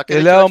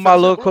 Ele é um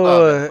maluco,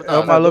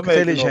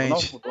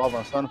 inteligente. Não, tô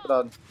avançando,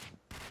 cuidado.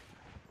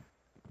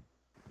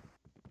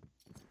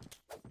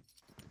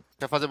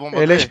 Quer fazer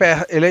bomba? Ele é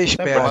esperto,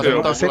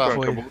 Eu sempre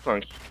foi.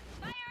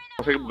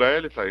 Consegue bugar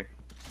ele, tá aí?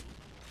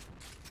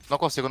 Não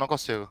consigo.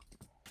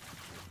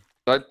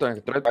 Traz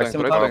tanque.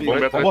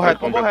 Vamos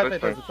reto aí,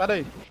 Tazu, pera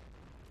aí.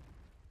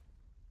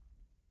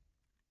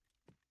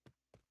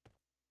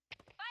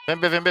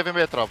 Vem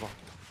B, tropa.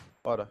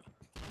 Bora.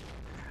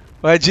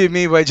 Vai de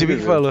mim que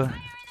falou.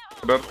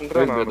 Cuidado com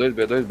granada.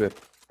 2B.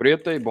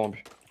 Preta e bomba.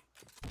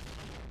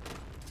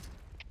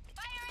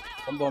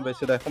 Vamos bomba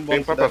esse daí,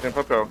 Tem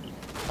papel.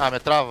 Ah, me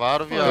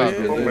travaram, viado.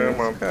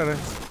 Cara.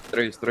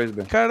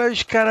 3B. Cara,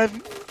 os caras...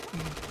 Me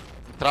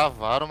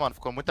travaram, mano.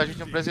 Ficou muita gente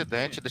no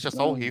presidente. Deixa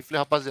só o rifle,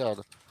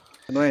 rapaziada.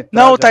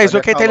 Não, o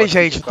Taizuka é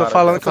inteligente. Tô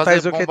falando que o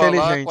Taizuka é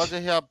inteligente. Quase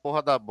errei a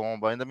porra da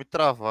bomba. Ainda me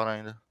travaram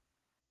ainda.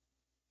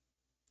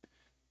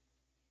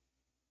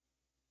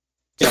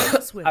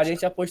 A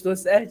gente apostou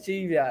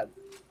certinho, viado.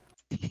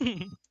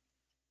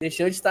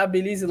 Deixou de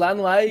estabilize lá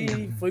no ar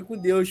e foi com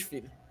Deus,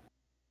 filho.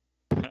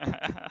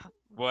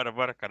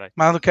 Bora, caralho.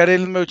 Mas não quero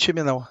ele no meu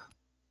time, não.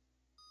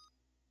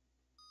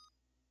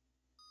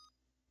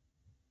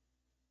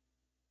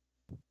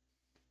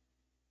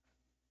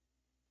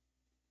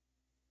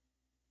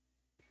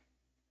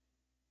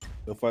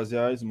 Eu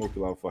fazia a smoke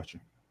lá, o forte.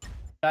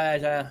 Já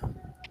é.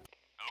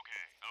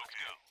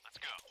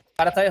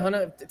 O cara tá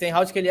errando. Tem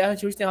round que ele erra,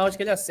 tem round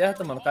que ele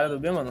acerta, mano. O cara do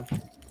B, mano. Se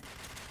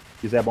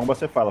quiser bomba,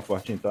 você fala,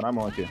 Fortinho. Tô na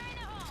mão aqui.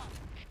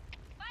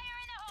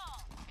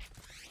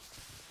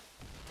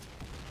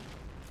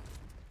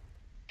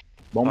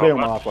 Bombei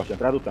uma lá, Forte.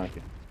 Atrás do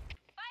tanque.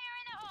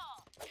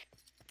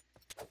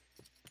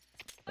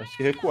 Acho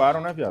que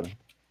recuaram, né, viado?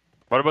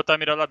 Bora botar a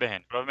mira lá,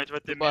 BRN. Provavelmente vai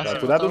ter mira.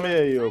 Cuidado do meio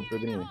aí, ô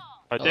Pedrinho.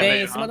 Vai ter Tem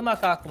meio, em cima do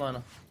macaco,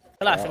 mano.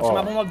 Relaxa, vou chamar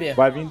a bomba B.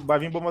 Vai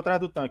vir bomba atrás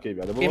do tanque aí,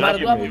 viado. Queimaram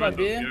duas bombas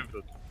B.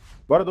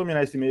 Bora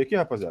dominar esse meio aqui,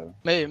 rapaziada.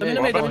 Domina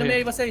o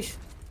meio, vocês.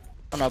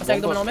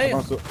 Consegue dominar o meio?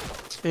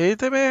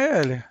 Eita,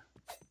 BL.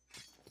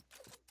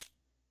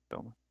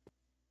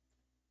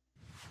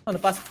 Mano,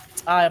 passa.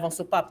 Ah,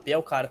 avançou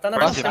papel, cara. Tá na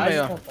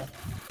vantagem, conta.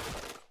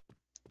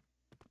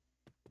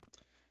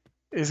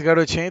 Esse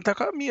garotinho aí tá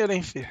com a mira,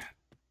 hein, filho.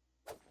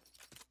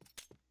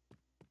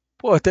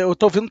 Pô, eu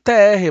tô ouvindo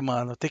TR,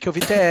 mano. Tem que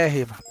ouvir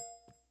TR, mano.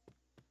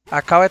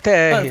 A cal é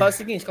TR. Mano, faz o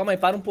seguinte, calma aí,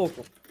 para um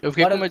pouco. Eu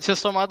fiquei com medo de ser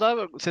somado.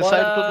 Você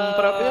sai de todo mundo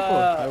pra ver, pô.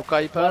 Aí eu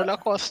caí pra olhar a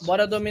costa.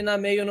 Bora dominar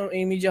meio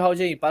em mid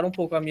round aí. Para um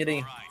pouco a mira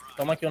aí.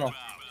 Toma aqui ou não.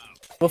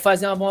 Vou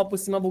fazer uma bomba por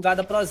cima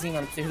bugada prozinha,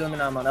 mano, pra vocês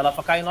dominar, mano.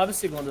 Ela cai em 9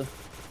 segundos.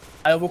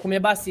 Aí eu vou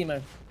comer pra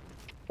cima.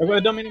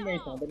 Eu domino meio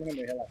então,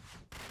 relaxa.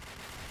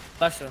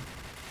 Baixou.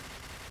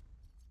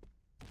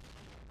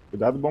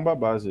 Cuidado bomba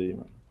base aí,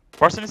 mano.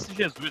 Força nesse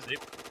Jesus aí.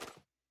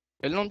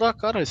 Ele não dá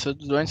cara, esse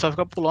doente só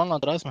fica pulando lá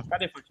atrás, mano.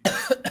 Cadê, Fortinho?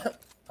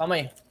 Calma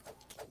aí.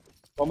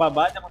 Bomba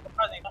base, é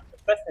pra dentro.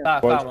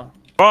 Tá, calma.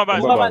 Bomba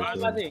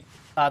base.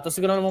 Tá, tô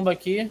segurando a bomba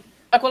aqui.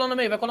 Vai colando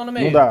no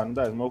meio, Não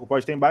dá. Smoke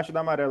pode ter embaixo da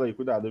amarela aí,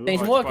 cuidado. Viu? Tem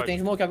smoke? Tem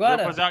smoke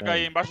agora? Vou fazer uma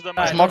HE embaixo da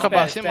amarela. Smoke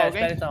pra cima,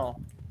 alguém? Espera então.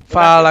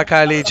 Fala,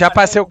 Khalid. Já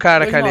passei o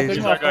cara, Khalid.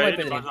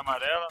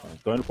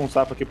 Tô indo com um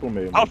sapo aqui pro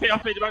meio. Alfei,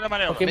 debaixo da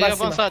amarela.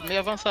 Meio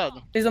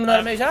avançado. Vocês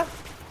dominaram o meio já?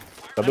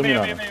 Tá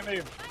dominando.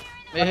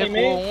 Meio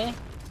recuou um.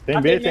 Tem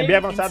B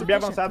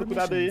avançado,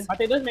 cuidado aí.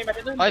 Matei dois meio.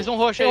 Mais um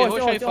roxo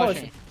aí,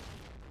 forte.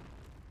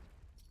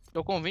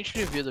 Tô com 20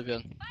 de vida,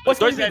 velho.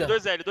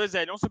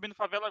 2L, um subindo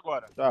favela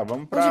agora. Tá,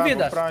 vamos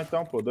pra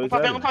então, pô. 2L.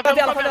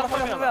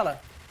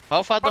 Favela.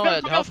 Ralfadão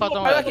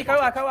L.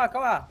 Caiu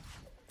A.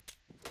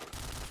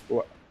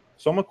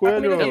 Soma com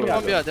ele,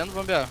 dentro do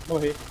bombear.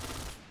 Morri.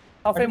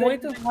 Ralfei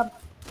muito.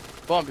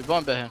 Bombe,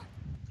 RN.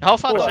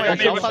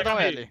 Ralfadão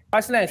L.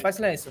 Faz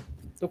silêncio.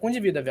 Tô com 1 de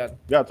vida, viado.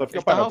 Viado, só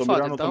fica parado,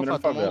 tô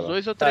mirando favela. Uns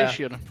 2 ou 3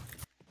 tiros.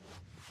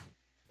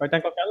 Vai estar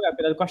em qualquer lugar,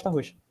 cuidado do Costa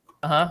Roxa.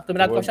 Tô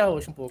mirado com Costa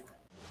Roxa um pouco.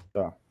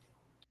 Tá.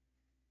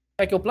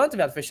 Quer que eu planto,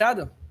 viado?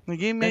 Fechado?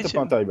 Ninguém Tenta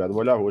plantar aí, viado. Vou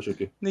olhar roxo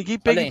aqui. Ninguém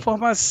pega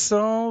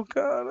informação,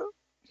 cara.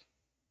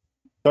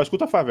 Só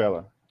escuta a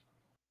favela.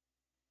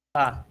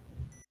 Tá.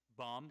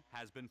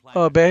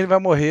 Ó, o BR vai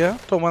morrer,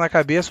 tomando a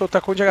cabeça ou tá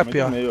com de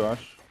HP, ó. Meio, eu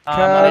acho.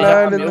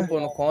 Caralho, já pô,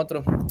 no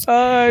contra.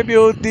 Ai,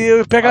 meu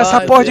Deus. Pega essa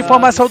porra de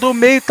informação do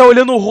meio, tá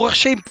olhando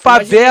roxo em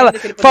favela.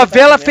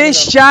 Favela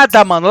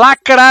fechada, mano.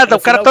 Lacrada.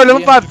 O cara tá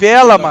olhando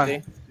favela,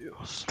 mano.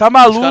 Tá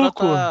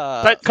maluco?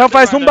 O cara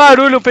faz um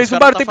barulho, fez um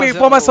barulho, tem que pegar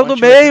informação do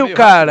meio,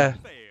 cara.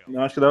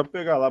 Não, acho que dá pra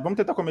pegar lá. Vamos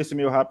tentar comer esse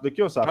meio rápido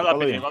aqui, ô Sapo?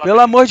 Fala aí. Pelo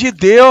amor de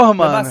Deus,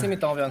 mano. Vai pra cima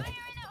então, velho.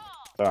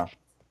 Tá.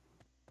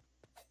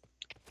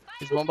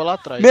 Bomba lá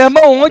atrás. Meu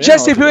irmão, onde já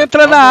se viu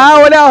entrar na A?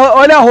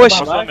 Olha a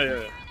roxa.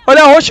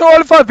 Olha a roxa ou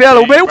olha a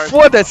favela. O meio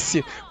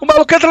foda-se. O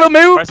maluco entra no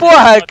meio,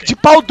 porra, de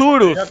pau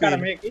duro.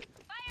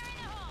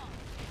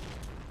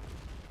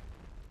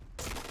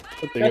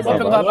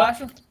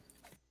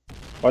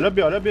 Olha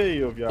B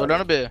aí, ô viado. Tô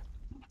olhando B.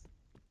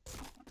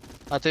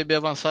 Matei B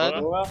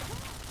avançado.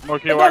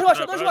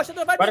 Dois roxa.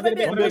 Vai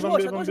B. Dois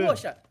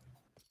roxa.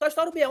 Só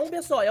estoura o B, é um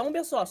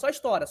B só. Só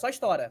estoura.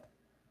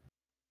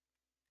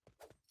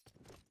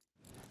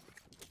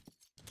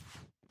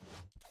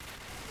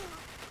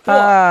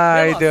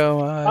 Ai, deu,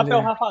 mano.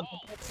 Papel, Rafa.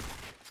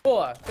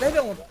 Boa,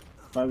 3v1.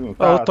 Mais um.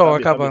 Ó, o Tom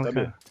acabando,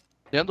 cara.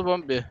 Dentro do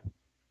bomb B.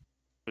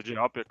 Tô de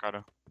Alper,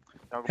 cara.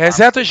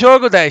 Reseta o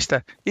jogo,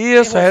 Desta.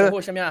 Isso,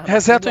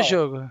 reseta o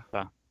jogo.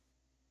 Tá.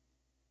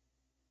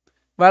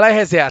 Vai lá e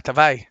reseta,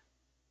 vai.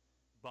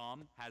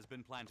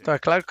 Então, é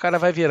claro que o cara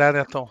vai virar,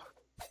 né, Tom?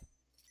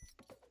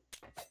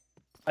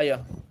 Aí, ó.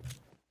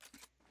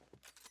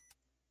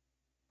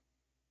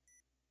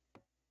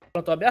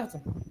 Pronto,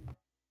 aberto?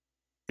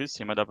 Em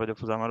cima dá pra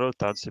defusar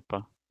marotado, se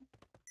pá.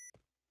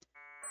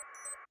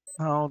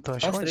 Não, Tom,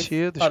 três.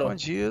 escondido, Parou.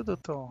 escondido,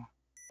 Tom.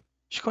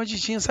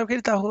 Escondidinho, sabe que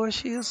ele tá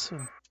roxo, isso.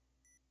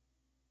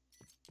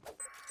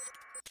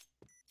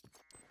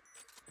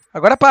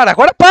 Agora para,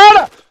 agora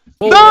para!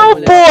 Boa, Não,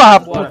 moleque. porra!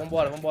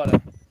 Vambora.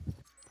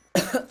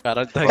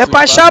 Caralho, tá É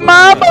pra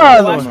chamar,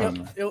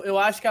 mano! Eu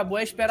acho que a boa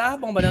é esperar a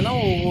bomba, né? Não,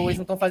 ou eles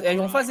não estão fazendo. Eles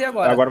vão fazer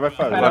agora. Agora vai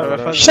fazer. Agora vai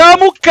fazer.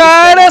 Chama o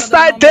cara,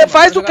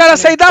 faz o cara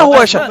sair da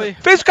roxa.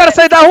 Fez o cara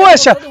sair da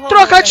roxa,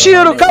 troca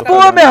tiro,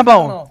 acabou, meu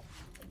irmão.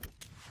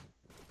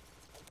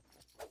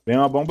 Vem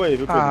uma bomba aí,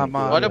 viu, Pedro? Ah,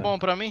 mano. Olha bom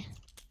pra mim.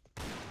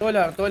 Tô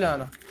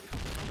olhando.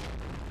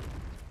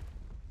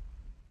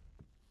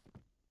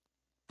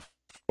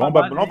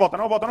 Bomba, não volta.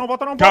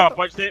 Calma,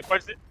 pode ser.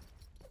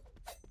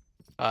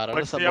 Caralho,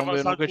 Pode essa ser bomba eu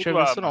avançado nunca tinha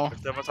tudo visto, lá, não.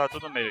 pode ser avançado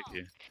tudo no meio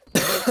aqui.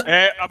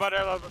 É,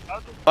 amarelo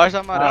avançado. Pode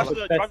amarelo.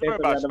 Pode por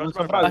baixo, pode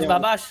por baixo. Vai pra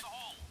baixo?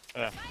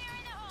 É.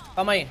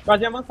 Calma aí.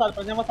 Fazer avançado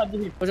de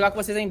rifle. Vou jogar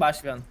com vocês aí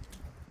embaixo, velho.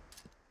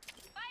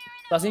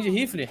 Sozinho de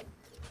rifle?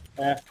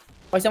 É.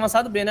 Pode ser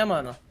avançado B, né,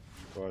 mano?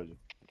 Pode.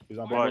 Fiz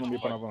uma bomba no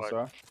meio pra não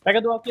avançar.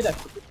 Pega do aqui,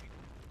 Def.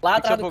 Lá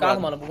atrás do carro,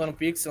 mano, bugando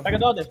pixel. Pega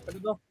do, Def. Pega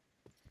do.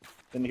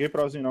 Tem ninguém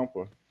prozinho não,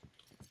 pô.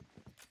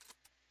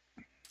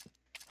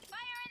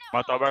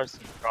 Matar o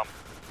Barcinho, calma.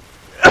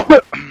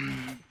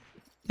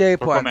 E aí,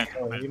 pô?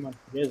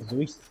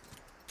 Jesus.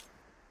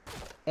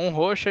 Um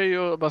roxo e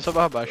o avançou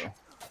barra baixa.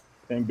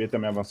 Tem B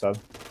também avançado.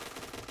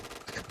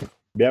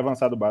 B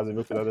avançado base,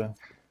 viu? Cuidado.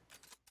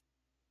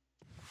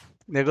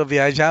 Nego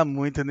viaja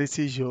muito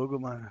nesse jogo,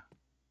 mano.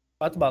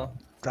 4 balas.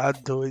 Tá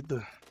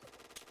doido.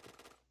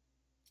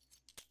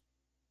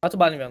 4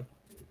 balas, velho.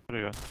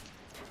 Obrigado.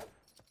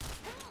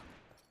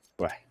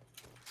 Ué.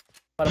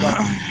 Para bala.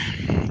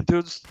 Meu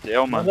Deus do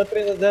céu, mano. Bora dar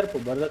 3x0, pô.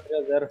 Bora dar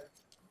 3x0.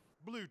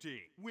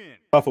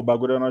 Rafa, o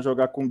bagulho é nós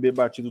jogar com B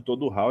batido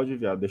todo round,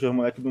 viado. Deixa os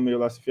moleques do meio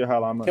lá se ferrar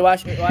lá, mano. Eu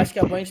acho que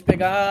é bom a gente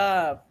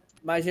pegar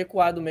mais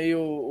recuado meio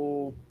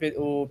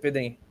o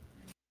PDM.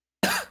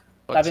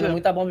 Tá vindo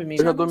muita bomba em mim.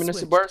 Eu já domino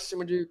esse bar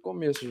acima de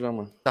começo já,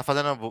 mano. Tá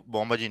fazendo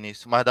bomba de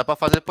início, mas dá pra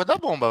fazer depois da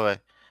bomba,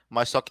 velho.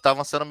 Mas só que tá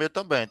avançando meio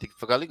também, tem que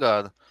ficar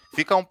ligado.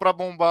 Fica um pra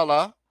bombar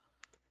lá.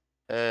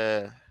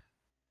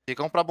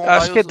 Fica um pra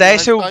bombar. Acho que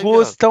 10 e o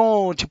Gus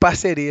estão de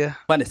parceria.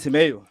 Mano, esse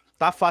meio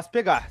tá fácil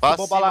pegar. Vai Se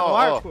bombar lá no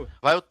arco,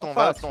 vai o Tom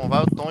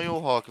e o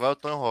Rock,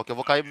 eu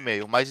vou cair no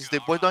meio, mas isso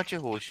depois do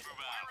anti-rush.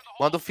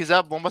 Quando fizer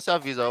a bomba, você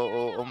avisa,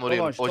 ô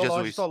Murilo, ô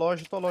Jesus. Tô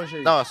longe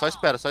aí. Não, só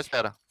espera.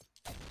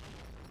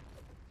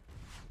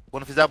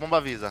 Quando fizer a bomba,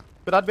 avisa.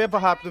 Cuidado bem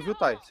rápido, viu,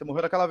 Tai? Você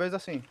morreu daquela vez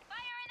assim.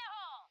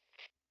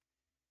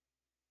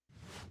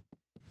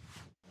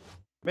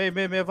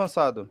 Meio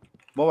avançado.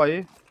 Boa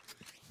aí.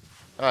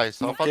 É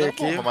só fazer a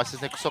bomba, mas vocês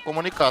têm que só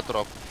comunicar,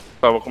 tropa.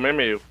 Tá, vou comer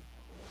meio.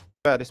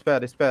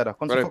 Espera.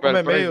 Quando você for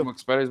comer meio...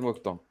 Espera aí, Smoke,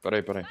 Tom. Pera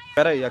aí.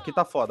 Pera aí, aqui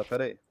tá foda,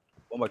 pera aí.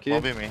 Bomba aqui.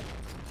 Bomba em mim.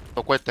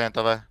 Tô com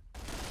 80, vai.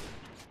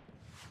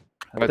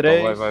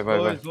 3, vai.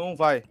 2, 1,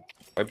 vai.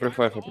 Vai pro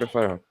fire.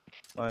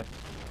 Vai.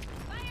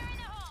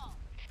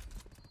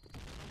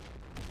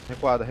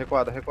 Recuada,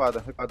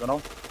 não?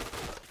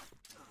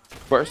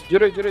 Força,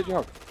 direito,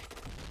 Rock.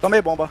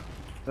 Tomei bomba.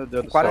 Meu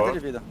Deus do 40 céu. de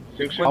vida.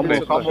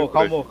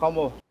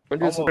 Calmou.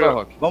 Onde isso tá,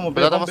 Rock? Vamos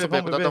ver.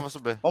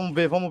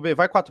 Vamos ver.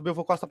 Vai 4B, eu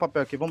vou costar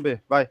papel aqui, vamos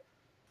ver, vai.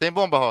 Tem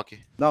bomba,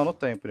 Rock? Não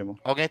tem, primo.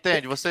 Alguém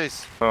tem de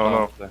vocês?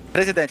 Não.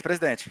 Presidente.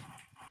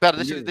 Pera,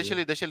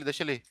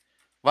 deixa ele.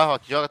 Vai,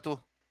 Rock, joga tu.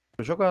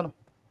 Tô jogando.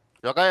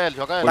 Joga ele.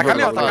 Tá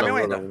caminhão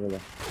ainda.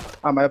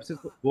 Ah, mas eu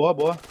preciso...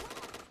 Boa.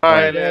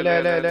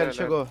 Ele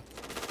chegou.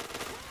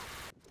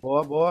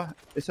 Boa.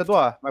 Esse é do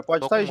A, mas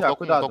pode sair já,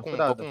 cuidado.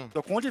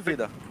 Tô com 1 de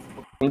vida.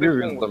 1 de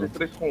vida também.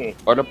 3 com 1.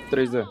 Olha pro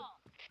 3D.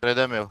 3D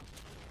é meu.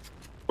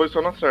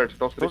 Posiciona certo,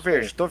 tá os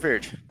 3 Tô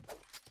verde.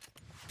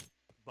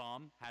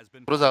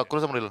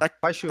 Cruza, Murilo. Tá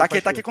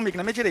aqui comigo,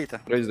 na minha direita.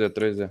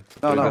 3D.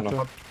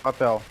 Não.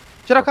 Papel.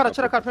 Tira a cara.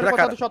 Primeiro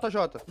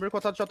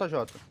contato do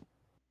JJ.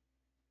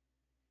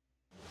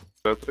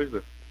 É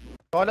 3D.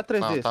 Só olha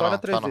 3D,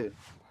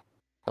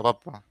 Tá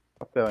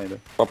papel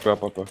ainda.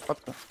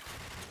 Papel.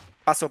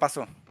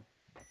 Passou.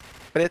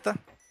 Preta.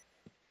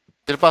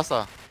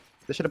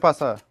 Deixa ele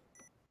passar.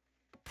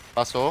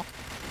 Passou.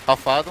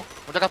 Rafado.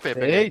 Onde é HP?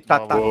 Peguei. Eita,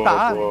 tá.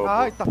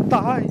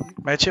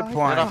 Mete Deu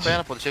point. na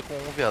pena, pô. Deixei com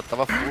 1, viado.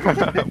 Tava full.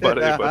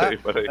 Parei.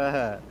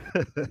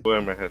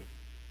 Ué, meu head.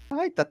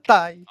 Ai, tá.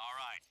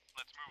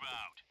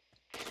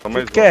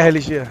 O que é,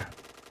 LG?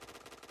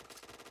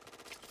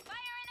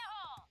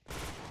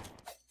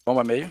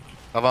 Bomba meio.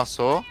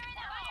 Avançou.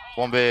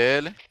 Bombei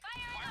ele.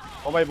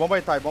 Bomba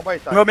aí, Tai. Com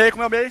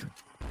meu meio.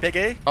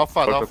 Peguei.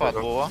 Alfado.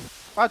 Boa.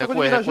 Ah, tô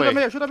com ele.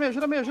 Ajuda meio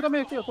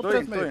aqui. Eu tô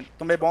preso meio.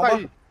 Tomei bomba. Tá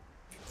aí.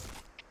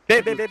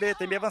 B,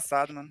 tem meio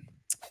avançado, mano.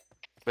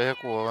 B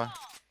recuou, vai.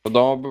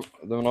 Vou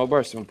dominar o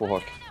bar acima pro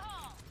Rock.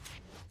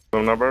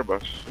 Vamos na bar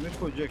baixo. Eu me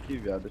escondi aqui,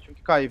 viado. Eu tinha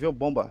que cair, viu?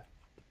 Bomba.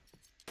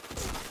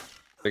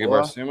 Peguei bar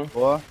acima.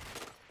 Boa.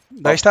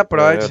 10 tá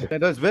prod. Tem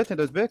 2B? Tem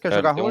 2B? Quer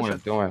jogar roxa?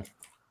 Tem um F.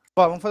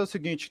 Ó, vamos fazer o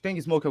seguinte, tem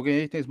smoke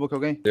alguém aí? Tem smoke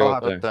alguém? Eu Fala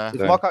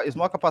rápido.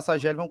 Smoke a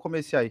passagem L, vamos comer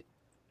esse aí.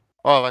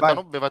 Ó, vai tá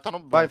no B, vai tá no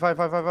B.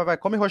 Vai.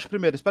 Come roxo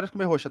primeiro, espera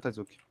comer roxo,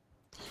 Tazuki.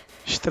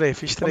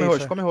 Strafe.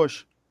 Come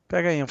roxo.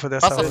 Pega a info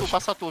dessa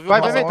Passa tu, viu?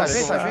 Vai, vem.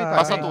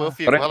 Passa tu, eu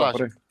fico,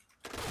 relaxa.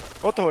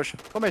 Outro roxo.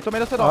 Tomei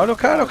no seu Olha o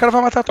cara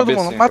vai matar todo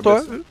mundo. Matou.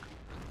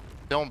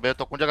 Tem um B,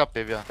 tô com de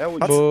HP, viado. É o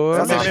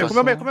Boa.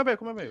 Comeu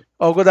meio.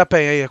 Ó o gol da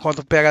penha aí,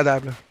 contra o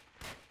PHW.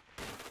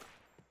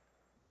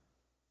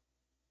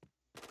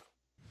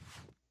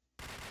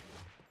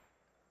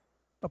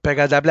 O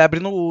PHW abre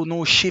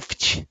no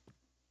shift.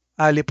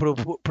 Ali pro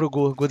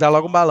gol. Gol dá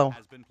logo um balão.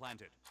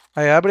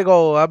 Aí abre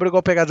igual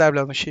o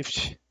PHW no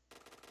shift.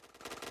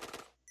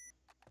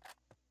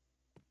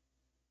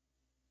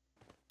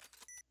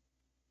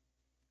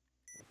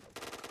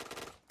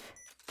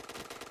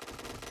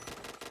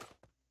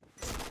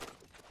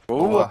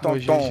 Boa,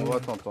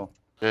 Tonton.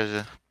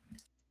 GG.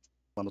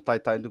 Mano, o Tai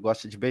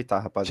gosta de beitar,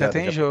 rapaziada. Já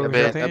tem jogo.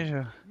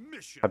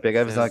 Já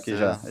peguei a visão aqui,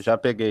 já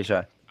peguei,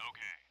 já.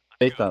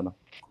 Beitando.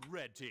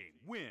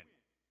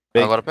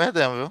 Agora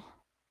perdemos, viu?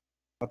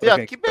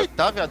 Viado, que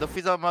beitar, viado. Eu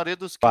fiz a maioria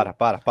dos... Para.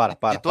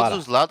 De todos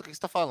os lados, o que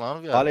você tá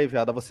falando, viado? Fala aí,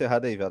 viado. Você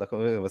errado aí, viado.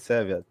 Você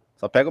é, viado.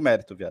 Só pega o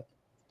mérito, viado.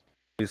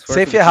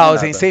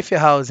 Safe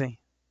housing.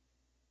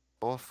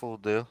 Pô,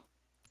 fodeu.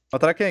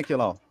 Contra quem,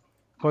 Quilão?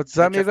 Contra os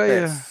amigos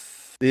aí.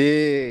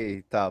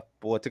 Eita,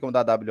 pô. Tem como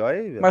dar W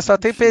aí, velho? Mas só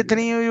tem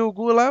Pedrinho e o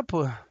Gu lá,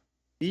 pô.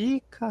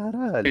 Ih,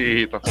 caralho.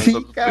 Ih, tá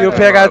E o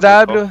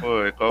PHW.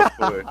 Qual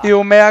foi? E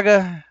o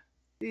Mega.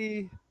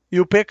 E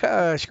o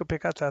PK. Acho que o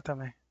PK tá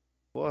também.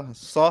 Porra,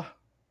 só.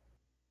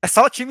 É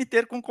só o time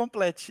inteiro com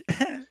complete.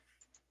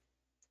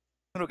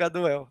 No lugar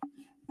do El.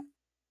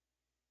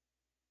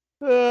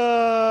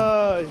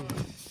 Ai.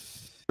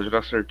 Vou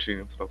jogar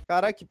certinho.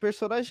 Caralho, que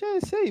personagem é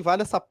esse aí?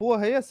 Vale essa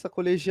porra aí, essa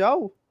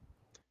colegial?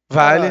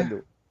 Vale.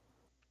 Caralho.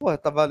 Porra,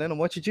 tá valendo um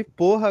monte de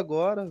porra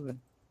agora, velho.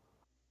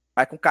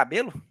 Vai com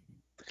cabelo?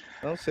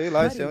 Não sei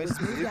lá, esse é um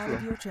esquisito.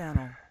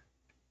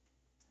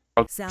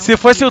 Se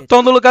fosse o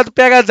Tom no lugar do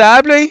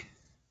PHW, hein?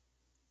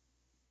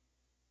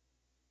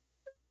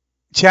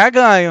 Tinha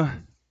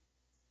ganho.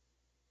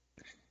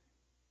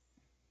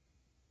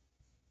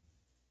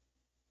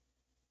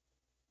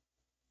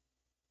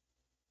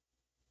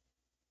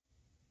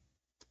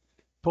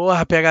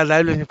 Porra,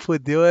 PHW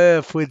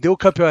fudeu o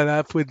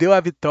campeonato, fudeu a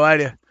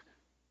vitória.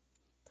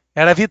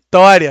 Era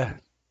vitória.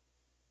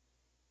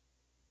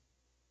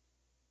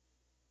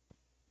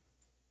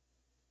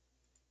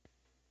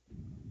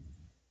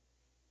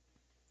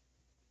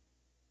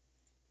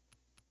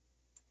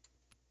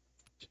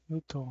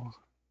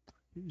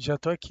 Já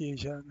tô aqui,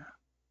 já, né?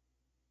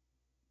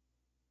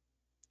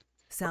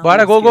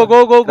 Bora, gol,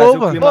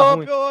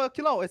 mano. Ô,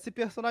 Quilão, esse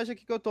personagem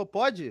aqui que eu tô,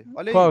 pode?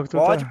 Olha aí. Qual que tu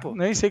pode, tá? pô.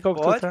 Nem sei qual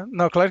que pode? tu tá.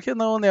 Não, claro que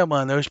não, né,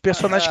 mano? É os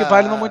personagens que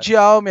valem no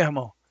Mundial, meu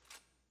irmão.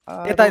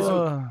 E tá isso?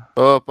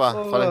 Opa,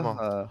 fala, irmão.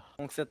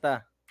 Como que você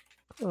tá?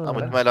 Tá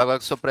muito melhor agora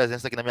com sua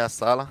presença aqui na minha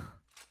sala.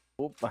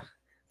 Opa.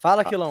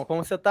 Fala, Quilão,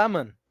 como você tá,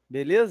 mano?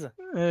 Beleza?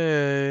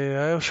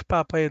 É os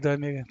papos aí da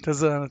amiga. Tá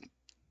zoando.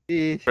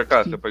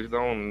 Cara, você pode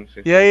dar um...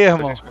 E aí,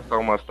 irmão? Deixa eu passar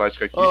umas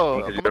táticas aqui.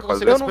 Ô, que a gente como vai que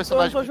fazer. você Eu não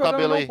personagem tô com jogando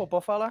cabelo não, aí? pô,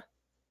 pode falar.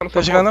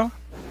 Tá jogando não?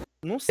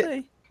 Não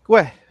sei.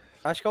 Ué?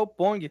 Acho que é o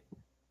Pong.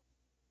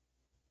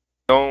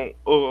 Então,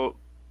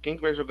 quem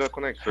que vai jogar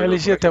conexão?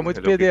 RLG, tu é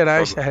muito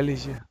pederasta,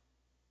 RLG.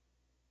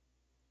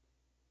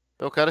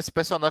 Eu quero esse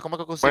personagem, como é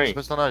que eu consigo esse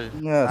personagem?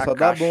 É, só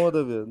dá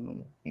bunda,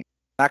 velho.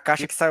 Na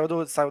caixa que saiu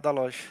da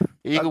loja.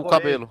 E o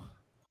cabelo?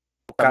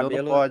 O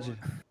cabelo pode.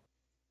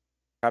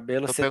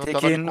 Cabelo Tô você tem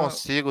perguntando que... onde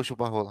consigo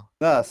chupar rola.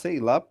 Ah, sei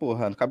lá,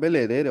 porra. No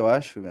cabeleireiro, eu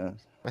acho, velho.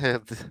 Meu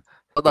Deus.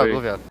 Toda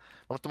gol, viado.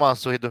 Vamos tomar uma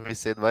surra e dormir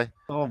cedo, vai.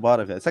 Então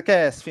vambora, velho. Você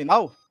quer esse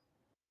final?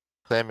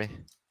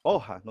 Semi.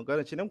 Porra, não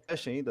garanti nenhum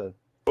cash ainda.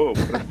 Ô,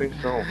 presta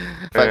atenção.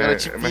 Vai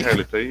garantir é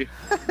Merrell, tá aí?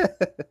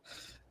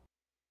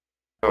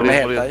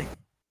 Merrell, tá aí?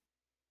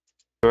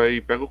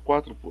 Aí pega o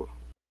 4, pô.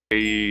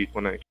 E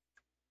conecta.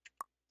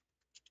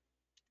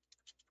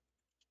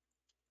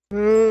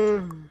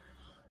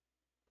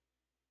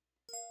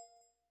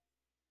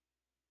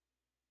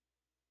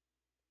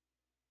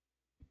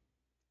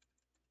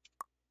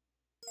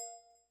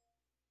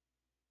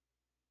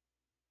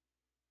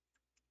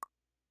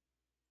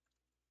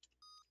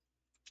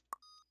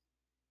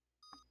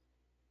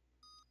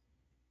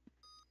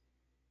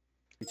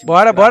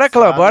 Bora,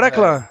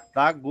 clã.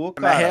 Tá gol, O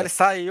cara. Merrell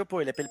saiu,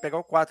 pô. Ele é pra ele pegar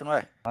o 4, não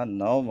é? Ah,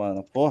 não,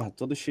 mano. Porra,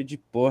 todo cheio de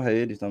porra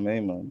ele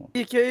também, mano.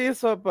 Que é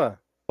isso, rapaz?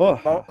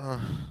 Porra.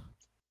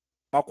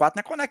 O 4 não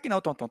é conect, não,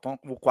 Tom.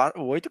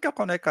 O 8 que é o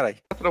conect, caralho.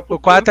 O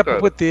 4 é pro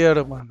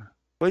puteiro, mano.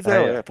 Pois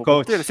é, é pro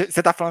puteiro.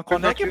 Você tá falando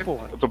conect,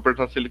 porra? Eu tô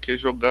perguntando se ele quer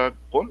jogar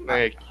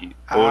Connect.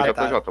 Ô,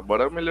 JJ,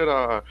 bora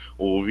melhorar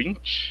o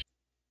 20?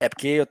 É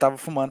porque eu tava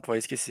fumando, pô. Eu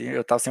esqueci.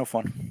 Eu tava sem o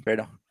fone.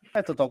 Perdão.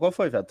 Então, qual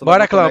foi, velho?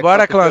 Bora, clã,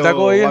 dá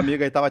gol aí. O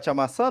amigo aí tava te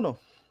amassando?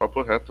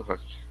 Papo reto,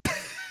 Rafa.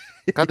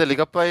 Cadê?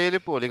 Liga pra ele,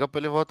 pô. Liga pra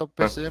ele voltar pro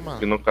PC,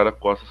 mano. E no cara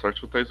costa, sorte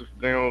que o Thaís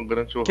ganhou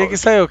grande o Que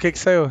saiu? Que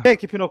saiu? Quem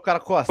que pinou o cara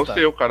costa?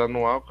 Você, o cara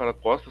no ar, o cara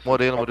costa.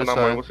 Moreno, você na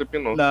mão e você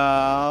pinou.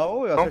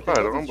 Não, eu Não, acertei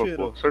todos os caramba, tiros.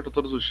 pô. Acertou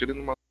todos os tiros e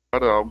não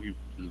mataram algo.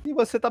 E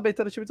você tá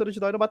beitando o time todo de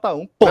nós e não mata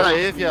um. Pera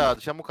aí,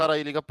 viado. Chama o cara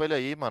aí, liga pra ele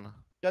aí, mano.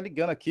 Já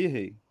ligando aqui,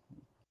 rei.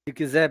 Se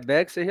quiser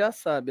back, você já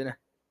sabe, né?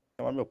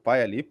 Chamar meu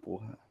pai ali,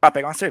 porra. Ah,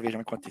 pegar uma cerveja,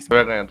 me conta isso. Você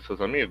vai ganhar dos seus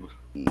amigos?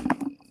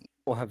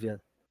 Porra,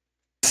 viado.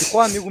 E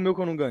qual amigo meu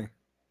que eu não ganho?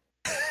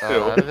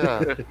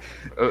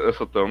 Eu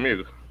sou teu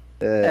amigo?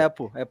 É,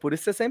 pô. É por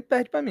isso que você sempre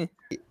perde pra mim.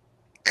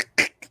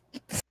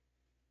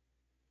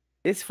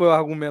 Esse foi o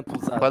argumento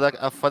usado.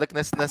 A foda é que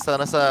nessa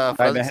Aí,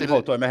 frase. MRL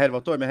voltou, MRL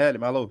voltou, MRL,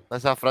 maluco.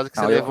 Nessa frase que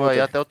você levou aí,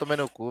 até eu tomei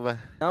no cu, velho.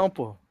 Não,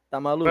 pô. Tá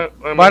maluco?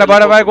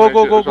 Bora, vai, gol.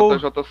 O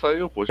JJ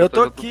saiu, pô. Eu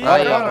tô aqui.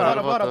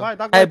 Bora, vai,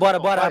 dá gol. Aí,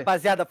 bora,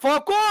 rapaziada.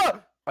 Foco!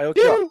 Aí,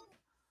 aqui, ó.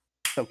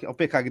 É o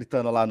PK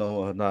gritando lá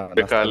na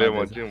PK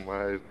alemão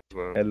demais,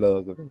 mano. É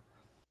louco, velho.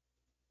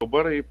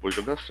 Bora aí, pô,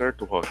 jogar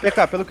certo, Rock.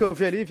 PK, pelo que eu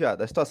vi ali,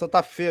 viado, a situação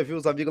tá feia, viu?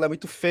 Os amigos lá é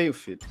muito feio,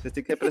 filho. Vocês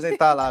têm que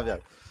representar lá,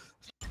 viado.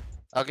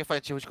 Alguém faz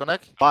anti-root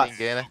connect? Faz.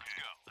 Ninguém, né?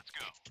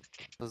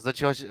 Os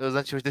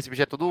anti-root desse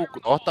bicho é tudo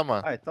horta,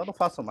 mano. Ah, então não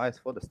faço mais,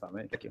 foda-se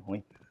também, que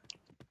ruim.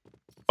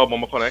 Ó,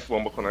 bomba connect.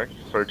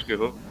 Sorte que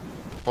errou.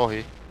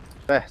 Morri.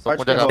 É,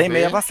 sorte que errou. Tem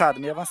meio avançado,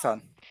 meio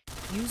avançado.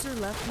 User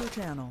left your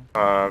channel.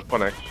 Ah,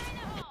 connect.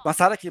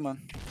 Avançado aqui,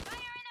 mano.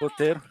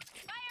 Roteiro.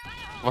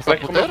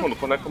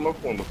 Conecta com o meu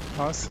fundo.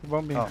 Nossa,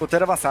 bombinha.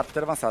 Roteiro avançado.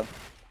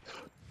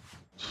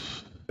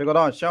 Pegou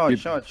da onde?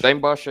 Onde? Tá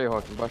embaixo aí,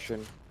 Rock, embaixo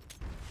aí.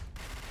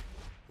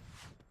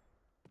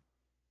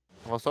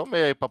 Avançou o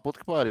meio aí, pra puta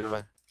que pariu,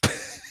 velho.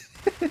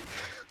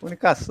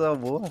 Comunicação,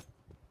 boa.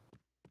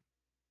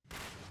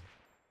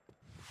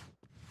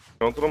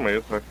 Tem outro no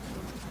meio, tá?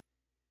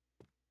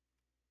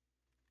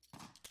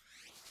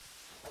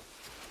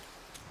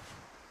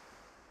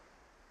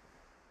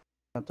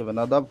 Não tô vendo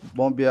nada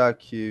bombear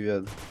aqui,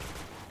 viado.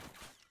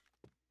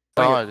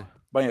 Onde?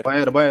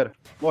 Banheiro.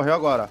 Morreu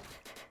agora.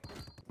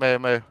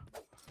 Meio.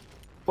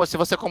 Pô, se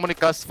você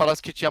comunicasse,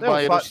 falasse que tinha Não,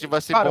 banheiro, se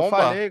tivesse cara, bomba...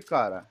 eu falei,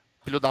 cara.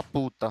 Filho da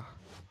puta.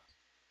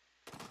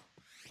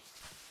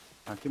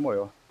 Aqui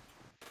morreu.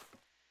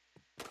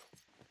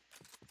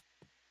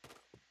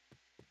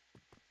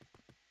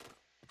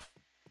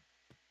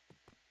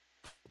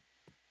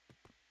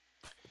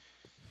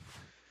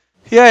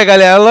 E aí,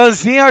 galera,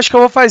 LANzinha, acho que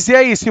eu vou fazer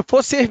aí. Se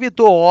for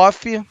servidor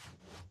off,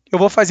 eu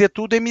vou fazer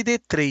tudo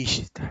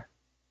MD3. Tá?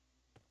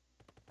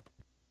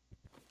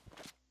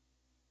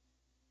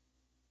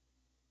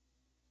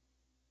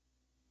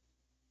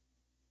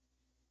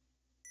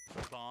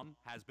 Bomb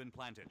has been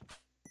planted.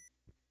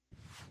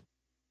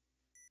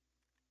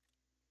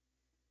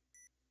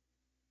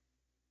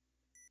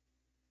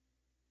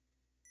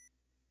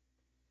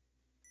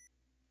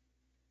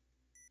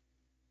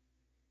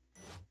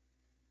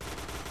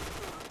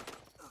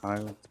 Ai,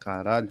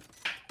 caralho.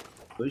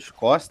 Dois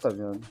costas,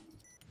 velho.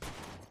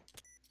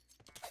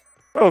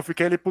 Eu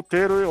fiquei ali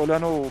puteiro,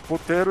 olhando o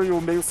puteiro e o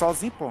meio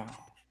sozinho, pô.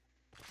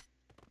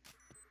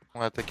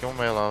 Vai ter que um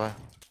meio lá, velho.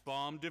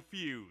 Bomb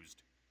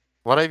defused.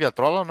 Bora aí, viado.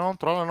 Trola não,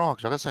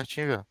 Rock. Joga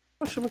certinho, viado.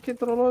 Poxa, mas quem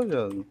trollou,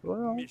 viado?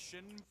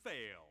 Mission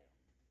fail.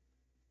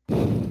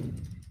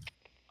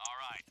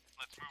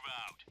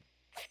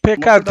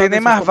 PK, não tem nem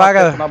mais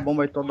vaga. Na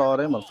bomba aí toda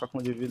hora, hein, mano. Só com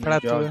divide.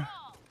 Pra tu.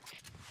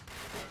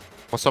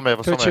 Vou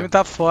meio. Teu time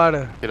tá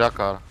fora. Tira a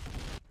cara.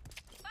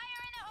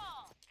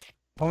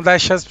 Vamos dar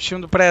chance pro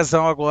time do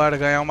Prezão agora.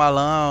 Ganhar um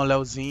Malão,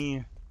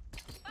 Leozinho.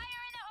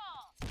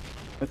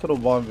 Entra o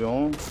bomb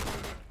 1.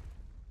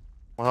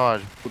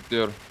 Onde?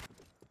 Puteiro.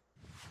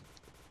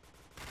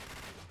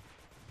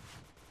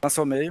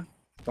 Lançou meio.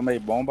 Tomei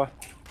bomba.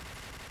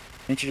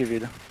 20 de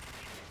vida.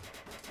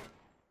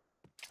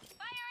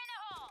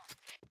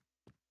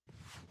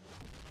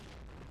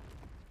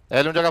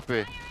 L1 de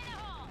HP.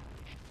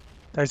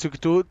 Tá, isso que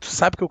tu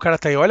sabe que o cara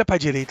tá aí. Olha pra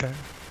direita.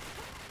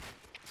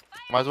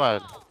 Mais um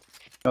L.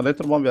 Eu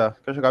dentro do bombear.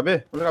 Quer jogar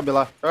B? Vou jogar B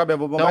lá. Joga B,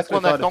 vou bombar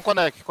escritório. Então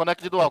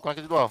connect de dual.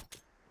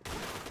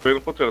 Foi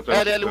no puteiro, tá?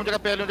 L1 de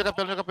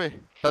HP.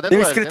 Tá dentro Tem do um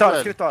L.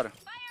 escritório.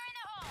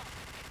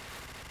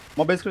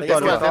 Bomba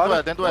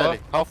escritório. Dentro do L.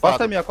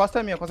 Costa é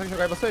minha. Consegue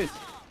jogar aí vocês?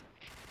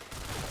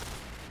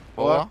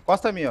 Boa.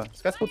 Costa é minha.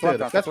 Esquece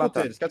puteiro.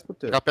 Esquece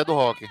puteiro. HP do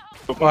Rock.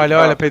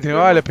 Olha, Pedrinho.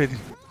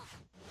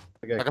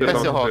 HP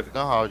seu Rock.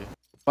 Dá um round.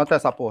 Quanto é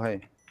essa porra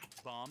aí?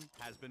 Bomb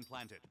has been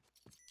planted.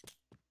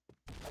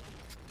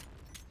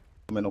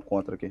 Comendo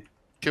contra aqui.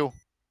 Tio.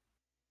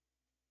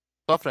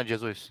 Só frente,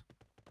 Jesus.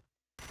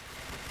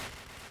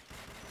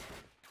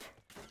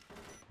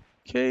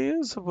 Que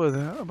isso, pô?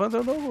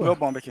 Abandonou o gol. Meu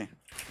bomba aqui.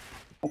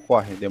 Não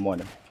corre,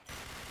 demônio.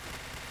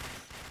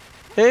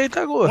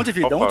 Eita, gol. Um de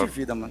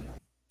vida, mano.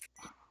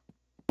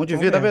 Um de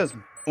vida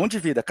mesmo? Um de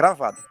vida,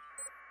 cravado.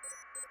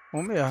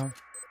 Um mesmo.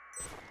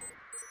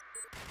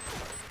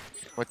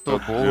 Muito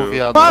burro,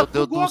 viado. Para, Meu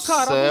Deus bugou, do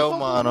cara, céu, bugou,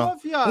 mano.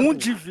 viado. Um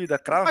de vida, Mas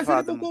ele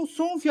cravado. bugou o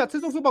som, viado.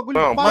 Vocês não viram o bagulho?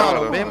 Não, Para, mano,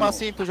 mano. Mesmo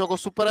assim, tu jogou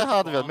super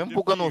errado, viado. Mesmo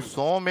bugando o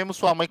som, mesmo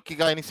sua mãe que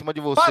caindo em cima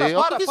de você. Para, olha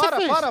o para, que você para,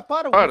 fez.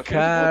 para.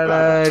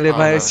 Caralho, Ah,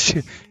 mas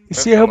velho.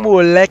 esses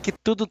moleque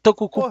tudo tão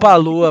com culpa Porra,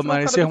 lua, que mano.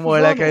 cara Esses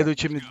moleque aí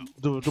defusando?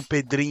 do time do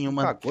Pedrinho,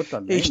 mano. Cagou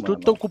também, Eles tudo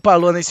mano. tão culpa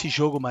lua nesse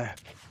jogo, mano.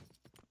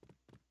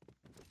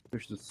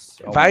 Deus do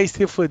céu, Vai mano.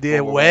 se fuder.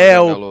 Vamos, O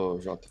El,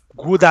 Janelo, Jota.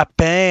 Guda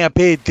Penha,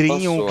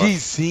 Pedrinho, Passou.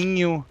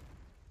 Guizinho.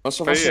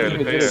 Nossa, Aí, você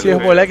ele, aí, Esses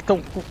ele. moleque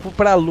tão com cu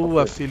pra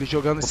lua, filho,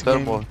 jogando esse Puteiro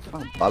game. morto.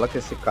 Ah, bala que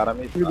esse cara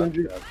me dá,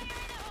 viado. Olha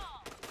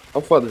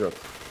o foda, Jota.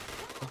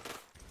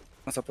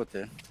 Nossa,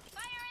 puteiro.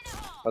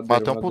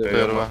 Matei um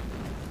puteiro, velho.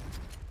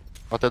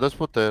 Matei 2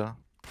 puteiros.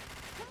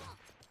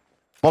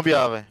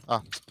 Bombear, velho.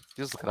 Ah,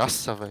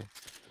 desgraça, velho.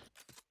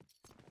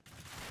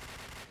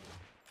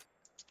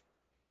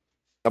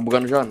 Tá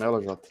bugando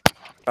janela, Jota.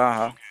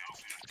 Aham.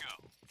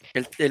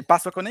 Ele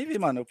passou que eu nem vi,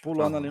 mano. Eu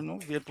pulando ali, não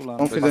vi ele pulando.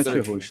 Não fiz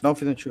anti-rush, não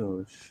fiz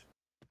anti-rush.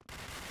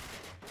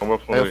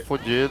 Vamos É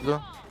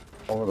fudido.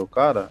 Vamos do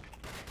cara?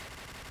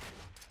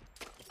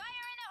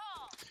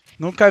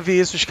 Nunca vi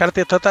isso, os caras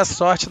têm tanta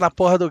sorte na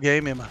porra do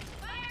game, mano.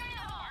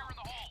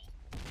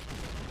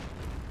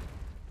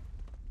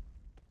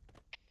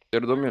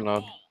 Puteiro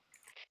dominado.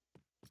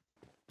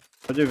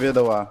 Tô de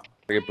vida, o A.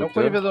 Peguei Tem um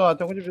com de puteiro. vida no A,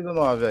 tem um com de vida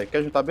no A, velho.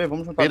 Quer juntar B?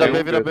 Vamos juntar Vira B.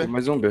 B, vira B.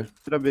 Mais um B.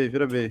 Vira B,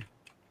 vira B.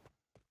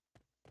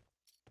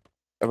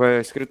 Vai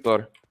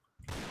escritório.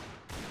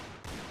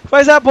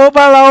 Faz a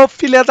bomba lá, ô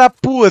filha da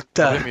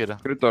puta. Mira.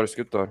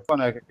 Escritório.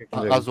 Conecta aqui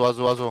comigo. Azul,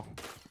 azul, azul.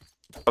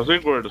 Azul e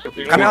gordo, só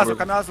tem Caminho um azul, gordo.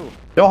 caminho azul.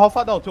 Tem um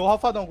Ralfadão,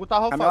 Gu tá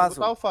Caminho Ralfado, Gu azul.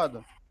 tá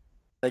Ralfado.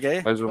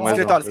 Peguei. Mais um, Tem mais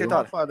um. Escritório, Tem um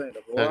escritório. Ralfado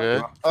ainda. Boa. Peguei.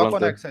 Tava Plantei.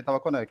 Conex aí, tava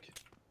Conex.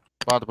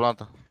 Planta,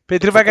 planta.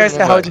 Pedrinho vai ganhar esse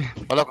round.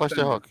 Olha a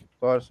Costa Rock.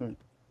 Torce.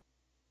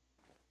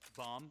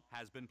 Bomb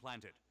has been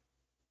planted.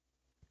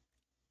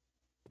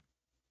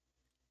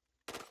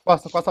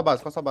 Costa a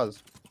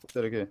base.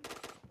 Puteiro aqui.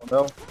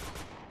 Campel.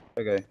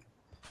 Peguei.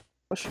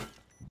 Oxi.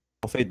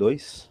 Confei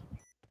 2.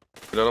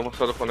 Melhor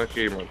avançada quando é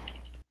que aí, mano.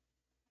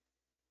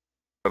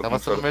 Tá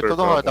avançando no meio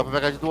todo round. Dá pra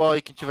pegar de dual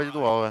aí, quem tiver de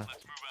dual, velho.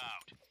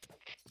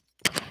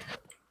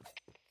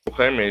 Vou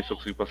cair meio se eu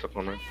conseguir passar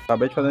com ele.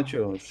 Acabei de fazer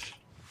anti-rush.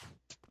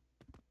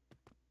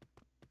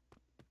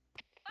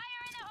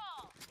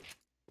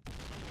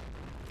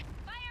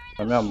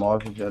 A minha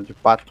móvel de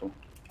pato.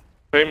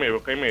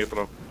 Vou cair meio,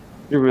 troca.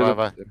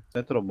 Vai.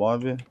 Centro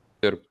bomb.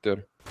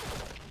 Puteiro.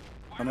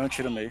 Também eu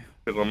tiro meio.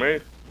 Pegou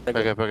meio?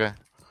 Peguei.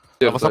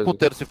 Eu vou só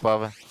puteiro se pá,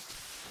 velho.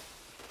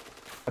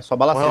 É só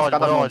bala Morreu assim, onde?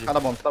 cada Morreu bomba, onde? cada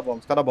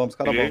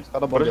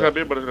bomba. Bora jogar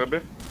B, bora jogar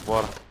B.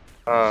 Bora.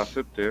 Ah,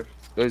 CT.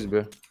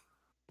 2B.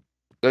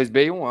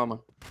 2B e um A,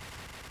 mano.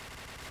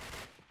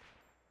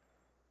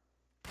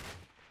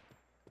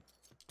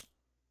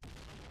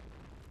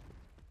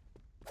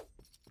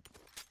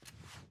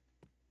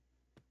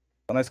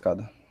 Tá na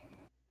escada.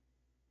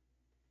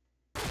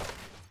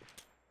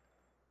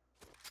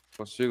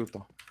 Consigo,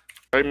 tá.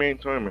 Cai meio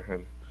então, meu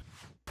velho.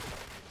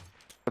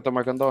 Tá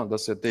marcando da onde? Da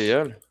CT e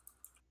L?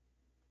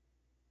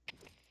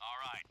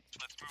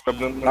 Tá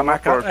abrindo Tá na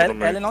marcando. porta Ele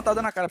também. não tá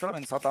dando a cara, pelo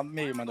menos. Só tá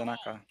meio mandando a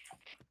cara.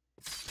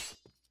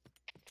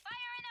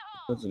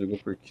 Desligou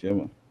por quê,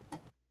 mano?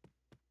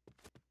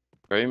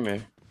 Cai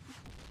meio.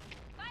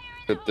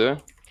 CT.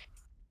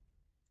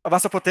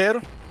 Avança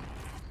puteiro.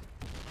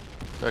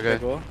 Peguei.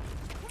 Pegou.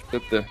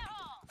 CT.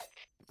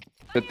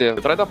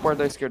 Atrás da porta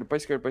da esquerda, pra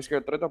esquerda,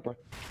 atrás da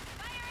porta.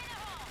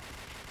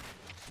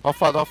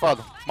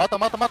 Ralfado.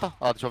 Mata.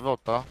 Ah, deixa eu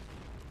voltar.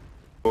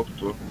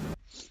 Voltou.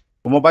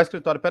 Vou mobile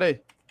escritório, pera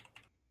aí.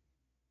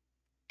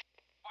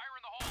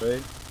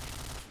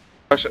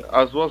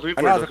 Azul e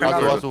Caminho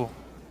gordo. Azul.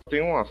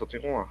 Só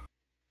tem um A.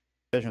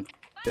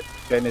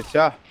 Quer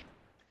iniciar?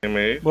 Tem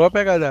meio. Boa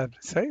pegada.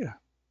 Isso aí, ó.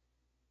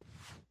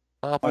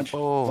 Ah, Onde?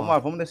 porra. Vamos lá,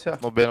 vamos descer.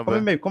 No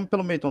B. Come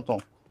pelo meio, Tonton.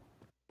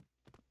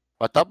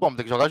 Mas tá bom,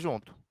 tem que jogar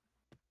junto.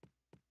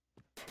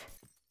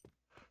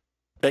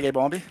 Peguei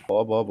bomb.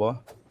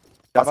 Boa.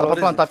 Já Passa pra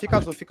valorizei. plantar, fica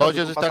azul, Só azul.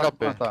 Jesus Passa pra THP.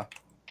 plantar.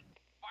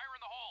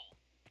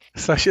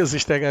 Só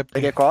Jesus THP.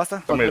 Peguei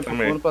costa. Também.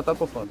 Plantar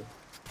pro fundo.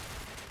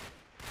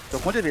 Tô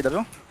com de vida,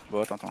 viu?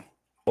 Boa, Tonton.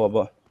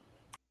 Boa.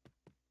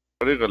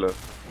 Olha aí, galera.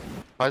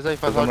 Faz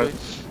round aí.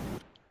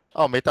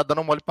 Ah, o meio tá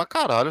dando mole pra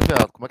caralho,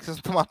 viado. Como é que vocês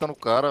estão matando o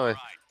cara, velho?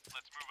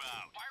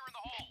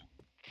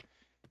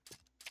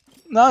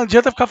 Não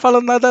adianta ficar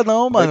falando nada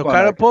não, mano. O cara,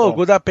 conecta, pô, o então.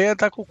 Guda Penha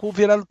tá com o cu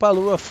virado pra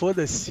lua,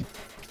 foda-se.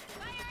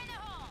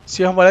 Esses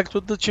moleque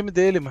tudo do time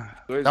dele, mano.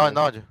 Não,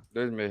 onde?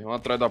 2,5. Um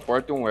atrás da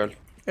porta e um L.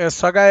 É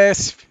só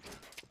HS.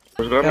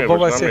 Vou jogar É meio,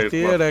 bomba vou jogar meio.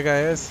 certeira,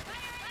 HS.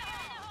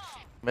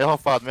 Meio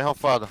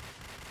ralfado.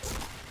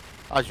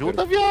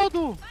 Ajuda,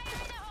 viado.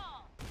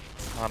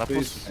 Ah, não é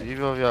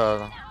possível,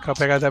 viado. Com a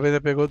pegada da mesa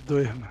pegou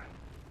 2, mano.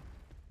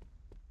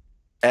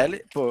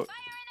 L, pô.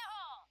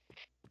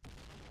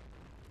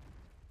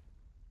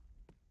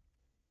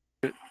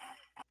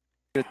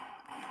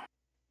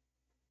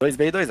 Dois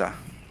B e 2A.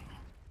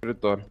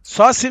 Escritório.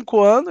 Só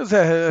 5 anos,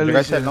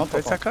 Jogar esse LG. L não, Tá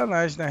de Topão.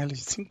 sacanagem, né, LG?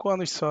 5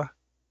 anos só.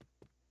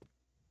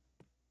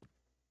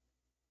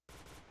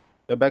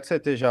 Eu back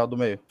CT já, do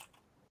meio.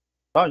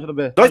 Onde do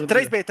B?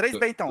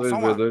 3B então, só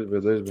um A.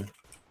 2B.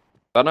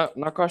 Tá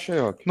na caixa aí,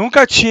 Rock.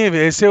 Nunca tive,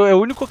 esse é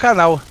o único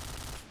canal.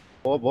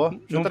 Boa.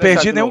 Não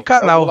perdi nenhum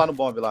canal. Eu vou lá no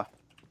bomb lá.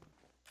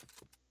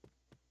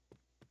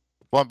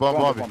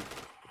 Bomb.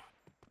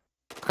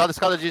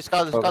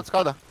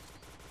 Escada.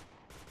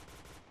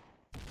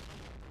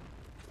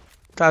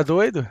 Tá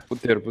doido?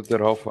 Puteiro,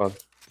 ralfado.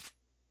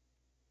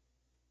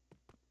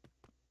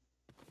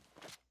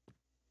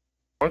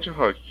 Onde,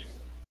 Rock?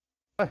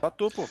 Só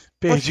tu, pô.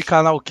 Perdi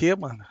canal o quê,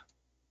 mano?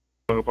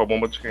 Morreu pra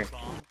bomba de quem?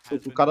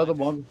 O cara do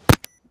bomb.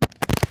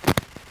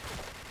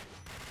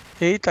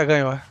 Eita,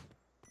 ganhou.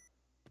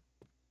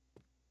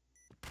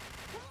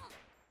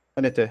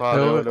 NT.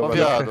 Valeu,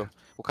 viado.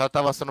 O cara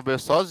tava sendo B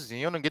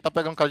sozinho, ninguém tá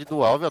pegando cara de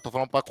dual, velho. Eu tô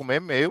falando pra comer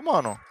meio,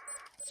 mano.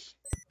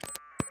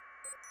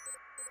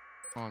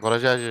 Agora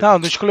já.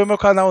 Não excluiu meu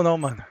canal não,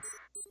 mano.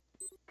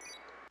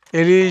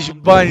 Eles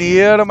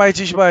baniram, mas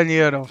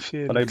desbaniram,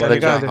 filho. Tá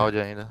ligado?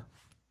 Ainda.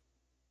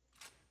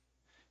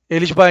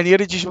 Eles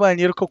baniram e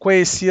desbaniram, que eu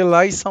conheci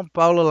lá em São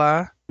Paulo,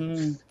 lá.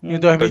 Em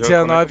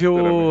 2019,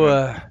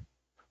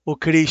 o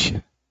Chris,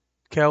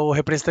 que é o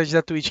representante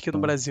da Twitch aqui no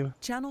Brasil.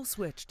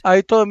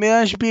 Aí tomei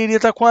umas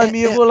biritas com um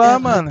amigo lá,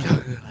 mano.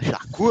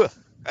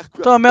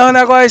 Tomei um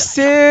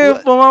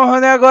negocinho, fumamos um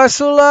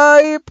negócio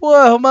lá e,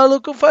 porra, o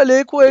maluco, eu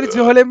falei com ele,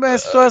 desenrolei minha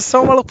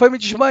situação, o maluco foi e me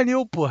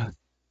desbaniu, porra.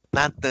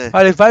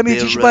 Falei, vai me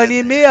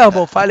desbanir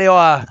mesmo? Falei,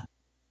 ó,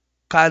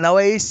 canal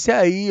é esse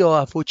aí,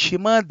 ó, vou te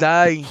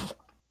mandar, hein.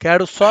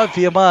 Quero só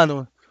ver,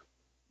 mano.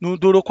 Não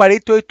durou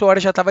 48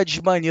 horas, já tava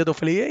desbanido. Eu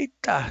falei,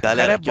 eita,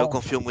 galera, é aqui eu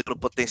confio muito no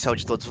potencial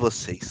de todos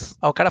vocês.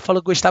 Aí o cara falou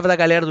que gostava da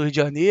galera do Rio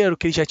de Janeiro,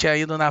 que ele já tinha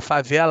ido na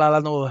favela,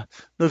 lá no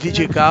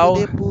Vidigal.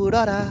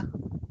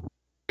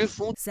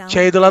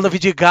 Tinha ido lá no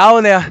Vidigal,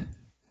 né?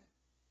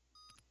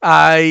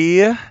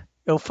 Aí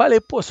eu falei,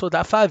 pô, sou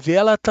da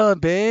favela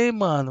também,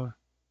 mano.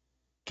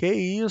 Que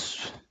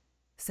isso?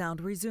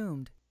 Sound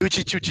resumed. E o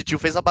titio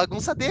fez a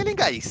bagunça dele, hein,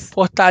 guys?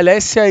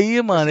 Fortalece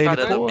aí, mano.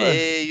 Ele, pô,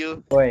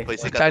 meio.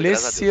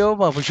 fortaleceu,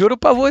 mano. Juro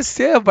pra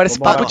você, parece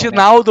papo de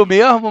Naldo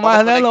mesmo,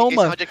 mas não é não,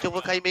 mano.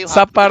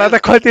 Essa parada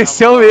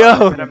aconteceu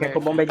mesmo. Quer que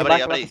eu bombe de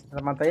baixo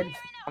pra matar ele?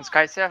 Vamos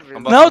cair serve.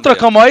 Não,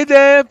 trocamos uma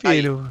ideia,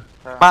 filho.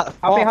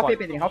 Ralpei,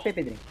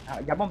 Pedrinho.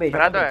 Já bombei.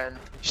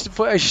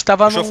 A gente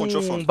tava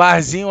num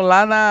barzinho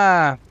lá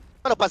na...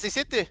 Mano, eu passei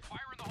CT.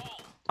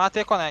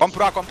 Matei connect.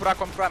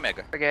 Compro A,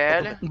 Mega. Peguei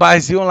L. Um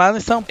barzinho lá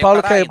no São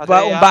Paulo, que é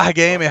um bar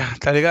gamer,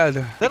 tá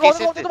ligado? Dentro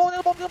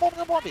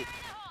do bombe.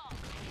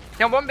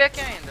 Tem um bombe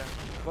aqui ainda.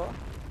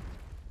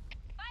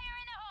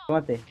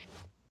 Matei.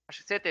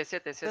 Acho que CT.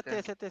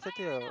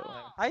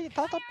 Aí,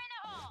 tá.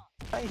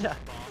 Aí já.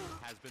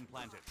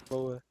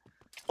 Boa.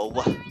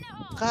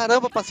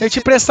 Caramba, passei.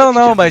 Sem pressão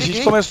não, mas a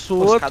gente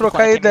começou a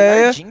trocar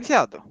ideia.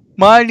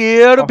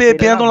 Maneiro,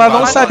 bebendo lá,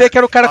 não sabia que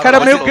era o cara.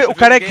 O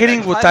cara é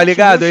gringo, tá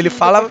ligado? Ele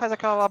fala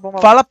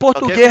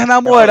português na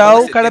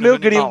moral, o cara é meio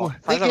gringo.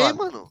 Peguei,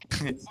 mano.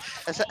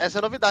 Essa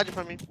é novidade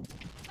pra mim.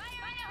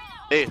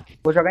 Ei.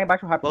 Vou jogar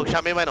embaixo rápido. Não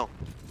chamei mais não.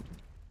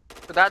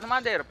 Cuidado no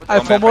madeira.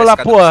 Aí fomos lá,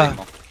 pô.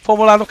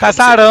 Fomos lá no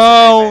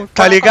casarão,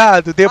 tá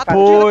ligado?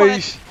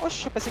 Depois.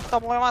 Oxe, eu pensei que o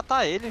Tabum ia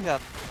matar ele,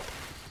 viado.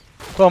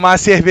 Tomar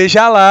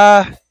cerveja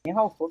lá. Nem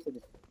ralfou,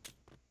 Pedro.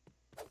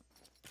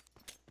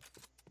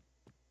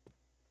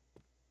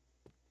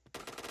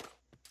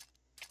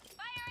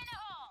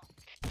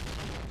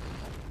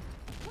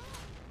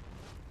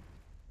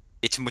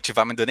 E te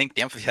motivar, mas não deu nem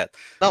tempo, viado.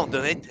 Não,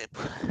 deu nem tempo.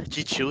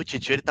 Titio,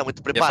 ele tá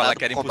muito preparado. Eu ia falar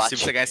que era impossível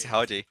você ganhar esse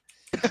round aí.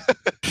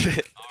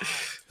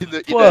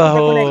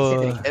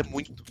 É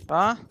muito.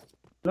 Ah?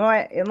 Não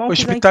é, eu não o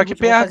hospital aqui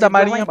perto da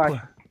Marinha, pô.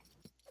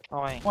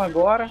 Um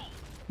agora.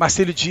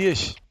 Marcelo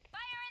Dias.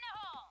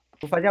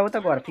 Vou fazer a outra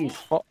agora, fiz.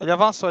 Ele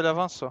avançou.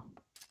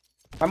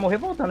 Vai morrer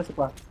voltando esse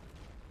quarto.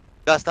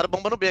 Gastaram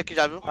bomba no B aqui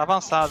já, viu?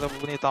 Avançado,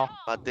 bonitão.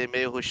 Bater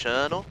meio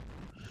rushando.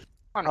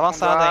 Mano,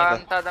 avançado ainda.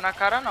 Não tá dando a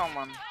cara não,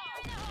 mano.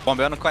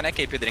 Bombeando no connect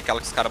aí, Pedrinho,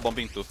 aquela que os caras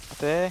bombam em tu.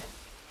 Tem.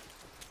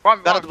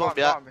 Cara do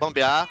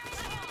bombear.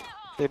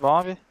 Tem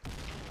bombe.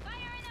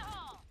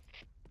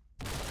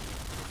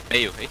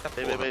 Meio, eita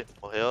porra. Meio.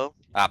 Morreu.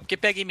 Ah, porque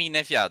pega em mim,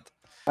 né, viado?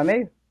 Tá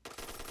meio?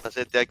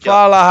 Aqui,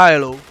 fala,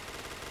 Hilo.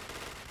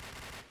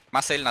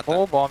 Massa ele na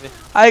tela. Bombe.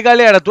 Aí,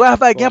 galera, 2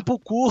 vaguinhas pro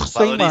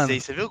curso, hein, mano.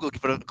 Você viu, Guk,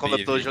 como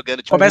eu tô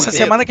jogando tipo, começa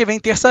semana que vem,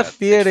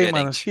 terça-feira, hein,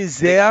 mano. Se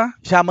fizer,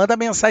 já manda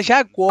mensagem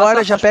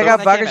agora, já pega a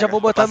vaga, já vou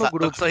botar no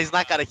grupo. Sorriso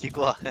na cara aqui,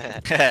 ó.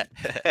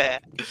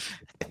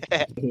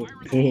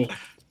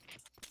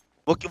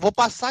 Vou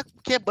passar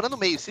quebrando o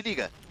meio, se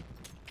liga.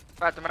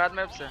 Vai, tô mirado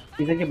meio pra você.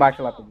 Pisa de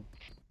baixo lá, tudo.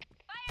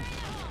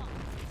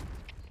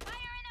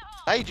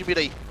 Aí, de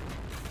mira aí.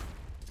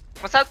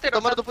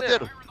 Tomando do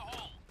puteiro.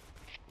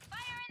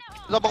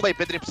 Usa a bomba aí,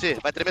 Pedrinho, pra você.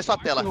 Vai tremer sua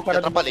tela. Eu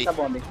atrapalhei.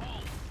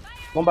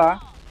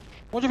 Bomba.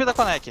 Onde vida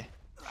connect?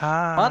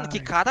 Mano, que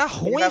cara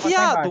ruim,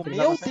 viado.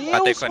 Meu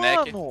Deus,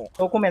 mano.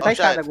 Vou comentar a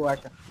escada,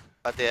 Guacha.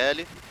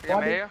 ATL.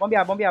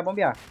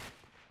 Bombear.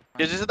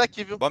 Jesus é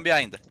daqui, viu? Bombear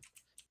ainda.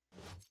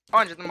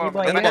 Onde?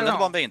 No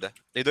bombe ainda.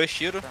 Dei 2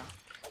 tiros.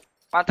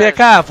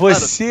 PK,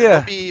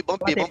 você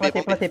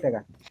Plantei,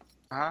 pegar.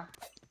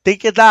 tem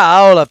que dar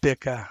aula,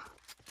 PK.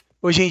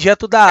 Hoje em dia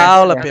tu dá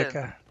aula,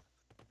 PK.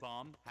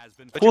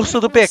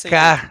 Curso do PK.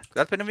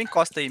 Cuidado pra ele não vir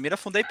encosta aí. Mira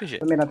fundo aí, PG.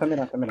 Tô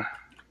mirando.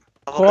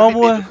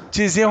 Como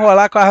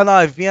desenrolar com as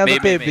novinhas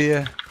do PB.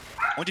 Meio.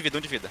 Um de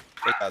vida.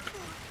 Coitado.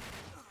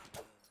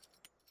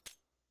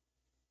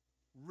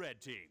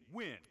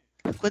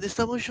 Quando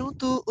estamos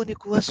juntos,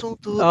 único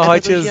assunto Ó, é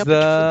hotzão, energia pra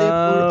te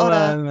fuder por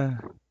hora.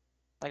 mano.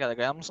 Tá, galera,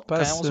 ganhamos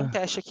Passou. um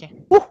cash aqui.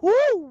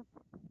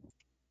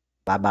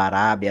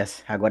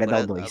 Babarábias, agora é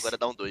dar o 2. Agora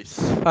dá um 2.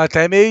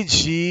 Até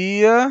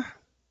meio-dia.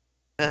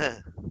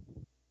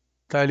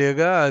 Tá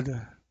ligado?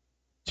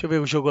 Deixa eu ver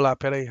o jogo lá,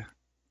 pera aí.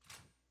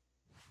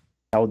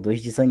 Dar o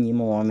 2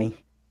 desanima o homem.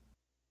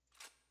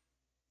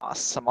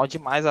 Nossa, mal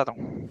demais, Arão.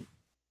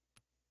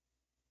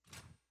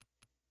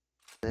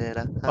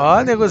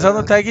 Ó, nego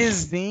usando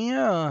tagzinho,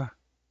 ó.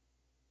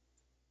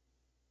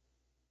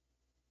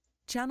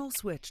 Channel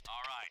switched.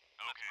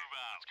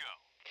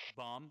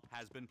 Bomb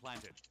has been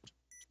planted.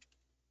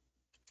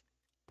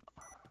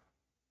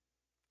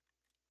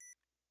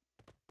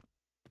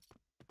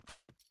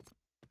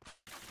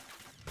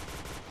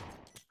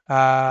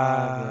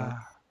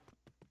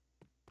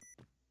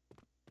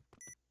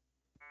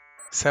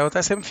 Saiu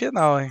até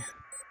semifinal, hein?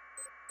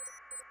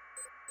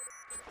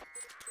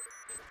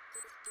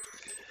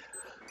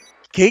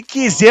 Quem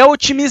quiser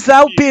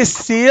otimizar o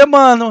PC,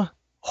 mano,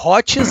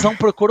 hotzão,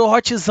 procura o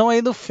hotzão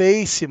aí no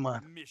Face,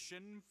 mano.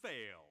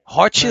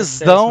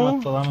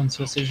 Hotzão Se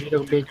você gira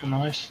o B com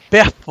nós.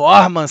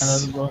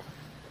 Performance.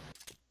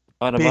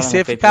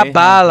 PC fica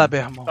bala, meu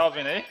irmão. Tá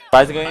ouvindo aí?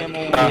 Quase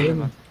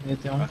ganhamos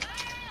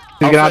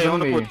Granada no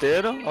meio.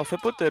 Ó, foi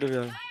puteiro,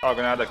 viado. Ó,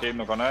 granada aqui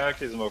no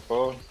Connect,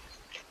 smocou.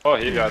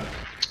 Corri, viado.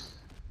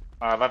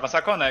 Ah, vai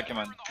avançar Connect,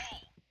 mano.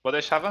 Vou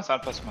deixar avançar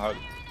no próximo round.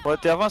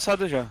 Pode ter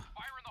avançado já.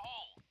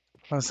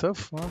 Passou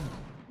fome.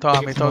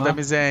 Toma, então, da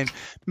MZN.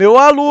 Meu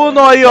aluno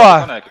aí,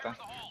 ó.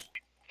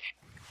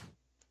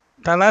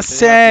 Tá na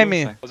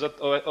semi.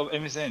 Ô,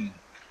 MZN.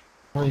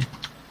 Oi.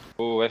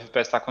 O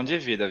FPS tá com de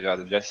vida,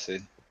 viado, de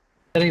SC.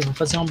 Pera aí, vou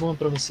fazer uma bomba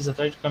pra vocês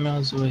atrás do caminhão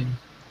azul aí.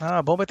 Ah,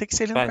 a bomba tem que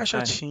ser ali no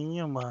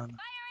caixotinho, mano.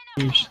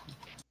 Isso.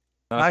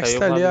 Max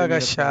tá ali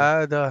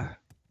agachada.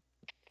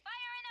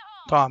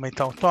 Toma,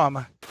 então,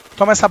 toma.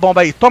 Toma essa bomba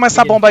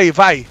aí,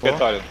 vai.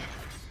 Escritório.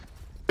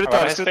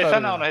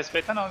 Não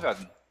respeita não,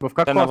 viado. Vou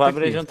ficar com não vai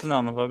abrir junto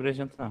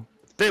não.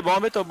 Dei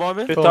bomba, tô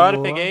bomba.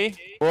 Escritório, peguei.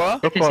 Boa.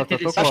 Tô costa.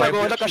 Caixa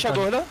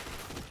gorda.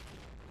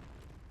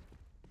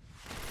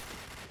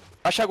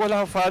 Caixa gorda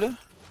rafada.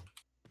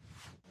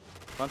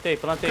 Plantei.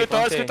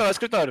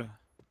 Escritório.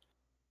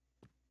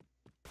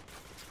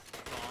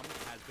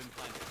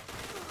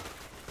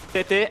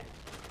 CT.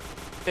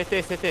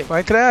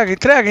 Vai,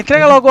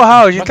 entrega logo o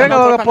round, entrega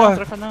logo a porra.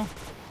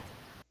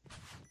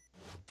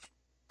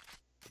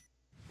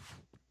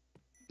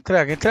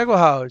 Entrega o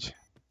round.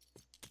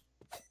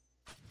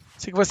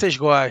 Sei que vocês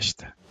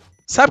gostam.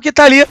 Sabe que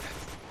tá ali.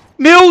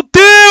 Meu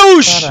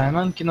Deus! Caralho,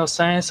 mano, que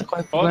noção é essa?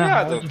 Corre pro Ô,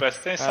 viado, ganhado. presta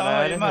atenção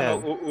Caralho, aí,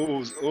 mano.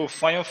 viado. O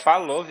fanho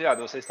falou,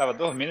 viado. Você estava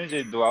dormindo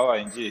de dual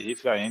ainda, de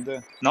rifle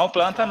ainda. Não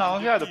planta não,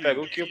 viado.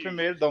 Pega o kill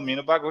primeiro,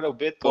 domina o bagulho, o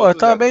B todo. Pô,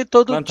 também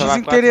todo Mano, tava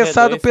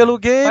desinteressado 4v2, pelo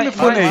game,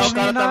 Funes. O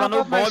cara tava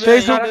no bombe,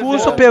 Fez o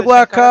curso, pegou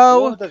a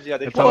cal.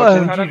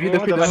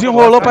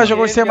 Desenrolou pra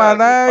jogar uns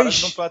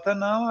semanais. Não planta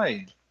não,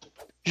 aí.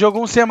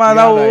 Jogou um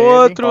semanal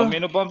ou outro.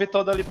 Domina o bombe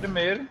todo ali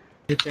primeiro.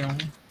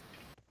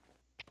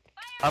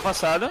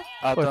 Avançado.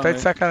 Pô, tá de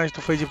sacanagem,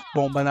 tu foi de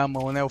bomba na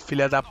mão, né, o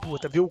filho da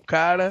puta. Viu o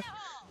cara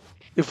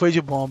e foi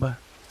de bomba.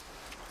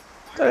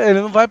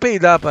 Ele não vai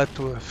peidar pra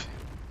tu, filho.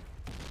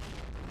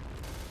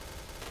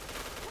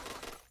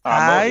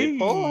 Ai,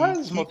 porra,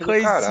 que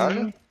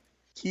coisinha.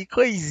 Que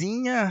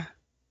coisinha.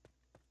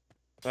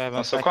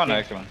 Não sou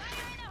Connect, mano.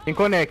 Tem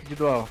Connect de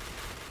dual.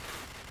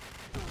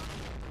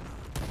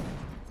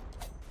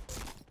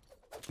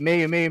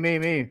 Meio.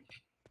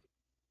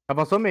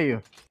 Avançou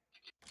meio.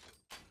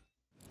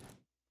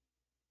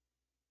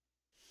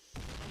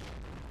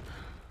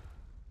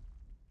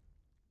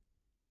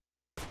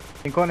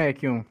 Tem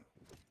Connect um.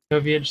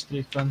 Eu vi eles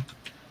tricando.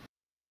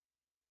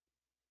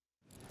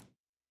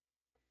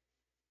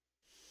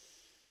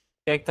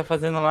 Quem é que tá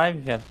fazendo live,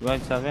 velho?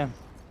 Gosta, tá vendo?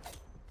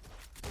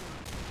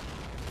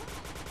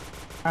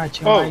 Ah,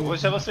 tinha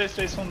hoje é vocês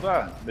três fundo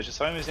A. Deixa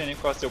só o MZN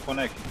encosta o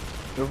Connect.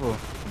 Eu vou.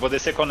 Vou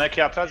descer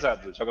Connect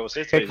atrasado. Joga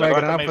vocês Quer três.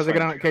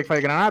 que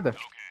fazer granada?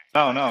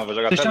 Não, vou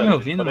jogar Vocês estão me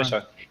ouvindo, mano?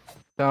 deixar.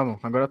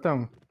 Agora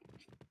tamo.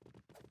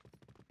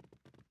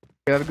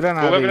 Quero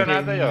granada. Pula a aí.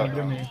 granada aí, ó.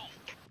 Não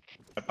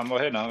é pra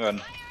morrer não,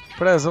 velho.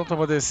 Prezão,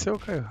 tomou desceu,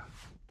 Caio?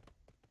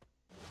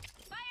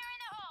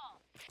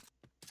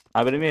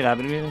 Abre mira,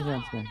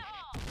 gente.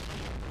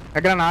 É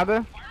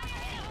granada.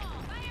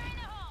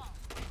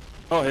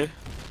 Morrer.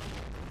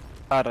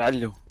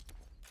 Caralho.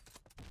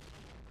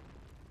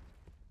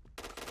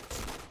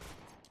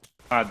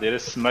 Madeira,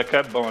 esse moleque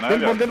é bom, né,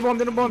 velho?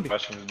 Dentro do bombe.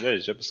 Acho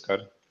GG pros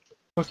caras.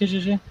 Por que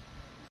GG?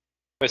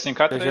 Foi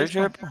 5x3,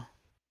 GG, pô.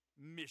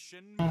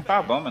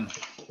 Tá bom, mano.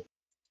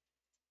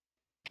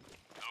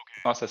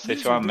 Nossa,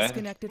 esse é uma merda.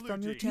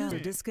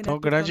 Então,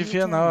 grande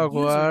final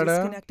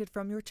agora.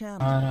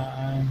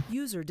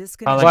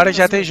 Fala Bora aqui.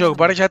 já tem jogo,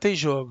 bora já tem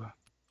jogo.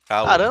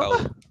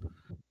 Caramba!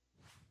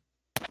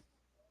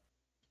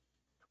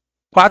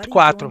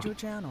 4-4.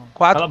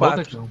 Cala a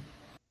boca, 4-4. João.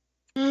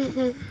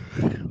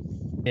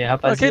 Quem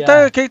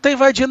Rapaziada. quem tá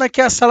invadindo aqui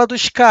a sala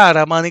dos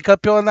caras, mano, em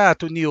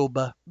campeonato,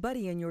 Nilba?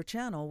 Buddy in your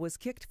channel was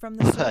kicked from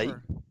the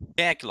server.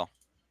 Quem é, Quilão?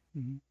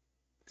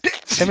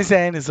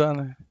 MZN,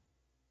 zona.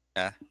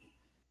 É.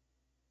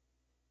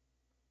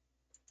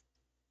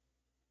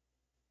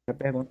 Eu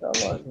pergunto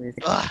logo, ver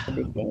se eu quero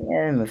saber quem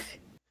é, meu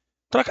filho.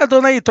 Troca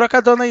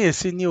a dona aí,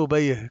 esse Nilba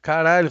aí.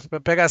 Caralho,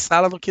 pega a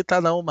sala não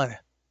quita não, mano.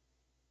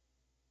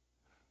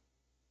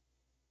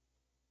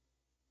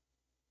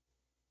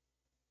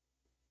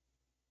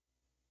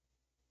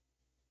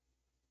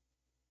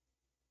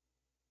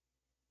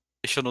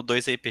 Deixa no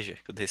 2 aí, PG,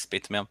 que eu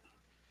respeito mesmo.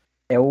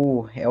 É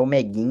o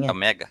Meguinha. É o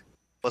Mega.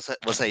 Você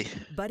aí.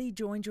 Buddy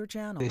joined your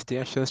channel. Vocês têm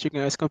a chance de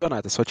ganhar esse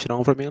campeonato, é só tirar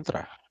um pra mim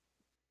entrar.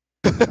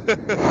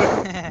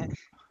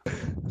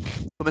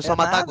 Começou a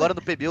matar agora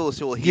no PB, ô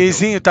seu horrível.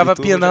 Guizinho, tava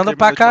pinando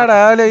pra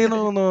caralho aí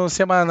no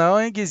semanal,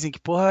 hein, Guizinho? Que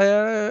porra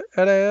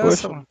era essa,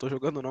 Poxa, mano? não tô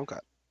jogando não,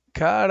 cara.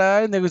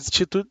 Caralho, nego,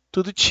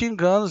 tudo te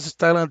xingando, os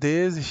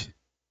tailandeses.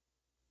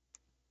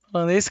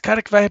 Mano, esse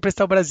cara que vai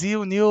representar o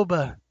Brasil,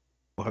 Nilba.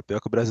 Porra,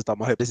 pior que o Brasil tá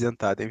mal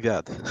representado, hein,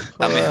 viado?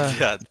 Tá mesmo,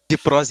 viado. De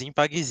prozinho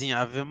pra Guizinho,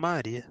 Ave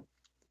Maria.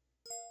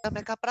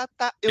 Cameca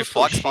prata, De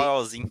Fox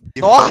Powellzinho.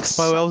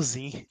 Nossa!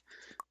 Powellzinho.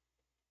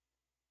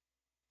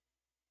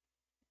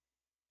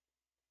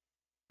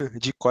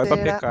 De COI pra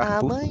Será PK.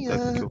 amanhã?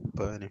 Puta que eu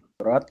pare.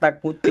 Brota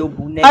com teu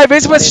boneco. Aí,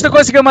 vê se vocês não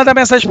conseguiram mandar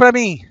mensagem pra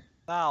mim.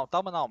 Não,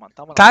 toma não, mano.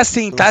 Toma não. Tá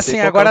sim,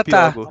 agora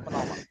tá. Toma não,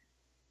 mano.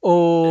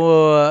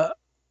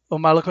 O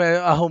maluco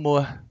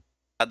arrumou.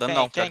 Tá dando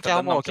não, Quem tá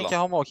dando não, que Quilão.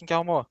 arrumou? Quem que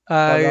arrumou?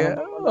 Aí,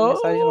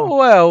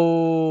 ué,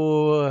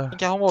 o Quem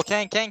que arrumou?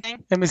 Quem?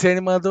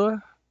 MCN mandou.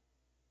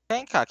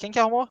 Quem, cara? Quem que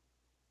arrumou?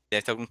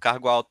 Deve ter algum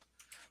cargo alto.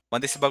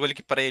 Manda esse bagulho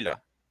aqui pra ele, ó.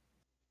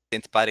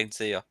 Entre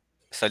parênteses aí, ó.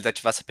 É só ele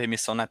ativar essa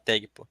permissão na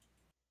tag, pô.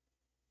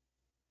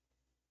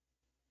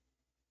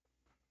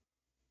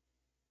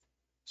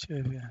 Deixa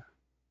eu ver.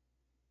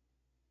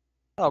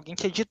 Alguém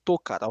que editou,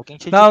 cara. Alguém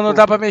que editou. Não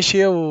dá pra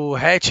mexer o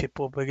hatch,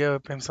 pô, peguei a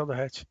permissão do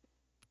hatch.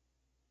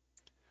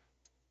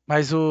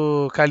 Mas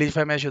o Khalid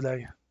vai me ajudar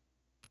aí.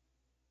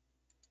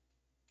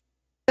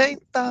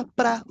 Tenta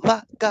pra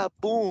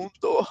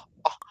vagabundo.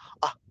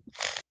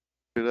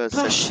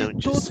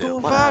 Prostituto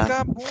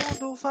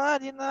vagabundo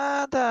vale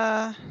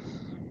nada.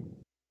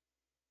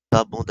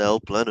 Vagabundo é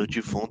o plano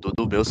de fundo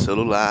do meu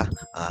celular.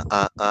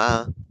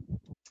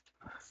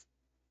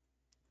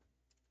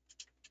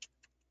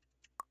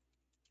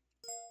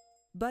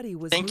 Buddy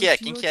was Quem moved que é?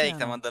 to Quem your que é aí que tá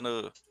channel.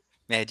 mandando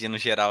merdinha no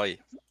geral aí?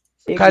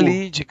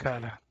 Khalid,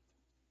 cara.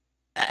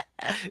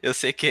 Eu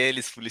sei que é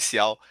eles,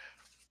 policial.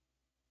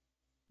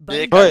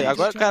 Oi,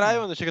 agora, caralho,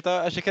 mano,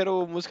 achei que era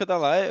o música da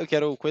live, que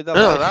era o coisa da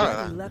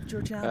live. Buddy left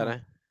your channel.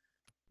 Caralho.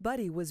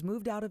 Buddy was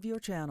moved out of your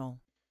channel.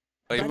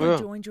 Oi, Buddy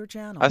joined your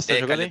channel. Ah, você tá E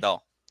aí, jogando aí?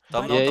 Khalidão?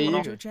 Tamo Buddy não, joined tamo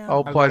your não. channel. Ó,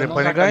 o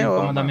Pony ganhou.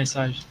 Vou mandar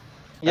mensagem.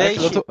 E aí,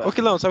 Ô,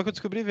 Quilão, sabe o que eu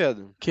descobri,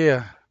 viado? Que?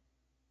 O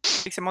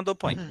que você mandou,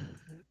 põe?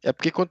 É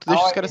porque quando tu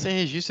deixa os caras sem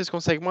registro, vocês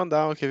conseguem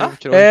mandar. Quer ver?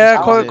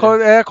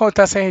 Tirar Quando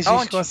tá sem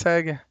registro,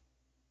 consegue.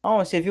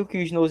 Você viu que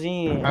o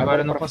Snowzinho.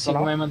 Agora eu não consigo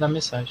mais mandar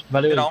mensagem.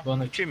 Valeu, Não, boa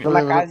noite. time. Tô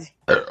na casa.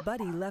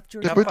 Buddy left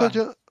your Depois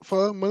channel.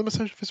 manda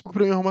mensagem no Facebook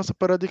pra mim arrumar essa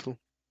parada aí, Quilão.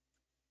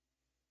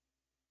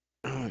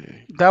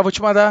 Tá, vou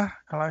te mandar.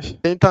 Relaxa.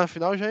 Tem, tá na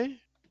final já aí?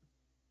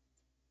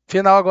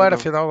 Final agora,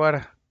 Não. final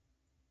agora.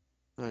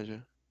 Ah, já.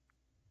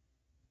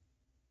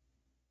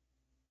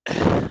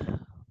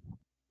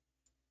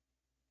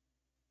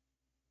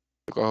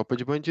 Com a roupa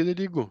de bandido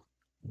ele ligou.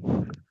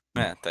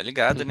 É, tá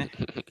ligado, né?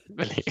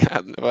 Tá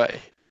ligado,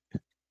 vai.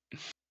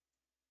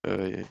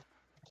 Ai, ai.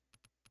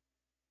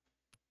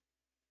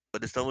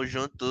 Quando estamos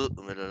juntos,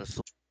 o melhor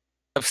assunto.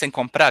 Sabe sem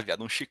comprar,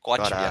 viado? Um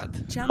chicote, Caralho.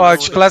 viado. Ó,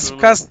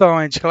 desclassificação,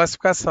 hein?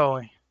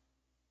 Desclassificação, hein?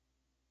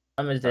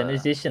 Ah, mas não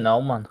existe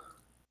não, mano.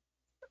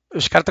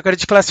 Os caras estão querendo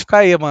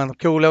desclassificar aí, mano.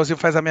 Porque o Leozinho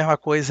faz a mesma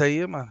coisa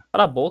aí, mano.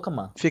 Cala a boca,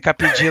 mano. Fica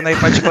pedindo aí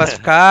pra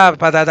desclassificar,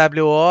 pra dar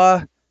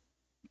WO.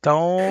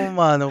 Então,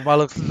 mano, o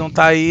maluco não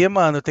tá aí,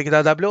 mano. Tem que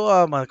dar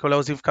WO, mano. Que o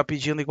Leozinho fica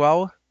pedindo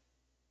igual.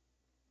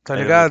 Tá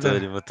ligado?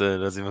 Ele matou, o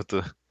Leozinho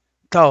matou.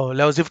 Então, o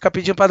Leozinho fica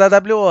pedindo pra dar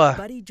WO.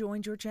 Buddy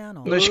joined your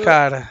channel. Nos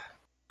caras.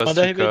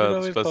 Manda RB de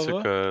novo aí, por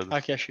favor.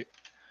 Aqui, achei.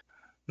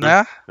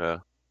 Né? É.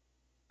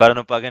 Para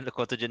não pagar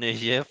conta de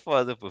energia é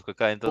foda, pô. Fica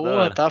caindo toda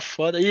hora. Porra, tá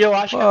foda. E eu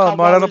acho que Pô,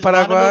 mora no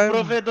Paraguai. meu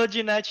provedor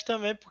de net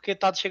também, porque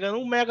tá chegando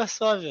 1 mega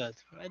só, viado.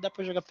 Aí dá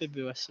pra jogar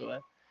PB, é só.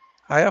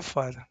 Aí é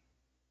foda.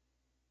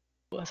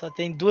 Pô, só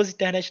tem 2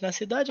 internet na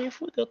cidade, aí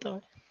fudeu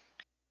também.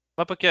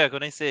 Mas por que? Que eu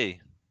nem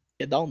sei.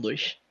 Ia dar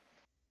 2.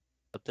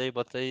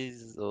 Bota aí.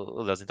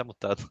 O Leozinho tá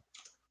mutado.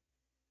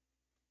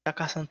 Tá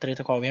caçando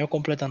treta com alguém ou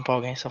completando pra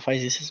alguém, só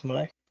faz isso esse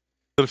moleque.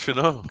 No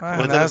final? Ah,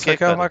 não, você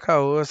quer arrumar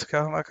caô, você quer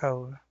arrumar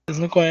caô. Vocês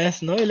não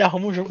conhecem, não? Ele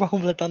arruma um jogo pra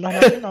completar nós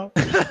na final.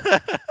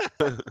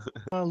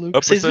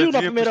 Maluco. Vocês viram na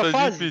primeira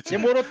fase?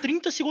 Demorou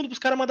 30 segundos pros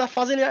caras mandar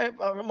fase,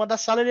 mandar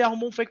sala, ele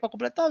arrumou um fake pra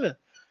completar, velho.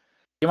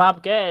 Que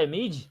mapa que é?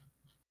 Mid?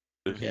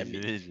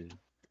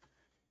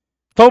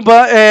 Então,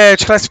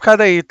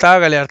 desclassificado aí, tá,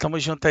 galera? Tamo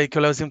junto aí, que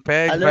o Leozinho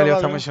pede. Valeu,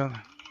 tamo junto.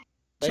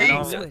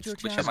 Não,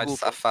 desculpa te chamar de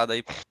safado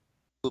aí.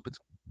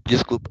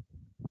 Desculpa.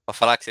 Pode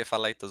falar que você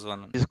fala aí, tô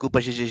zoando. Desculpa,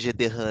 GGG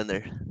The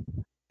Runner.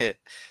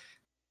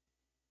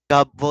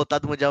 Voltar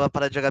do Mundial vai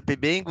parar de jogar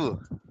PB, hein,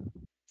 Gu?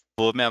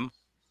 Vou mesmo.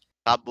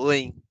 Acabou,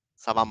 hein?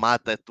 Essa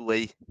mamata é tua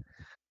aí.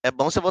 É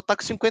bom você voltar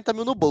com 50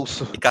 mil no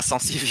bolso. Aplicação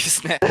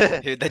civis, né?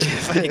 Realidade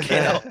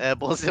ninguém, não. É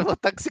bom você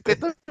voltar com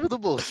 50 mil no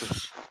bolso.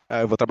 Ah,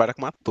 eu vou trabalhar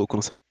com uma touca,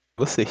 não sei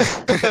vocês.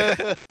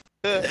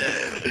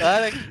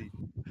 Cara,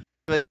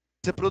 vai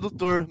ser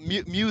produtor.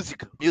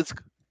 Music.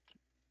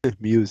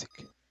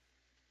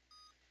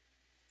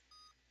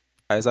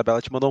 A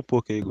Isabela te mandou um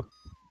pouco aí, Igor.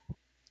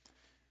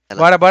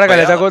 Bora,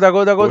 galera. Dá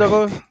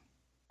gol.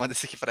 Manda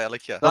esse aqui pra ela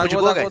aqui, ó. Dá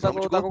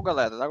gol,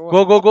 galera.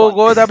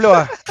 Gol,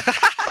 WA.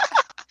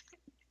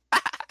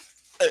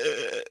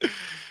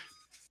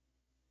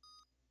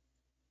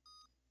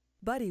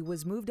 Buddy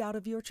was moved out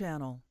of your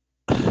channel.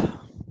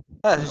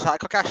 Já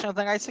que eu quero achando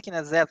ganhar isso aqui,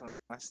 né? Zero.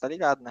 Mas tá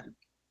ligado, né?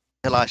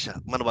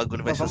 Relaxa. Mano, o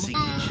bagulho vai ser o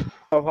seguinte.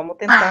 Só vamos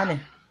tentar, né?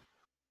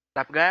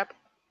 Dá pra ganhar?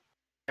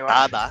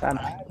 Dá. Tá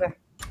nada.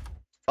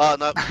 Ó,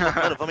 mano,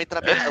 vamos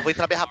entrar bem. Eu vou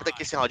entrar bem rápido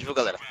aqui esse round, viu,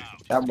 galera?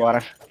 Tá, bora.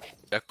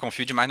 Eu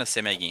confio demais no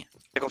você, Meguinho.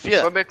 Você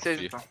confia? Vou ver que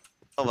seja, então.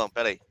 Então vamos,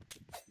 pera aí.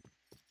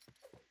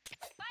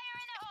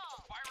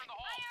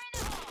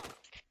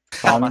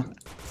 Calma.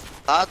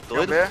 Tá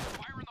doido?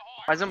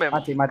 Mais um B.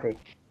 Matei.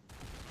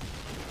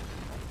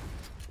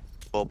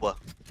 Boa.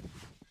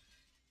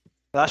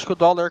 Eu acho que o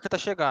dólar que tá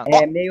chegando.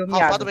 É meio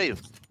miado. Alfado meio.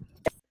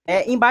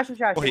 É, embaixo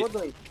já, Corri. chegou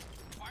 2.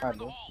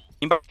 Cadê?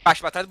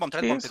 Embaixo, atrás do bom,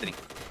 Pedrinho.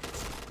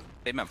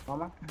 Aí mesmo.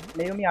 Toma.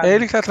 Meio miado. É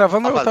ele que tá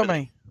travando ou eu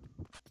também?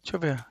 Deixa eu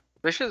ver.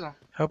 X1.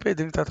 É o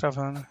Pedrinho que tá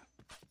travando.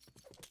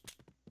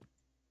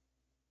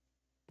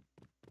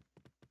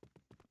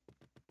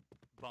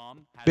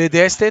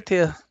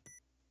 BDSTT.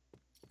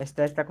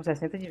 STS tá com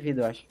 60 de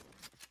vida, eu acho.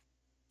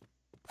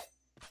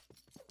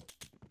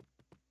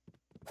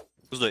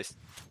 Os dois.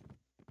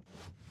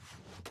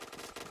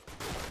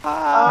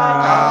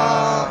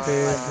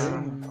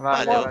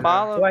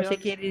 Valeu. Eu achei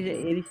que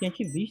ele tinha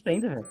te visto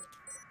ainda, velho.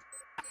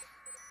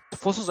 Se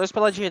fosse os dois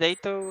pela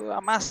direita, eu ia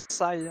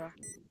amassar ele.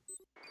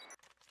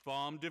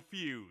 Bomb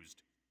defused.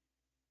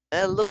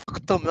 É louco,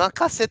 tomei uma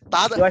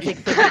cacetada. Eu achei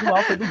que foi do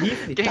alfa do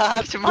rifle. Quem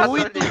te matou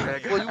ali,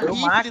 velho? Foi o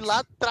rifle lá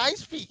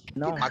atrás, fi.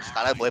 Não. Max,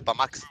 caralho, morrer pra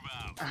Max.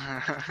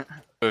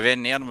 Foi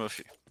veneno, meu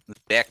filho.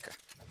 Deca.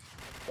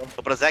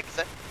 Tô pra Zex,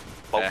 né?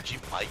 Bom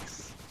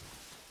demais.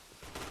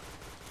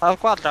 Tava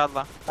quadrado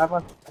lá.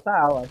 Tava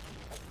aula.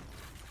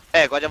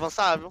 Gosta de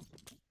avançar, viu?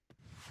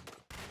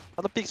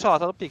 Tá no pixel,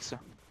 tá no pixel.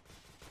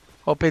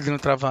 Ó o Pedrinho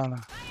travando.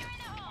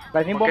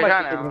 Vai vir bomba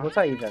aqui, Pedrinho, vou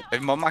sair, velho. Vai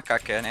vir bomba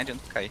macaco, né?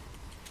 Adianta cair.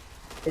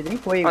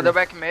 Pedrinho foi, Ó, deu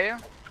back meio.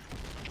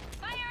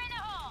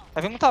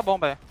 Vai vir muita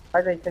bomba, velho.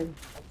 Faz aí.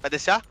 Vai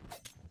descer?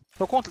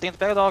 Tô com 30,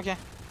 pega o dog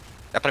aqui.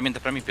 Dá pra mim,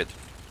 Pedro.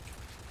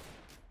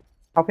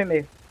 Alfa e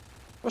meio.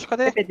 Poxa,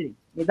 cadê? Pedrinho,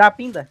 me dá a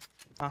pinda.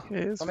 Que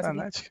isso,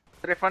 fanático.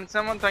 Telefone de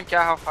cima,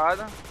 tanquear a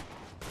rafada.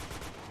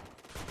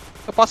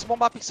 Eu posso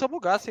bombar pixel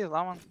bugado, sei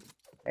lá, mano.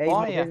 É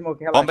isso, Smoke,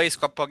 relaxa. Bomba aí,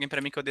 escopa pra alguém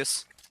pra mim que eu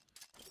desço.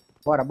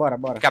 Bora.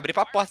 Tem que abrir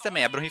pra porta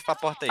também, abre um rifle pra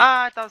porta aí.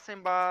 Ai, tava sem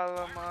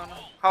bala, mano.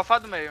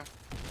 Rafado meio.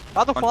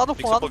 Lá do fundo,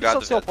 pixel lá do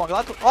bugado, seu Pong.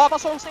 Ó,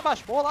 avançou você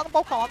embaixo. Boa, lá no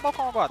balcão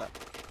agora.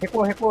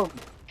 Recua.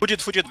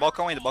 Fudido,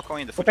 balcão ainda.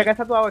 Vou pegar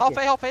essa dual aqui.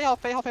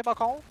 Ralfei,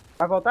 balcão.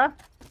 Vai voltar?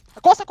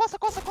 Costa.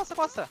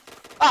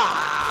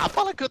 Ah,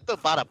 fala que eu tô...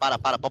 Para.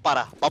 Pode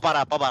parar.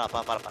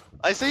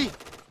 É isso aí.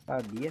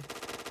 Sabia.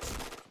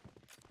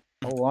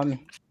 O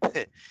homem.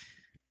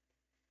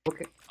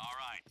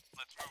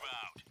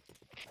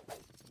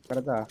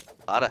 Cara dá.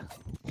 Para.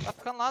 Tá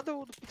ficando lá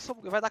do pixel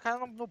bugado. Vai dar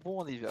cara no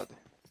boom ali, velho.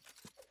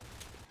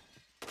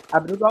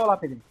 Abriu o dual lá,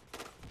 Pedrinho.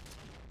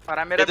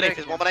 Parar a mira Pedrinho,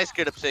 fiz bomba na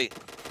esquerda pra você aí.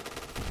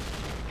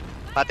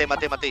 Matei.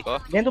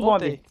 Dentro do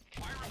bombe.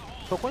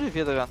 Tô com de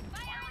vida, velho.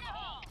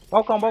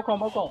 Balcão.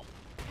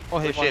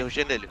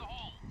 Rushei nele.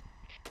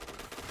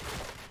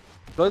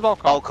 Dois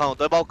balcão.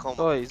 Dois balcão.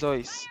 Dois.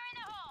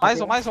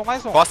 Mais um.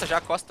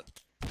 Costa.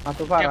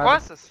 Matou Tinha varado.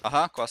 costas?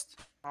 Aham, costa.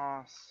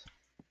 Nossa.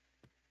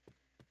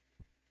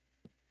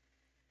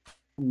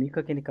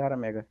 Mica aquele cara,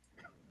 mega.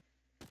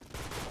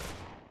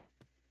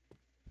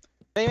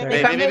 Vem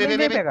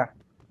pegar.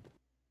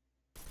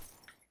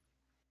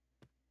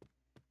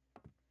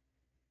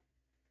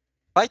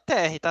 Vai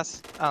TR, tá?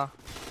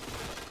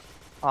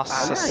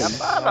 Nossa,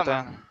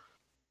 mano.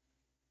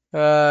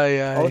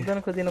 Ai. Olha o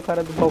dano que eu dei no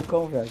cara do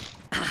balcão, velho.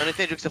 Eu não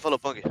entendi o que você falou,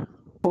 Pong.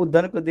 O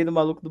dano que eu dei no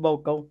maluco do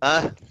balcão.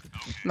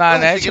 Na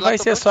net vai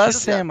ser só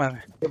assim,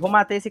 mano. Eu vou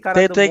matar esse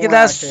cara do Tem que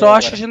dar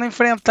sorte de não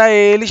enfrentar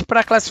eles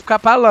pra classificar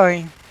pra LAN,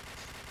 hein.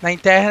 Na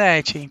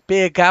internet, hein.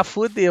 Pegar,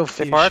 fudeu,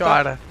 filho.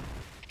 Chora.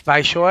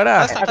 Vai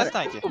chorar.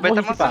 O B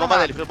tá mostrando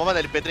Bomba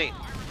nele, Pedrinho.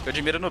 Eu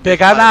admiro no B.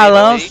 Pegar na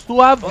lã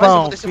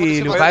suavão,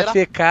 filho. Vai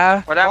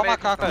ficar Olha a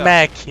macaco aí.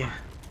 Mac.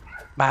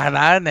 Mas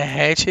na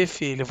net,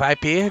 filho, vai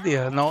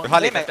perder. Não... Eu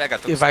ralei, vai pegar.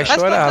 E vai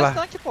chorar lá.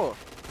 Tanque, pô.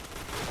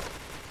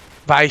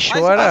 Vai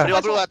chorar.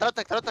 Abriu, atrás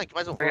do tanque,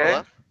 mais um.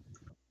 Peguei.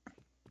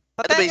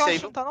 Tá do bem até aí, aí,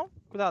 viu? não tá não?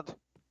 Cuidado.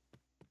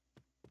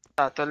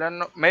 Tá, tô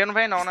olhando. Meio não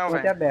vem não, né, Ponte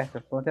velho?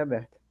 aberta, ponte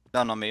aberta.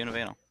 Não, meio não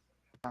vem não.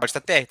 Pode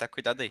estar TR, tá?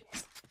 Cuidado aí.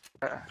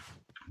 Tô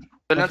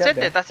olhando Ponte CT,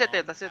 aberta.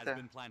 tá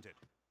CT.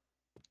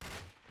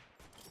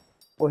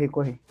 Corri.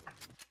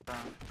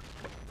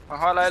 Vou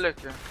rolar ele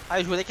aqui.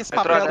 Aí, jurei que esse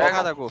Entrou papel é a adega?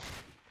 drogada, gol.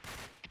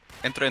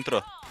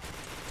 Entrou.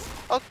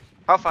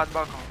 Ralfado,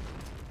 balcão.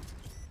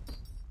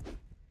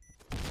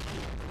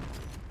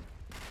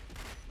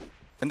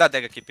 Vem da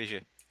adega aqui,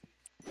 PG.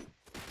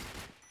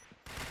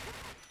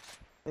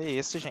 É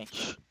isso,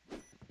 gente.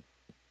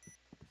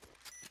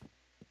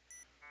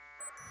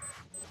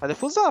 Vai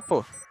defusar,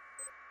 pô.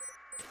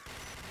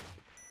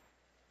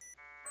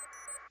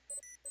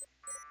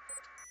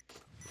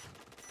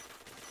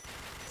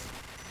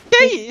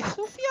 Que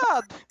isso,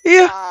 fiado?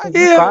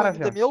 Cara,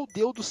 velho. Meu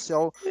Deus do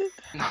céu.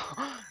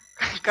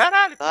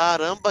 Caralho.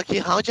 Caramba, que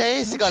round é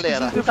esse,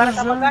 galera? O cara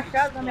tava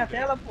agachado na minha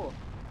tela, pô.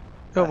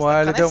 Deu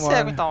mole, deu Cego,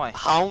 mole. então, ué.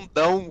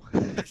 Roundão.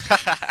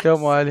 Deu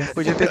mole.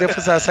 Podia ter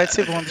defusado 7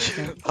 segundos.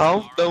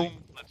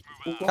 Roundão.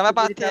 O cara vai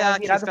bater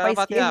aqui, os caras vão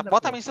bater.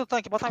 Bota a mente no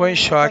tanque, bota a Ficou em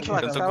mente no choque. tanque lá,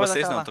 Eu não os tô com caras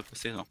vocês vão não, daquela tô com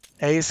vocês não.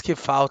 É isso que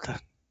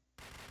falta.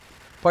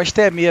 Pode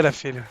ter mira,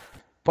 filho.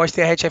 Pode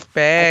ter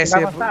Reetfps,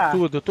 Vai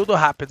avançar. tudo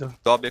rápido.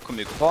 Dó B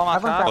comigo. Vamos Vai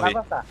matar. avançar, vai Corri.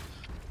 avançar.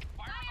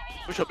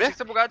 Puxa o B? Se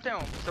você bugado tem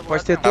um.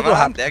 Pode ter Tava tudo na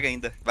rápido. adega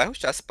ainda. Vai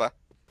rushar esse pá.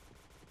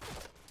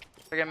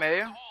 Peguei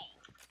meio.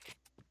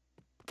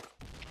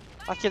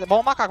 Aqui,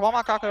 bom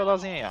macaco aí, o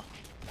Leozinho aí, ó.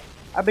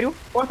 Abriu,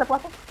 porta.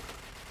 Peguei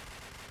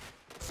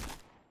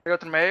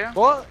outro meio.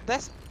 Boa,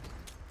 desce.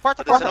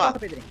 Porta, Porta,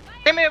 Pedrinho.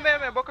 Tem meio,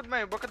 boca do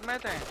meio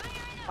tem.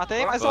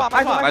 Matei, mais Boa.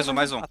 uma.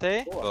 Mais um.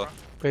 Matei. Boa.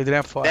 Pedrinho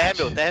é forte.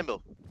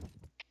 Termel.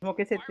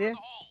 Smoquei CT.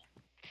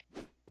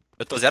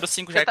 Eu tô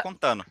 0,5 já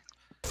contando.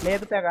 Meia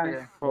do PH,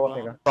 né? Boa,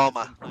 pegar.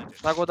 Toma.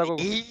 Dá gol.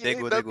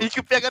 Degou. Que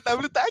o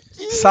PHW tá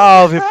aqui.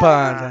 Salve,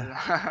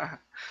 panda.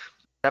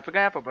 Dá pra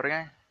ganhar, pô, bora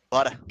ganhar.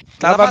 Bora.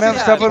 Tava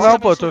menos tempo não,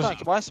 pô. Tô...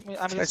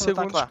 7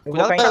 segundos. lá. Eu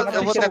vou cair Eu na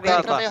vou frente tentar do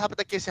entrar meio rápido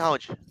aqui esse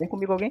round. Vem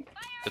comigo alguém?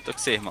 Eu tô com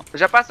você, irmão.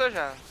 Já passou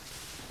já.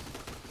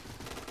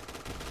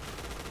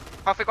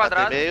 Ralf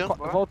quadrado. Meio.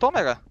 Voltou,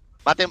 Mega?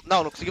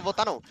 Não consegui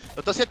voltar não.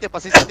 Eu tô CT,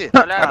 passei CT.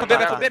 Olha,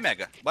 Vai pro B,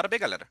 Mega. Bora B,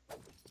 galera.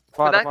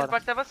 cuidado que ele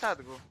pode ter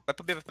avançado, Gol. Vai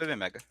pro B,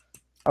 Mega.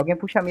 Alguém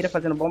puxa a mira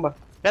fazendo bomba.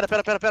 Pera.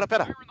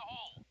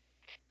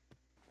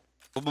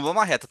 Vou bombar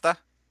uma reta, tá?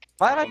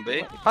 Vai.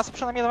 Bombei. Passa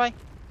puxando a mira, vai.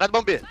 Vai do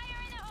bombe.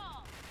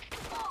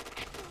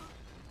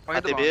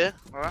 Morri do ATB.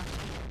 bom. Boa.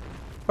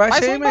 Vai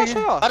Mais ser um embaixo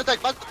aí, aí, ó.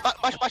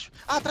 Baixo.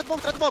 Ah, atrás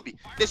do bombe.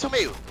 Desceu o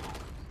meio.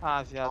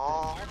 Ah, viado.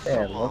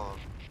 É, louco.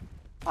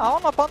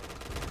 Não pode.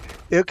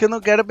 Eu que não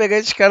quero pegar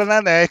esses caras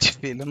na net,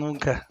 filho.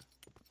 Nunca.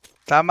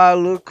 Tá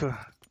maluco.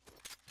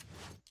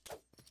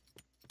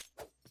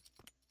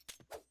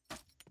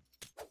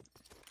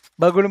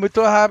 Bagulho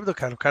muito rápido,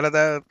 cara. O cara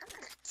dá...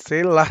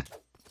 Sei lá.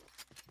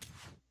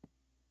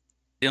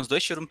 Tem uns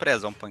 2 tiros no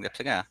prezão, pô. Dá pra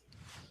você ganhar.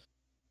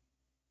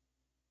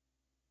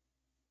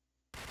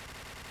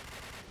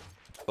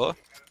 Pô.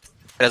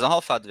 Prezão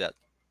ralfado, viado.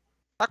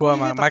 Tá Pô, com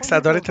mano. vida, Max tá com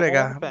adora vida,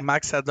 entregar. bom, pé.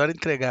 Max adora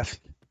entregar,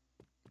 filho.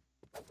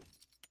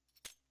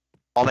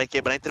 Ó, vai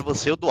quebrar entre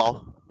você e o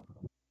dual.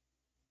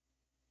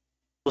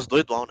 Os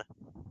dois dual, né?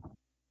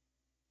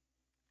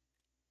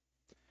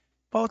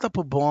 Volta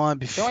pro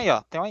bombe, Tem um aí,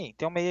 ó.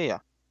 Tem um meio aí, ó.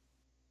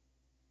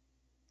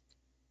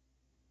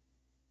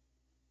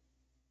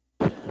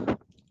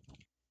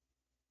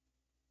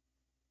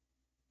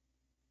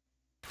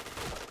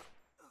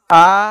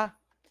 Ah!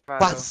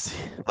 Quase.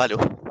 Valeu.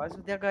 Quase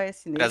o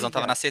DHS O nele. prezão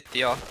tava na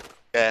CT, ó.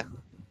 É.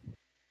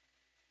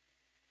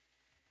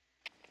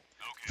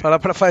 Fala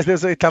pra fazer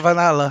as oitavas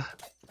na LAN.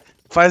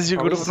 Fase de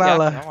grupo na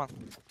LAN. Né, mano?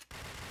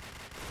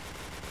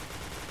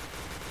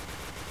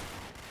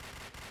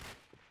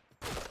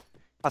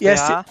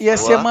 Ia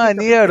ser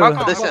maneiro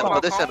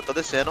Tô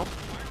descendo.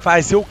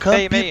 fazer o campo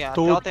Meio,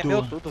 todo. Até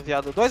meu tudo,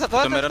 viado. Dois,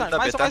 mirando da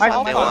mais B, um, tá? mais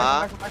um.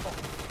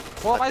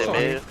 Boa, mais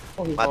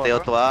um. Matei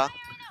outro A.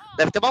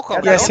 Deve ter balcão.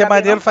 Ia ser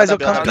maneiro fazer o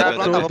Vou campo plantar,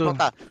 vou todo.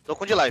 plantar. Tô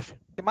com de life.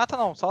 Se mata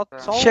não, só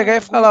Chegar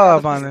e falar,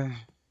 ó, mano.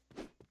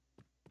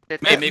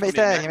 Meio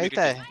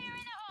TR.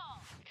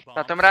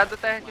 Tá, tô mirado do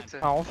TR aqui, você.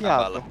 Ah, um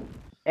viado.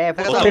 É,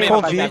 vou ter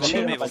convite.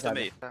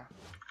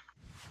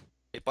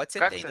 Ele pode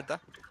ser ainda, tá?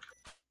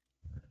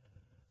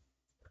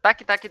 Tá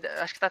aqui.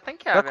 Acho que tá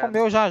tanqueado, Já velho.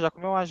 comeu já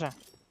comeu uma já.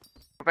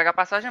 Vou pegar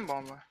passagem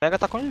bomba. Pega,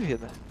 tá com de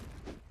vida.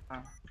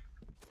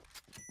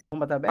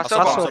 Bomba tá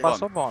aberta?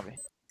 Passou bomba.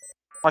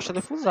 Baixa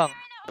defusando.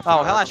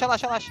 Não, relaxa.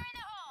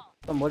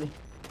 Tomou ali.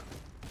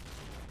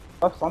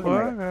 Some,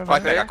 né?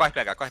 Corre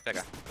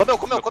pegar.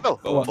 Comeu.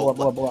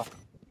 Boa.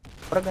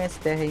 Bora ganhar esse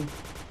TR aí.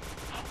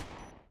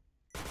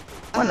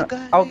 Mano,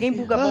 alguém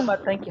buga a bomba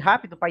tanque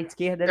rápido pra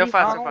esquerda ali? Eu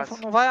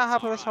faço. Não vai errar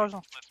pra esse round,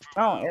 não.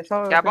 Não, é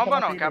só... Quer a bomba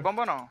ou não? Quer a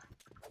bomba ou não?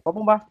 Pode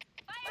bombar.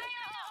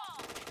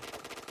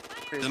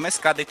 Fiz uma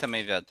escada aí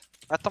também, viado.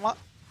 Vai tomar...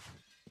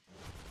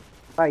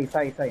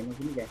 Sai, não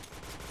vi ninguém.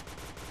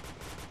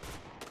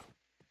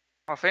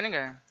 Não foi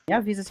ninguém. Me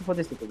avisa se for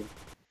descer, Pedro.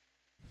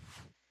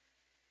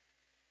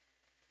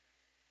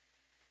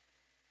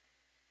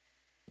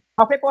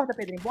 Alfê corta,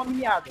 Pedrinho. Bom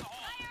miado.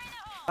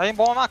 Aí,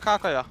 bom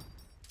macaco aí, ó.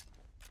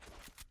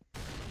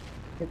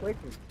 Recuei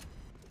tudo.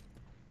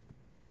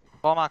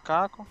 Bom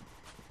macaco.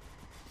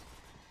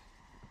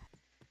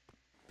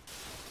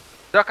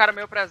 Deu a cara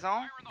meio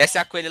pressão. Essa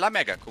é a coelha lá,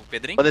 Mega, com o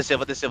Pedrinho. Vou descer.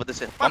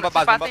 Mano,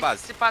 Bomba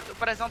base. Esse pato, o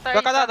pressão tá aí.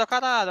 Deu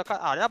cada.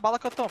 Olha a bala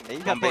que eu tomei,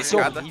 velho. Bombei Esse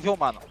escada. horrível,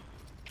 mano.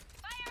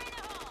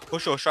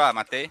 Puxou,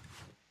 matei.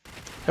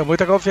 É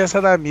muita confiança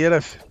na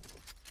mira, filho.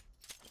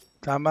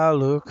 Tá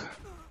maluco.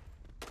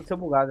 Tem que ser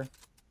bugado.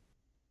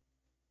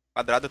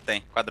 Quadrado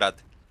tem,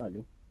 quadrado.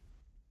 Valeu.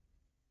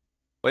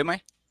 Oi,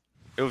 mãe.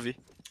 Eu vi.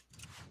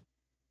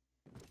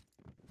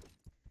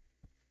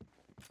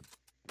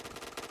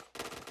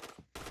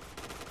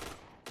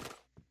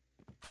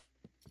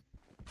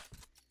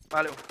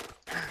 Valeu.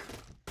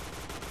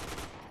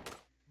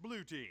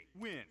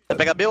 Vai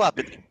pegar B ou A,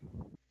 Pedrinho?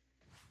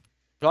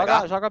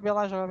 Joga B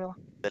lá.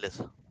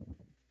 Beleza.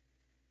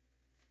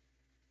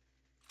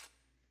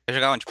 Vai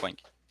jogar onde,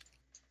 Point?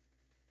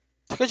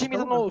 Fica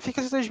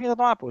esses dois de mina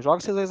no A, pô. Joga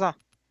esses dois A.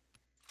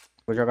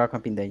 Vou jogar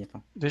Camping Dead,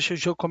 então. Deixa o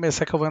jogo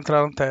começar que eu vou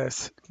entrar no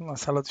TS. Na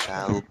sala dos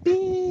caras. O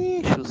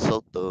bicho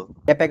soltou.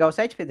 Quer pegar o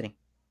 7, Pedrinho?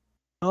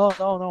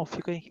 Não.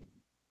 Fica aí.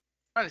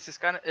 Mano, esses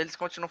caras, eles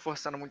continuam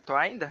forçando muito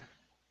ainda?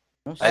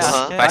 Não sei.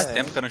 Faz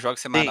tempo que eu não jogo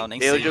semanal, nem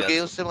sei. Eu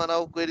joguei um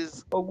semanal com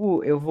eles. Ô,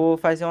 Gu, eu vou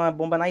fazer uma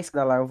bomba na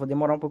escada lá. Eu vou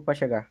demorar um pouco pra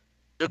chegar.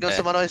 Joguei um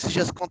semanal esses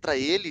dias contra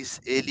eles.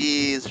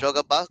 Eles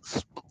jogam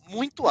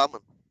muito A,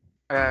 mano.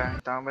 É,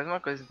 então a mesma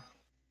coisa.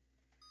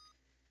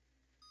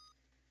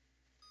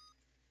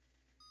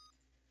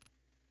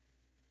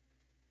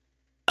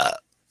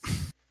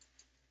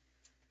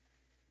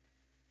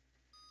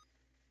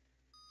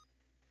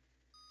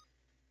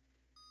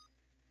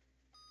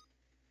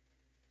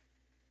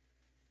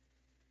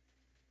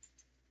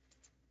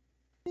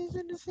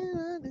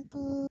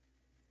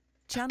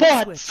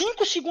 Porra,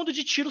 5 segundos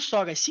de tiro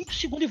só, guys. 5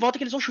 segundos e volta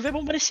que eles vão chover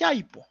bomba nesse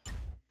aí, pô.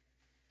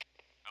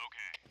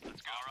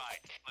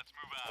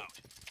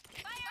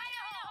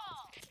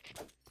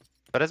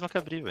 Parece uma que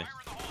abrir, velho.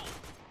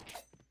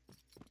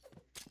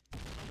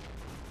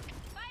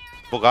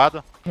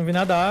 Bugado. Não vi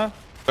nada A.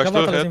 Já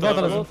volta, Lezinho,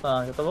 volta, Lezinho.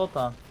 Já tô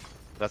voltando.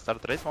 Gastaram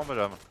 3 bombas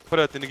já, mano.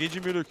 Pera, tem ninguém de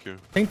milho aqui.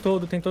 Tem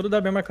todo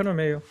da B marcando no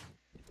meio.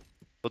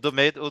 O do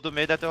meio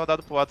deve ter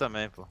rodado pro A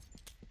também, pô.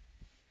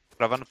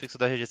 Gravar no fixo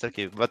da registra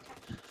aqui.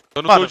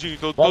 Tô no todinho,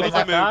 todo do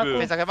meio,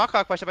 Pensa que é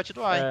macaco, vai ter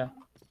batido A, hein.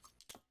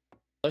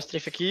 Só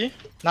strafe aqui.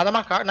 Nada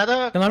macaco,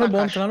 nada. Tem lá no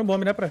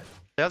bomb, né, pra?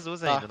 Tem azul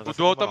ainda. O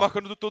dual tá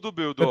marcando do todo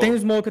B, o dual. Eu tenho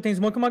smoke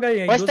e uma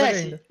HE. Ó,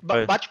 STS,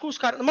 bate com os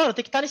caras. Mano,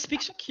 tem que estar nesse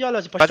pixel aqui, olha.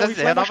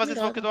 Renova as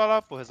smoke do A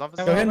lá, pô. Eu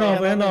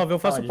renovo. Eu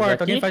faço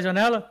porta. Alguém faz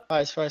janela?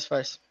 Faz.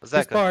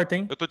 Zeca. Porta,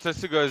 hein. Eu tô de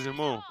CS gás,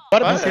 irmão.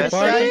 Bora pra você,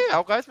 porta. É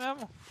o gás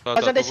mesmo.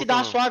 Fazendo esse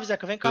dar suave,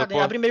 Zeca. Vem cá,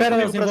 abre meio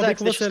comigo pra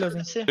Zeca. Deixa eu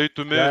descer.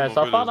 Deito mesmo, é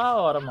só falar na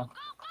hora, mano.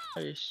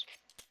 É isso.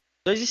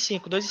 2 e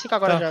 5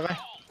 agora já, vai.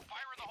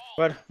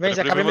 Bora. Vem,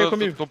 Zeca, abre meio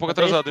comigo. Tô um pouco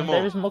atrasado, irmão.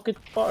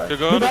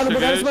 Chegando,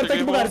 bugado, esse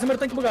meu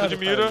tanque bugado. Tô de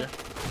mira.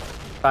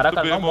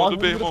 Caraca, não morre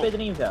do B, do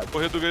Pedrinho, velho.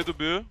 Correr do B do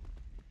B.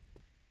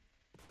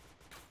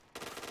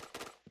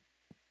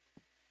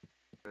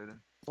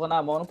 Vou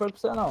na mão, não perco pra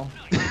você, não.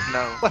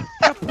 Não.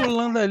 Tá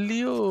pulando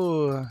ali,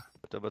 ô.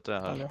 Botou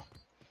errado.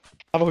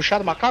 Tava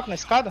rushado macaco na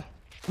escada?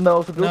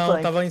 Não, subiu o tanque.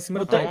 Não, tava em cima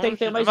do tanque. Tem que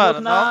ter mais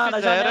smoke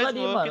na janela ali,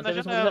 mano.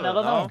 Teve smoke na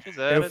janela, não.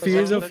 Eu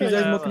fiz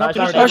a smoke na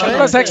porta. Eu acho que o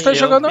Prosex tá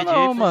jogando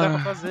não, mano.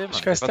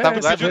 Acho que é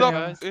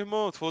STS.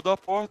 Irmão, tu falou da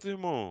porta,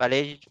 irmão.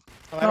 Falei, gente.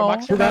 Não,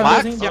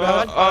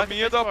 a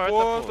minha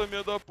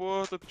da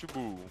porta,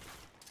 Pitbull.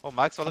 O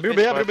Max falou abriu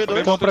B, abriu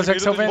B2. Então o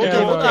Prosex é o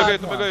veneno.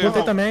 Pega aí.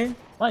 Botei também.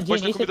 Mano,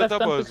 ninguém tá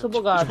ficando pixel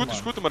bugado,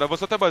 Escuta, mano.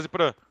 Avança até a base,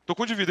 pra. Tô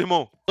com de vida,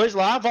 irmão. 2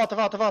 lá, volta,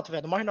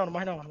 velho. Não morre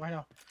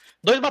não.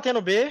 2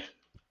 batendo B.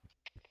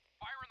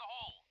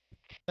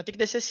 Vai ter que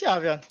descer esse A,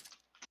 velho.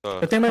 Tá.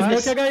 Eu tenho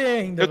mais smoke HE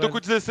ainda. Eu tô com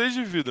 16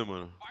 de vida,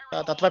 mano.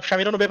 Tá, tu vai puxar a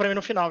mira no B pra mim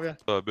no final, velho.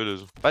 Tá,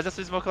 beleza. Faz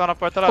essa smoke lá na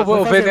porta lá.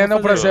 O veneno é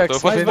o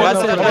Projex. Faz na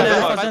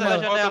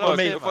janela.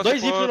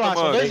 2 rifles lá,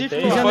 são 2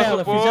 rifles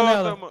lá. Fiz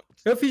janela.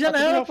 Eu fiz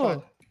janela,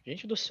 pô.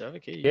 Gente do céu,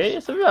 que isso? Que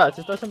isso, viado?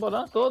 Vocês estão se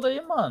embolando todo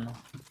aí, mano.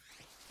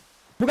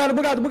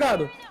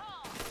 Bugado.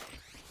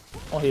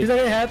 Fiz HE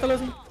reto,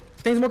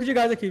 tem smoke de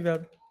gás aqui,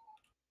 velho.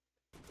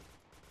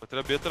 Vou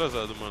ter B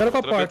atrasado, mano. Pera com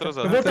a porta.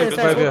 Eu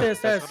voltei,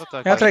 CS.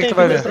 Entra aí que tu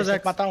vai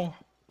ver. Matar um.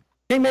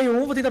 Tem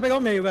meio vou tentar pegar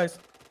o meio, guys.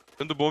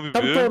 Tendo bomb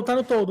B. Tá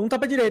no todo. Um tá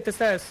pra direita,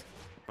 CS.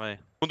 Vai.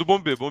 Um do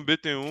bomb B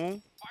tem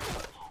um.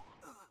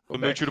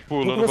 Tomei um tiro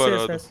pulando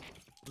varado.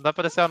 Não dá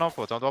pra descer não,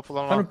 pô. Tem um dual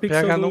pulando lá.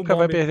 PH nunca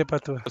vai perder pra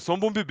tu. É só um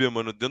bomb B,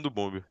 mano. Dentro do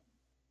bomb.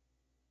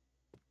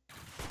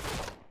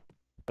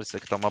 Isso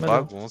aqui tá uma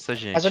bagunça,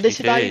 gente. Faz uma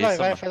descida aí, vai,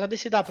 mano? faz uma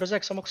descida.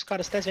 Prozex, soma com os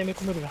caras, Stess, vem meio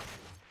comigo, velho.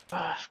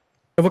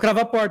 Eu vou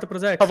cravar a porta,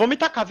 Prozex. Só vou me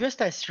tacar, viu,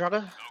 Stess?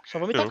 Joga. Só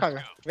vou me tacar,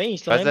 velho. Vem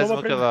isso, Faz nem 10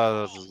 bomba smoke pra mim.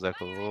 lá,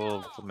 Zeca. Eu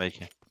vou comer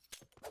aqui.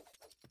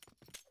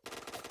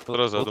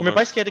 Vou comer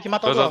pra esquerda que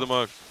matou o Atrasado,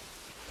 Glock. Max.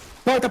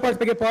 Porta,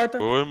 peguei porta.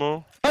 Oi,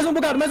 irmão. Mais um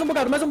bugado.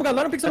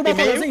 Lá no pixel do Tem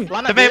meio, balcãozinho.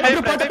 lá na Abriu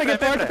meio, porta, peguei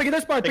porta, peguei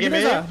 2 portas, Peguei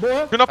peguei 2 A.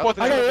 Boa. Tira na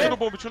porta, Olha aí. tira no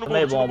bomba, tira no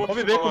bomba.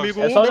 Vamos ver comigo,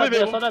 É só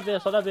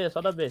da B,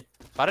 só da B.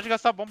 Para de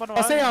gastar bomba no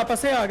ar.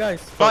 Passei A,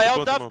 guys. Qual é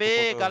o da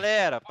B,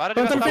 galera? Para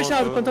de gastar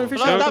bomba. Plantando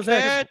fechado, Plano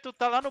Prozex. aberto,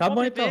 tá lá no Tá bom,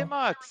 bomba então. B,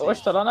 Max.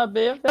 Oxe, tá lá na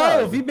B, velho.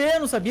 Ah, eu vi B,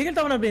 não sabia que ele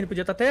tava na B, ele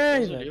podia estar até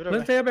aí, velho.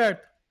 Plantei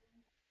aberto.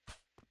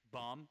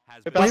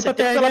 Foi pela Corri pra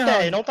CT, TR, pela né,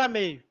 TR, não tá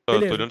meio. Tô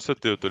Beleza. olhando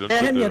CT, tô olhando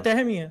Terra é minha, CT.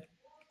 terra é minha.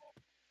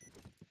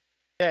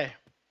 É.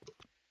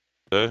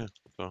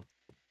 Tá.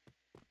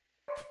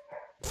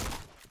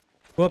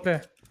 Boa,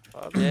 pé.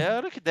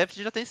 Galera, que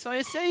déficit de atenção é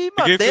esse aí,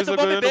 mano? Ninguém Dentro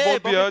do fez a bomba B, ganhando bomba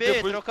bombear B,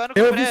 depois. trocando com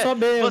Eu o vi pré. só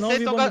B, eu não Vocês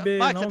vi tão bomba B,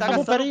 Max, não você tá vi.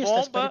 gastando Peraí,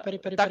 bomba,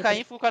 peraí. tá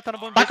caindo, o cara tá no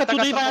bomba B, você Taca tá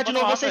tudo aí, gastando vai de bomba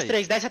novo no ar, vocês velho.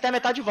 três. Desce até a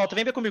metade de volta.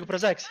 Vem ver comigo,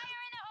 Prozex.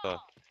 Tá.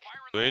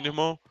 Tô indo,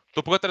 irmão.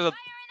 Tô um pouco atrasado.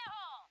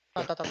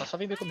 Tá. Só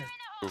vem ver comigo.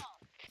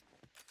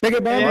 Peguei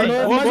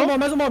bomba,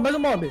 mais um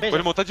mob. Ô,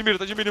 irmão, tá de mira,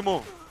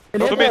 irmão.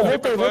 Ele Tô é meio, bom, vem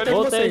pra voltei fora. com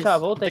Voltei vocês. já,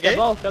 voltei. Quer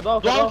dó?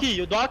 Dual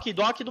aqui, o do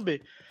aqui do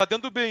B. Tá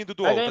dentro do B ainda,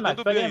 do Pega aí, tá Max,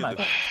 dentro do pega B aí,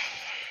 ainda. Max.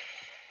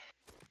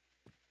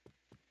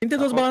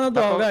 32 balas na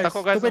dual, guys. Tá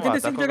com gás Tô com no ar,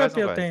 85 de tá com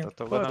HP, eu gás, tenho.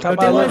 tá Eu com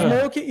tenho uma maluco.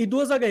 smoke e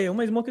 2 HE.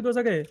 Uma smoke e 2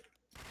 HE.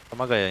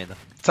 Toma ganha ainda.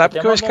 Sabe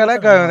Tem que uma os caras bomba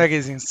ganham, também, né,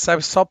 Guizinho?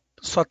 Sabe,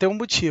 só tem um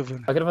motivo,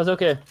 né? Tá querendo fazer o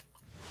quê?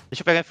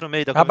 Deixa eu pegar infra no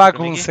meio da A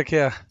bagunça que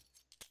é.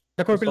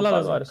 Já corri lá,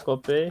 Agora, Lazo.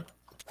 escopei.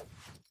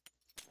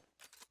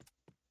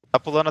 Tá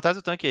pulando atrás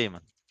do tanque aí,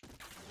 mano.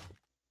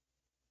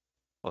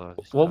 Pô,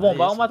 Vou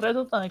bombar isso. uma atrás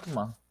do tanque,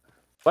 mano.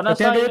 Pode Eu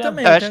tenho nessa aí, HE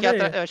também. né? Eu eu acho, tenho que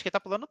HE. eu acho que ele tá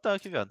pulando no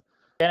tanque, viado.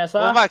 Quer nessa?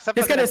 Ô, Max,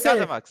 sabe Vocês fazer na querem escada,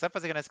 descer? Max? Sabe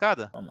fazer aqui na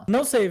escada?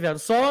 Não sei, velho.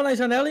 Só na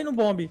janela e no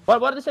bombe.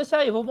 Bora descer esse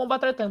aí. Vou bombar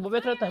atrás do tanque. Vou ver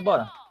atrás do tanque,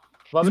 bora.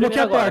 Vou abrir Desbloqueei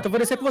mira a agora. porta, eu vou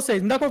descer com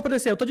vocês. Não dá como pra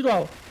descer, eu tô de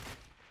dual.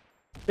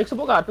 Pixel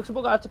bugado,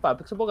 esse pá.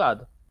 Pixel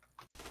bugado.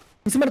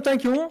 Em cima do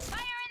tanque 1.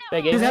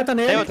 Peguei, Fiz né? reta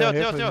nele. Tem.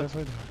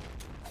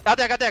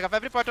 Adega, vai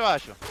abrir porta, eu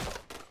acho.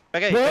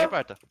 Pega aí, Boa. pega a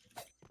porta.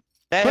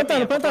 TR é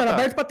minha, Plantando, vou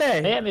aberto pra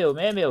TR. Meio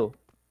é meu.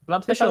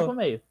 Planto Fechou. fechado pro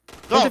meio.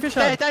 Bom,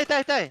 fechado.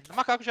 TR, no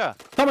macaco já.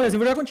 Calma, Lezinho,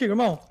 vou jogar contigo,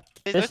 irmão.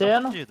 Vocês dois tão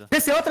Descendo. fudidos.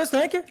 Desceu atrás do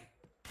tanque.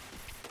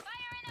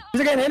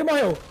 Fiz HE nele e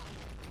morreu.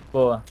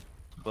 Boa.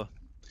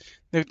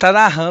 Ele tá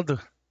narrando.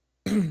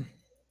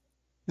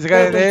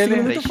 Desgalhei Tô conseguindo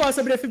nele. muito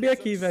fácil abrir FB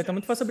aqui, velho. Tá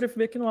muito fácil abrir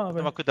FB aqui no ar, velho.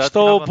 Toma cuidado,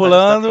 Estou que na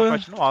vantagem pulando. tá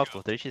parte no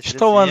alto, 3x3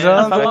 Estou assim,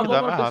 andando. vai Tá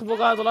cuidar bom, mais pixel rápido.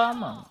 bugado lá,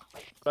 mano.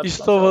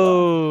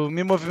 Estou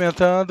me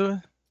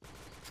movimentando.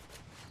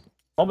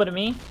 Bomba em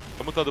mim.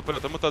 Tá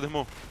mutado,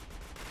 irmão.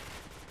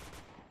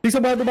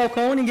 Pixel bola do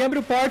balcão, ninguém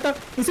abriu porta.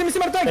 Em cima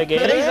do tanque. Peguei.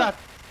 3A.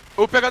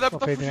 O PHW tá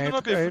Ok, fudido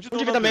na B, aí. fudido Um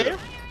de na vida B. meio.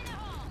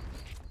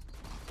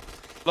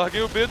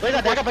 Larguei o B. 2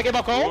 adega, peguei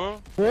balcão. Boa.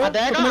 Boa,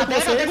 Adega, tô comendo com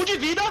vocês. adega um de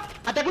vida.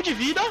 Adega um de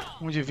vida.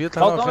 Um de vida, tá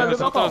Balcão, 90. abriu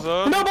balcão.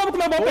 Atrasado. Comeu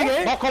bomba,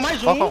 peguei. Balcão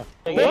mais um. Balcão.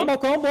 Peguei. Boa,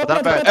 balcão, boa, Tá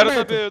planta Era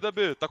aberto. da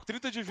B. Tá com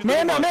 30 de vida.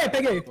 Meia, no mar.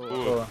 peguei.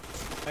 Boa.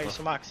 É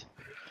isso, Max.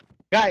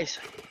 Guys,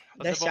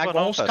 desce bomba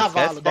igual não, uns cara.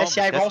 cavalos. Esquece Desce bomba, igual uns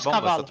esquece bomba, só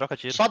cavalos. troca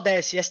tiro. Só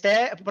desce. ST,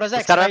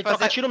 Prozex, Os caras vai vai trocar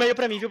fazer- tiro meio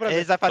pra mim, viu, Eles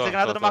Prozex? vai fazer Tá,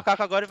 granada tá, no tá.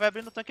 macaco agora e vai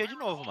abrir no tanque aí de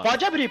novo, mano.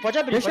 Pode abrir.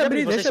 Deixa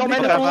abrir, Vocês deixa são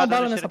abrir, melhores. colocar uma Gravado,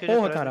 bala deixa nessa aqui de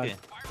porra, trás caralho.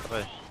 aqui.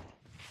 Vai.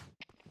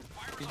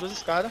 Fiz 2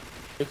 escadas.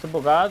 Pixel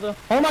bugado.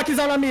 Olha o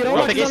Maxão na mira, olha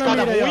o Eu peguei Maxão na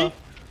escada mira aí, ruim.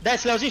 ó.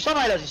 Desce, Leozinho, só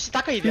vai, Leozinho. Se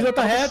taca aí, Fiz velho.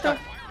 outra reta,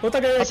 outra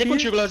HE Passei aqui.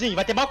 contigo, Leozinho.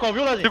 Vai ter balcão,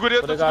 viu, Leozinho?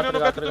 Segurei, tô segurando o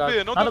back do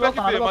B. Não deu back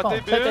B,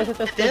 matei B.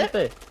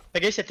 CT.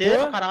 Peguei CT,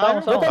 Boa. caralho.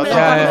 Eu também,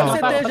 Já é. eu tô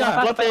CT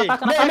já. Plantei. Na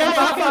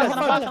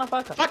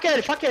faca. Faca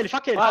ele.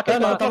 Ah,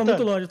 não, eu tava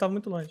muito longe, Tô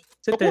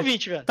com CT.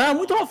 20, velho. Tá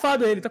muito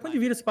rofado ele, tá com de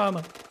vida esse pá,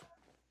 mano.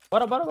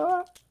 Bora.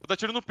 Vou dar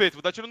tiro no peito.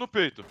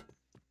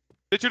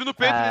 Dei tiro no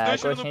peito, dei 2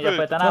 tiros no Coxinha já foi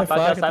peito. até na Não,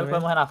 faca, já faca sabe que também. vai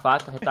morrer na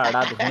faca,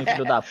 retardado, ruim,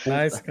 filho da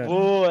puta. Nice, cara.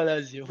 Boa,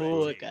 Leozinho.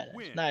 Boa, cara.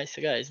 Nice,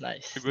 guys,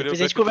 nice. Segurei Depois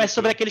o a gente back conversa do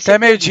sobre B. aquele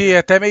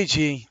Até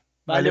meio-dia, hein?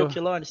 Valeu, Valeu.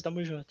 Quilones,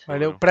 tamo junto.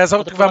 Valeu. Prezão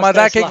Outra que vai conversa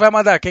mandar, dessa quem lá.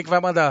 que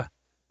vai mandar?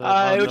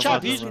 Ah, eu te Manda,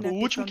 aviso. manda. O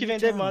último que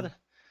vender, manda.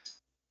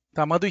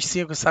 Tá, manda os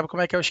 5, sabe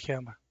como é que é o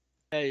esquema.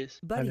 É isso.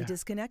 Buddy Olha.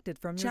 disconnected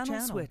from your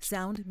channel. Switch.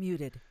 Sound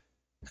muted.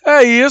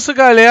 É isso,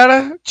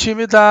 galera. O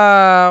time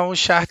da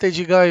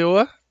UNCHARTED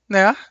ganhou,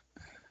 né?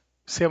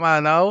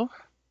 Semanal.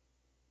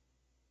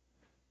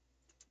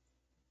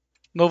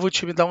 Novo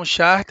time da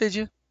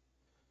UNCHARTED.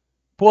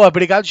 Pô,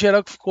 obrigado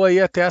geral que ficou aí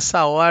até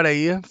essa hora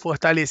aí,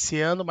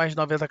 fortalecendo, mais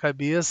 90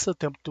 cabeça o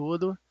tempo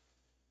todo.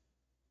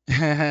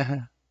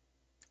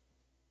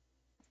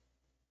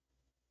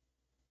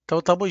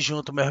 Então tamo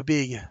junto, meu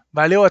big.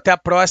 Valeu, até a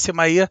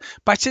próxima aí. A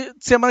partir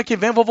de semana que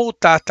vem eu vou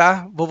voltar,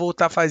 tá? Vou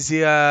voltar a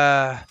fazer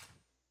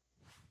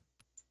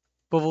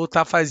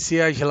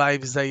as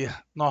lives aí,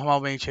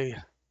 normalmente aí,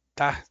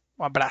 tá?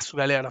 Um abraço,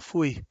 galera.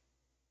 Fui.